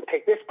person and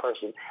pick this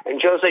person.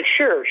 And Joe's like,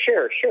 sure.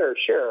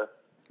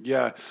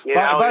 Yeah.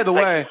 By the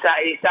way,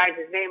 he signs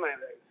his name on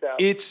everything. So.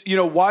 It's,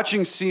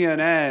 watching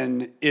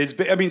CNN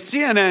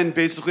CNN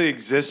basically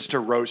exists to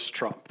roast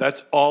Trump.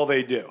 That's all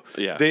they do.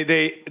 Yeah.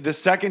 The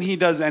second he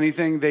does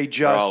anything,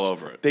 they're all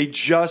over it. They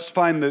just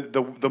find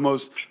the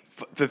most,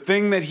 the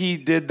thing that he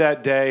did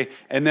that day,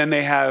 and then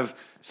they have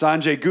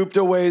Sanjay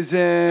Gupta weighs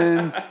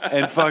in,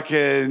 and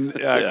fucking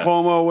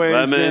Cuomo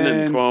weighs Lemon in,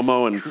 and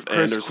Cuomo and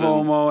Chris Anderson.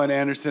 Cuomo and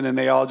Anderson, and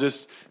they all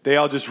just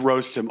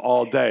roast him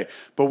all day.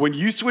 But when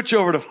you switch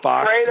over to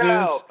Fox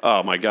News,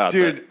 oh my god,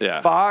 dude,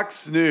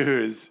 Fox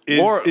News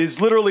is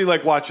literally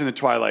like watching the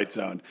Twilight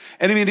Zone.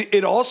 And I mean,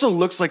 it also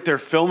looks like they're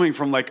filming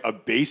from like a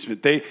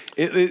basement.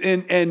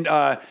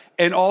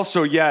 And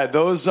also,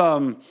 those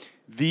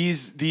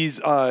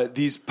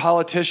these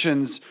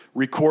politicians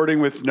recording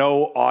with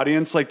no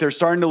audience, like they're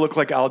starting to look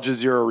like Al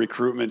Jazeera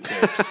recruitment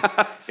tapes.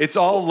 It's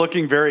all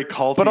looking very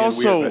culty. But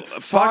also, and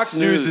weird, Fox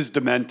News is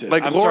demented.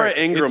 Like Laura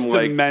Ingraham,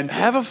 demented.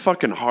 Have a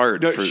fucking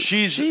heart. No, for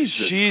she's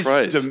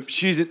Christ.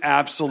 She's an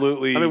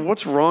absolutely. I mean,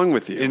 what's wrong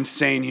with you?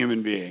 Insane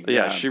human being.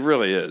 Yeah, she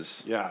really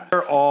is. Yeah,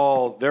 they're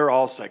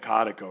all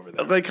psychotic over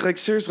there. Like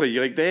seriously,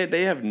 like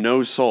they have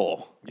no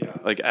soul. Yeah.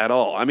 Like at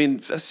all. I mean,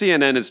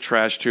 CNN is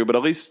trash too, but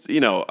at least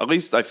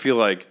I feel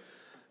like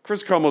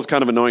Chris Cuomo's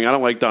kind of annoying. I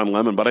don't like Don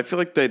Lemon, but I feel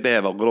like they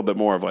have a little bit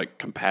more of like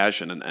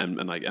compassion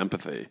and like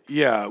empathy.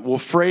 Yeah. Well,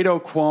 Fredo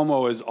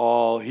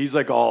Cuomo he's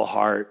like all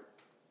heart.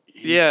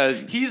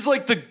 He's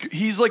like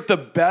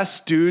the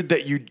best dude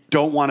that you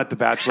don't want at the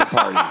bachelor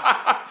party.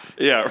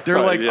 Yeah, they're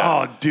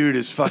oh, dude,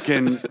 is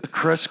fucking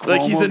Chris Cuomo.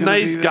 Like he's a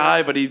nice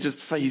guy, but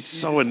he's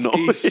so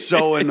annoying. He's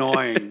so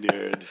annoying,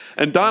 dude.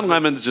 And Don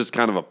Lemon's just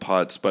kind of a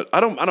putz, but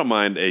I don't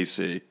mind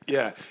AC.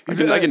 Yeah, I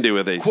can do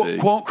with AC.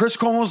 Chris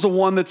Cuomo's the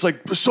one that's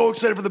like so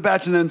excited for the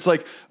batch, and then it's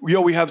like,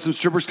 we have some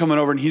strippers coming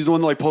over, and he's the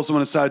one that like pulls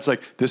someone aside. It's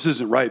like, this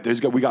isn't right.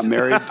 We got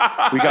married.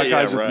 We got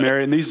guys with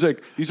married, and these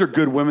are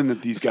good women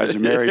that these guys are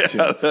married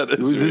to.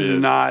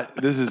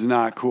 This is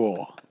not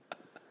cool.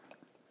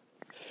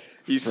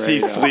 He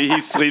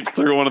sleeps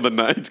through one of the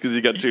nights because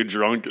he got too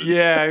drunk.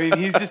 Yeah, I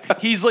mean,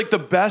 he's like the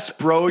best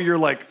bro. You're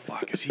like,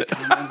 fuck, is he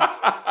coming?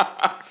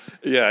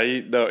 Yeah,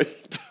 he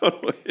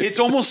totally. It's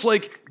almost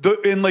like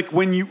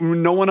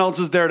when no one else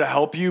is there to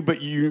help you,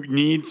 but you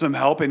need some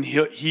help, and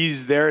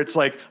he's there. It's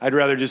like, I'd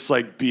rather just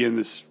like be in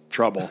this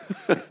trouble.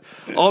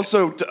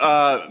 Also,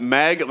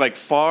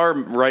 far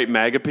right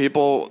MAGA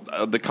people,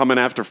 the coming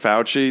after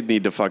Fauci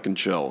need to fucking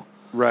chill.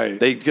 Right.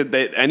 They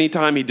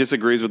anytime he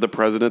disagrees with the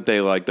president,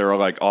 they're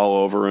like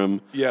all over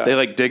him. Yeah. They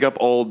like dig up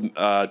old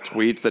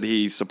tweets that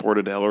he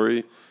supported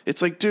Hillary.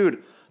 It's like,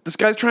 dude, this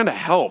guy's trying to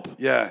help.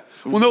 Yeah.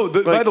 Well,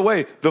 no. By the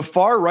way, the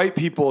far right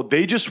people,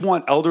 they just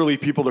want elderly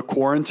people to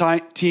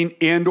quarantine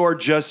and or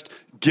just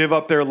give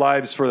up their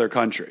lives for their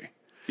country.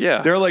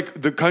 Yeah. They're like,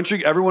 the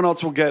country, everyone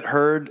else will get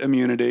herd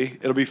immunity.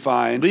 It'll be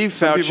fine. Leave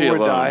Fauci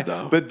alone,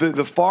 though. But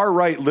the far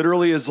right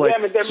literally is like,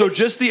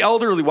 just the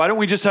elderly, why don't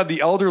we just have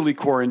the elderly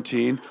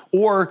quarantine?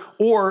 Or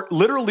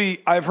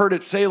literally, I've heard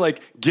it say,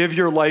 like, give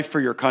your life for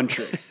your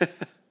country.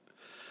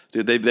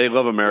 Dude, they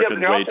love America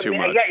way too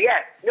much.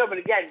 Yeah. No, but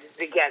again,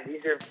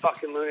 these are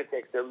fucking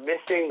lunatics. They're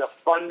missing the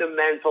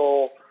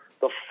fundamental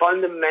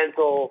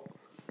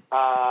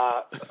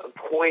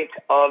point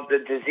of the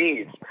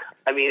disease.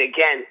 I mean,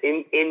 again,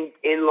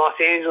 in Los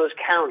Angeles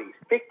County,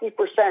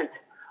 50%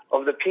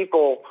 of the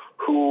people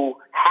who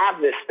have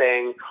this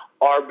thing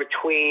are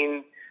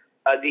between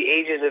the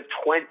ages of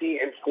 20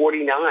 and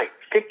 49.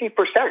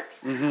 50%.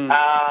 Mm-hmm.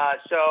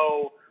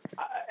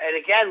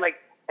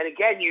 And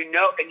again, you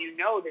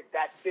know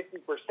that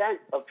 50%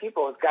 of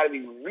people has got to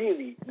be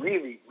really,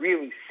 really,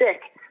 really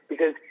sick,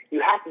 because you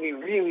have to be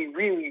really,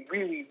 really,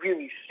 really,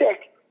 really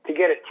sick to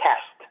get a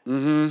test.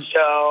 Mm-hmm.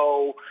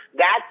 So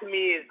that to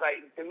me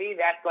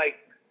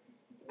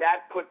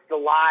that puts the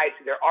lie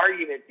to their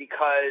argument,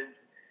 because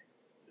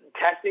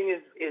testing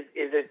is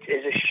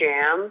a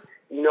sham.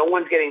 No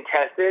one's getting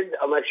tested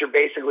unless you're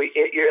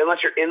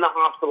in the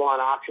hospital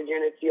on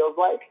oxygen, it feels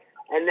like.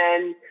 And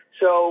then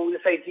so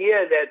this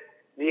idea that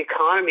the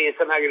economy is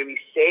somehow going to be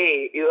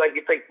saved,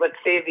 it's like let's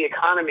save the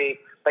economy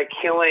by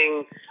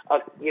killing a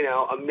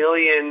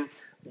million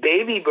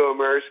baby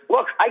boomers.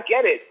 Look, I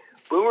get it.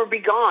 Boomer be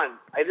gone.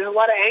 There's a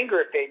lot of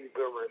anger at baby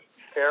boomers.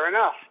 Fair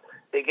enough.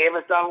 They gave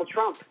us Donald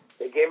Trump.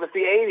 They gave us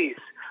the 80s.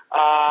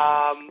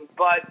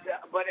 But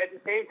at the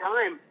same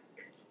time,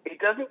 it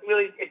doesn't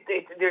really.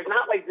 There's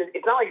not like this.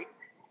 It's not like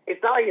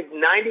it's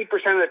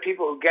 90% of the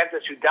people who get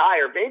this who die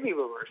are baby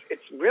boomers.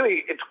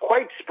 It's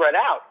quite spread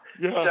out.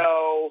 Yeah.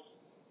 So,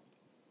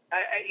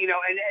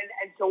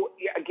 and so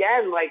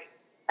again, like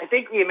I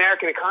think the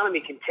American economy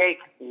can take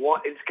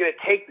one. It's going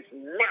to take this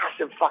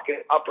massive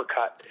fucking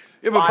uppercut.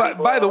 Yeah,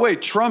 but by the way,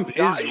 Trump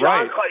John is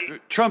right. Claude-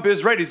 Trump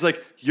is right. He's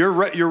like, your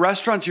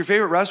restaurants, your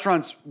favorite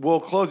restaurants will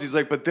close. He's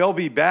like, but they'll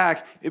be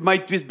back. It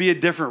might just be a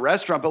different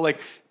restaurant, but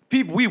like,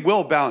 people, we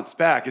will bounce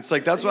back. It's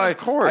like, that's why of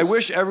course. I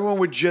wish everyone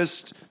would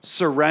just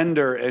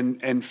surrender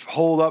and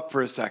hold up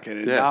for a second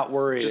and not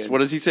worry. Just and what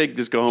does he say?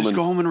 Just go home. just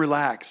go home and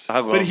relax. I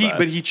love but he that.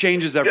 but he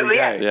changes every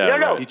day. Yeah,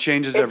 no, right. He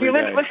changes If every you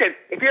day. listen,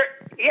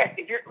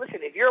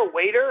 if you're a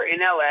waiter in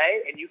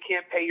LA and you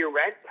can't pay your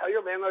rent, tell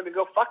your landlord to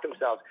go fuck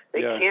themselves.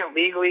 They Yeah. can't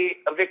legally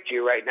evict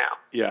you right now.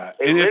 Yeah,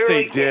 They and if they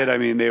literally did, can't. I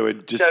mean, they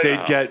would just So-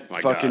 they'd get my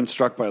fucking God.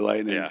 struck by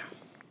lightning. Yeah.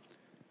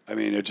 I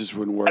mean, it just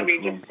wouldn't work. I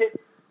mean, just sit,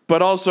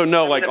 But also,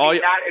 no, like all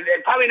you.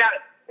 probably not.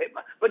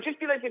 But just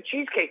be like the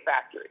Cheesecake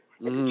Factory.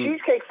 If Mm-hmm. the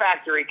Cheesecake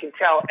Factory can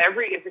tell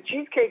if the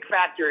Cheesecake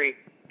Factory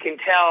can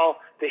tell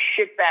the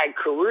shitbag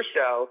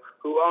Caruso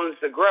who owns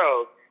the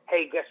Grove,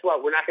 hey, guess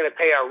what? We're not going to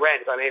pay our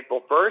rent on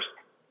April 1st.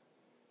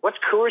 What's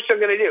Caruso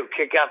going to do?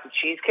 Kick out the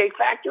Cheesecake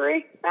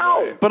Factory?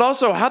 No. Right. But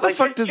also, how the Like,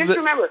 fuck does just the.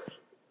 remember,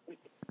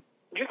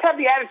 just have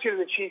the attitude of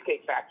the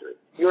Cheesecake Factory.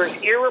 You're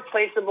as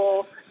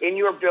irreplaceable in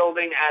your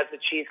building as the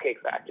Cheesecake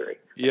Factory.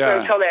 That's Yeah.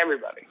 what I tell to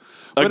everybody.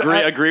 But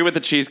Agree with the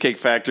Cheesecake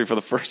Factory for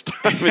the first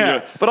time.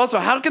 Yeah. But also,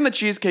 how can the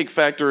Cheesecake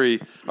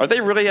Factory? Are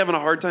they really having a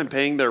hard time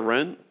paying their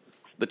rent?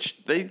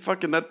 They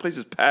fucking that place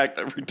is packed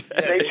every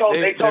day. They told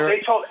their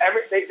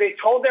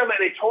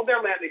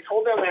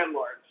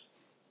landlords.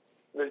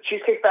 The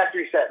Cheesecake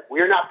Factory said,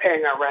 "We're not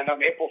paying our rent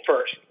on April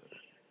 1st."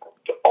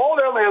 To all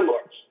their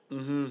landlords,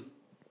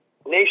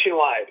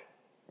 nationwide.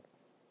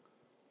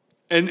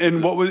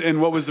 And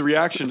what was the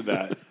reaction to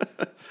that?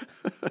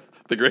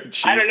 The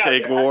Great I don't know.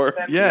 Cheesecake War.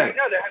 Yeah.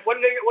 What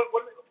do they?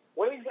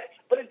 What is that?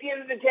 But at the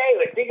end of the day,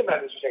 like, think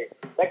about this for a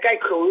second. That guy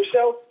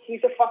Caruso,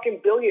 he's a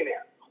fucking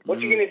billionaire.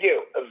 What's he going to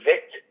do?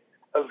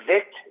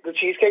 Evict the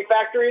Cheesecake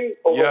Factory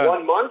over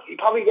 1 month? He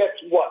probably gets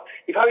what?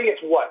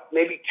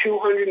 Maybe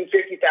 $250,000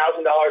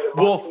 a month.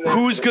 Well, from the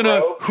who's gonna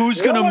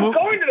No move? one's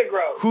going to the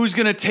Grove. Who's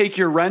gonna take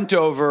your rent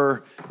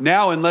over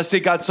now? Unless they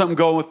got something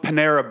going with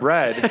Panera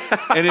Bread,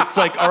 and it's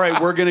like, all right,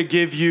 we're gonna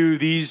give you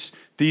these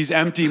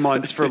empty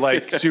months for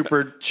like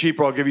super cheap,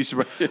 or I'll give you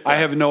super. I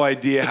have no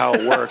idea how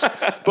it works.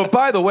 But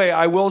by the way,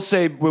 I will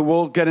say,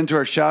 we'll get into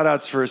our shout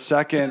outs for a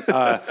second.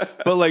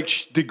 But like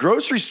the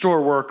grocery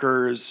store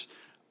workers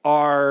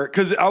are,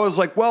 because I was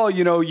like, well,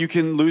 you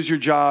can lose your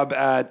job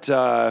at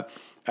a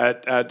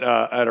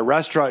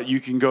restaurant, you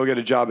can go get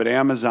a job at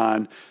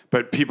Amazon,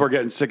 but people are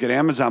getting sick at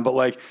Amazon. But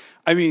like,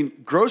 I mean,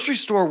 grocery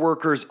store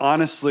workers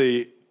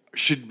honestly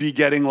should be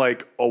getting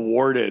like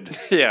awarded.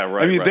 Yeah,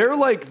 right. I mean,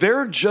 right.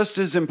 they're just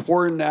as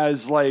important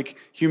as like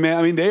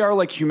they are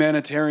like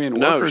humanitarian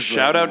No, workers.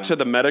 shout right out now. to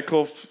the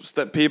medical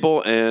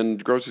people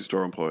and grocery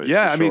store employees.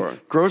 Yeah, for I sure. mean,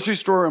 grocery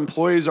store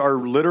employees are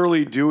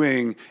literally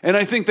doing, and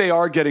I think they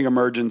are getting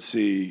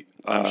emergency.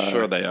 I'm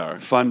sure they are.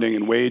 Funding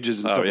and wages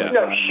and stuff yeah. like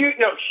No, that. huge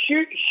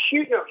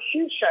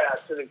shout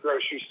out to the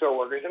grocery store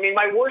workers. I mean,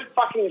 my worst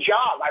fucking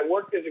job, I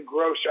worked as a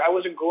grocer. I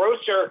was a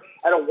grocer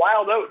at a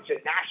Wild Oats in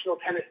Nashville,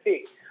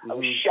 Tennessee. I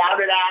was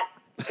shouted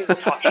at. People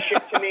talked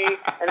shit to me,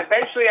 and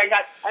eventually I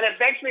got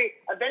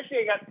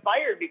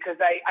fired because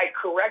I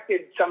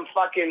corrected some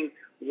fucking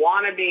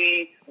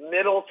wannabe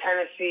Middle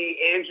Tennessee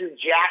Andrew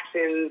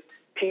Jackson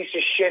piece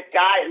of shit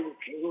guy who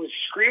was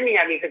screaming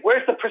at me. He's like,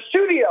 "Where's the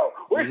prosciutto?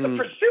 Where's the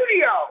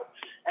prosciutto?"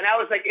 And I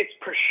was like, "It's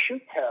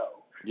prosciutto."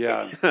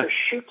 Yeah. It's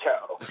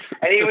prosciutto.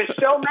 And he was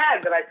so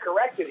mad that I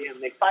corrected him.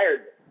 They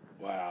fired me.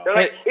 Wow. They're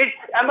like,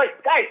 I'm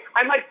like, guys,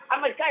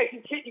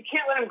 you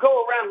can't let him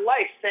go around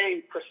life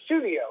saying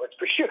prosciutto. It's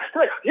prosciutto.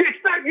 They're like, it's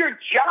not your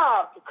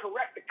job to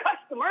correct the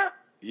customer.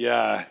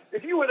 Yeah.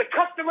 If you were the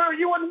customer,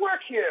 you wouldn't work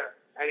here.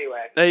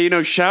 Anyway. Hey,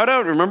 shout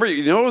out. Remember,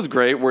 what was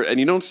great? And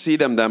you don't see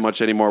them that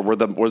much anymore.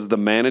 Was the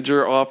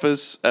manager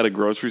office at a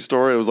grocery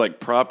store? It was like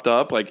propped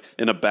up, like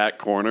in a back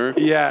corner.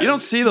 Yeah. You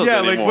don't see those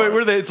anymore. Yeah, like,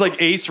 what are they? It's like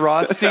Ace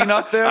Rothstein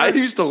up there. I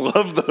used to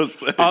love those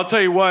things. I'll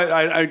tell you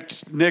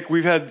what, Nick,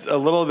 we've had a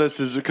little of this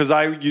is because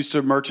I used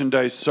to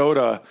merchandise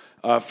soda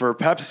for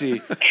Pepsi,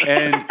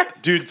 and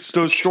dude,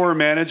 those store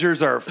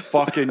managers are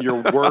fucking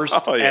your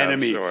worst Oh, yeah,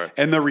 enemy, sure.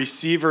 and the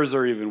receivers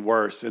are even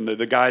worse, and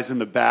the guys in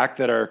the back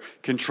that are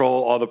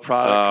control all the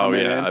product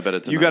coming in. I bet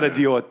it's a you got to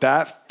nightmare. deal with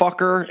that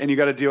fucker, and you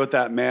got to deal with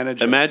that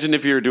manager. Imagine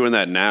if you were doing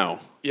that now.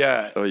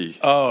 Yeah. Oy.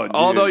 Oh, dude,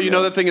 although yeah.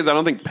 the thing is, I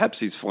don't think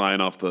Pepsi's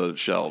flying off the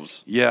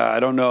shelves. Yeah, I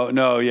don't know.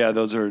 No, yeah,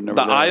 those are never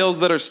The there.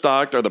 aisles that are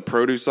stocked are the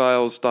produce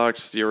aisles stocked,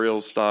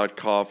 cereals stocked,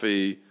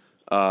 coffee,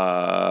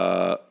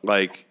 the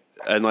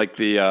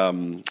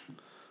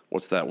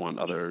what's that one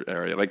other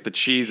area? Like the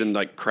cheese and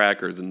like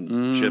crackers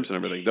and chips and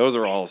everything. Those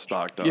are all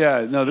stocked up.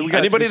 Yeah, no, we got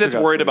Anybody we still that's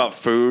got worried food. about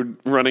food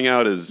running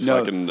out is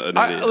fucking an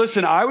idiot.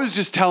 Listen, I was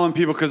just telling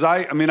people because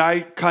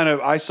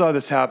I saw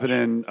this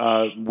happening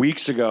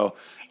weeks ago.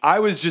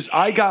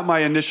 I got my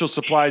initial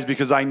supplies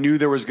because I knew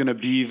there was going to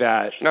be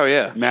that Oh,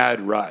 yeah.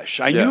 mad rush.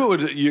 I knew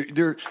it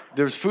would.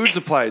 There's food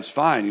supplies,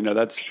 fine,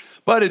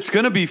 but But it's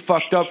going to be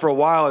fucked up for a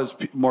while as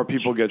more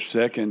people get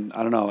sick. And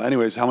I don't know.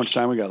 Anyways, how much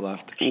time we got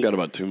left? We got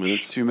about 2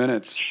 minutes. 2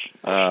 minutes.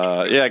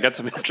 Yeah, I got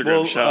some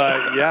Instagram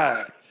shout-outs.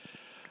 Yeah.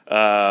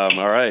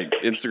 All right,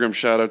 Instagram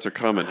shout-outs are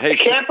coming. Hey,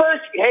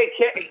 campers, and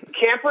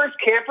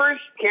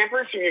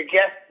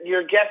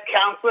your guest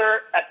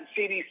counselor at the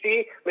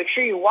CDC, make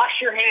sure you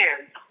wash your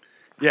hands.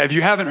 Yeah, if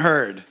you haven't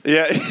heard.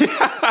 Yeah.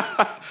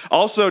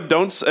 Also,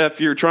 if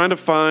you're trying to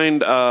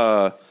find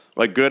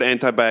like good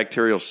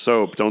antibacterial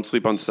soap, don't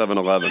sleep on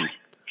 7-Eleven.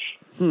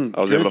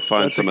 I was able to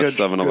find some at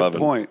 7-Eleven. Good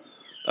point.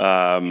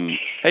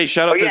 Hey,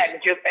 shout out this.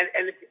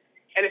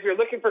 And if you're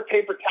looking for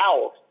paper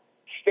towels,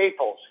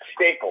 Staples.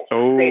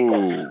 Oh,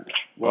 Staples.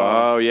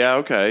 Wow. Yeah.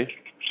 Okay.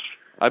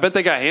 I bet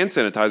they got hand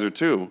sanitizer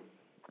too.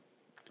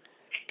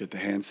 Get the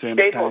hand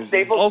sanitizer.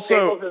 Staples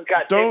has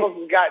got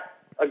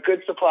a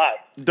good supply.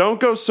 Don't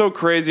go so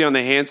crazy on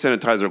the hand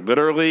sanitizer.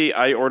 Literally,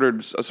 I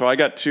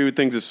got 2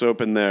 things of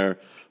soap in there,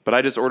 but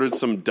I just ordered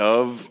some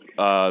Dove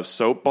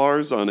soap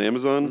bars on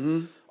Amazon.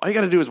 Mm-hmm. All you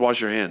got to do is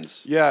wash your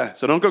hands. Yeah.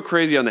 So don't go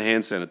crazy on the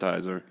hand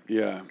sanitizer.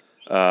 Yeah.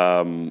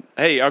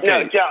 Hey,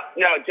 okay.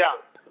 No,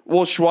 don't.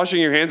 Well, washing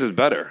your hands is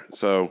better.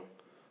 So,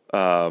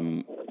 all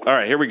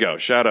right, here we go.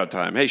 Shout out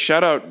time. Hey,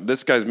 shout out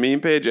this guy's meme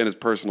page and his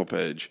personal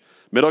page.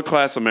 Middle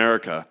Class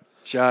America.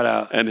 Shout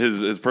out. And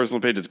his personal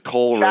page is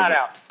Cole River. Shout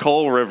out.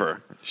 Cole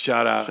River.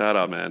 Shout out. Shout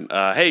out, man.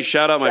 Hey,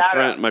 shout out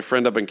my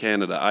friend up in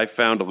Canada. I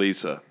found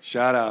Elisa.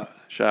 Shout out.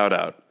 Shout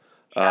out.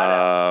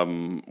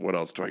 What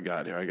else do I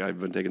got here? I've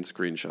been taking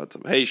screenshots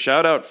of. Hey,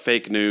 shout out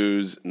Fake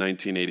News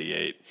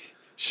 1988.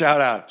 Shout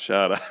out.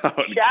 Shout out.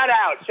 Shout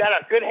out.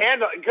 Good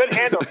handle,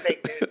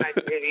 Fake News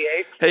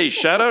 1988. Hey,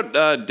 shout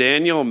out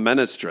Daniel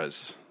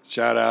Menestres.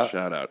 Shout out.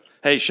 Shout out.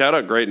 Hey, shout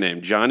out, great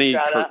name. Johnny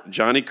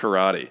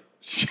Karate.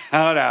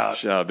 Shout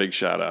out. Big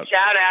shout out.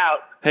 Shout out.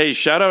 Hey,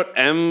 shout out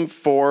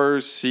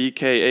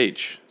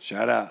M4CKH.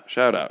 Shout out.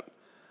 Shout out.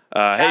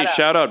 Hey,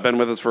 shout out, been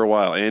with us for a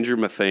while. Andrew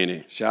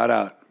Matheny. Shout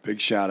out. Big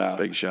shout out.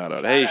 Big shout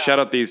out. Hey, shout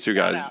out these 2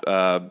 guys.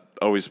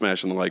 Always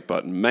smashing the like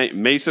button.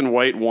 Mason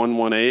White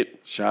 118.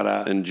 Shout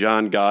out. And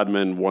John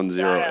Godman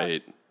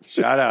 108.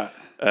 Shout out.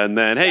 And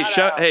then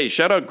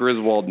shout out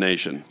Griswold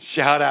Nation.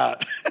 Shout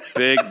out.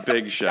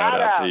 Big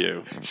shout out to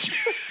you.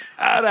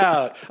 Shout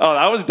out. Oh,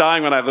 I was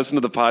dying when I listened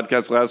to the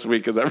podcast last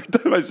week because every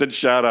time I said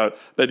shout out,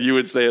 then you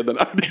would say it, then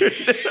I would do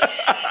it.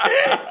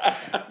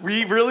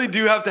 We really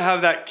do have to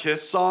have that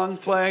Kiss song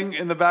playing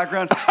in the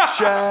background.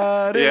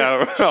 Shout it.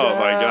 Yeah. Oh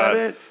my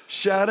God.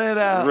 Shout it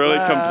out. Really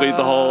loud. complete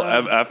the whole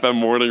FM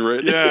morning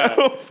radio. Yeah.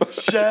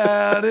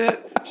 Shout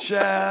it.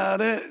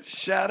 Shout it.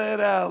 Shout it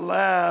out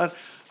loud.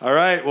 All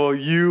right. Well,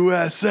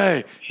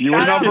 USA, you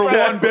were number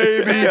 1,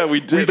 baby. Yeah, we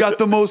did. We got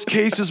the most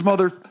cases,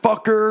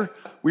 motherfucker.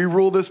 We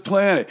rule this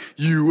planet.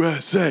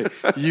 USA.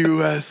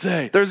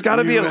 USA. There's got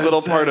to be a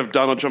little part of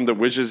Donald Trump that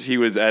wishes he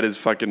was at his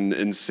fucking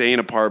insane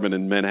apartment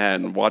in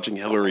Manhattan watching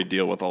Hillary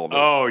deal with all this.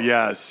 Oh,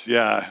 yes.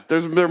 Yeah.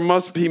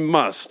 He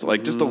must.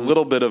 Like, just a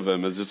little bit of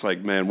him is just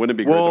like, man, wouldn't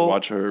it be great to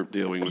watch her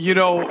dealing with You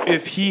know,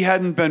 if he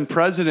hadn't been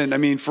president, I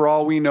mean, for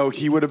all we know,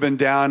 he would have been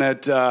down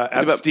at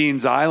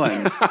Epstein's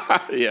Island.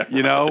 Yeah.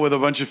 You know, with a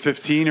bunch of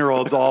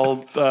 15-year-olds all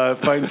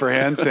fighting for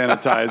hand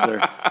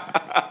sanitizer.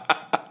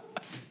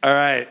 All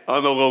right.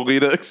 On the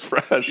Lolita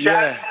Express.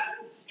 Yeah.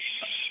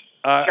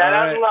 Shout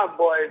out and love,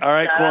 boys. All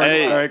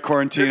right,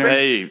 quarantiners.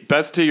 Hey,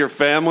 best to your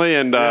family,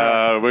 and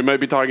we might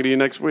be talking to you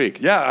next week.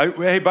 Yeah.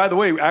 Hey, by the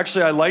way,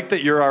 actually, I like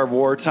that you're our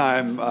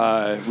wartime.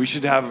 We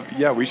should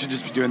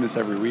just be doing this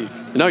every week.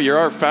 No, you're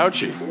our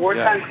Fauci.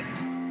 Wartime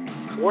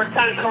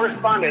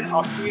correspondent.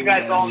 I'll see you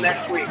guys all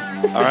next week.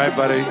 All right,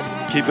 buddy.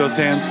 Keep those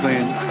hands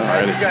clean. All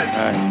righty. Good.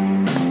 All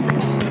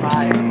right.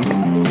 Bye.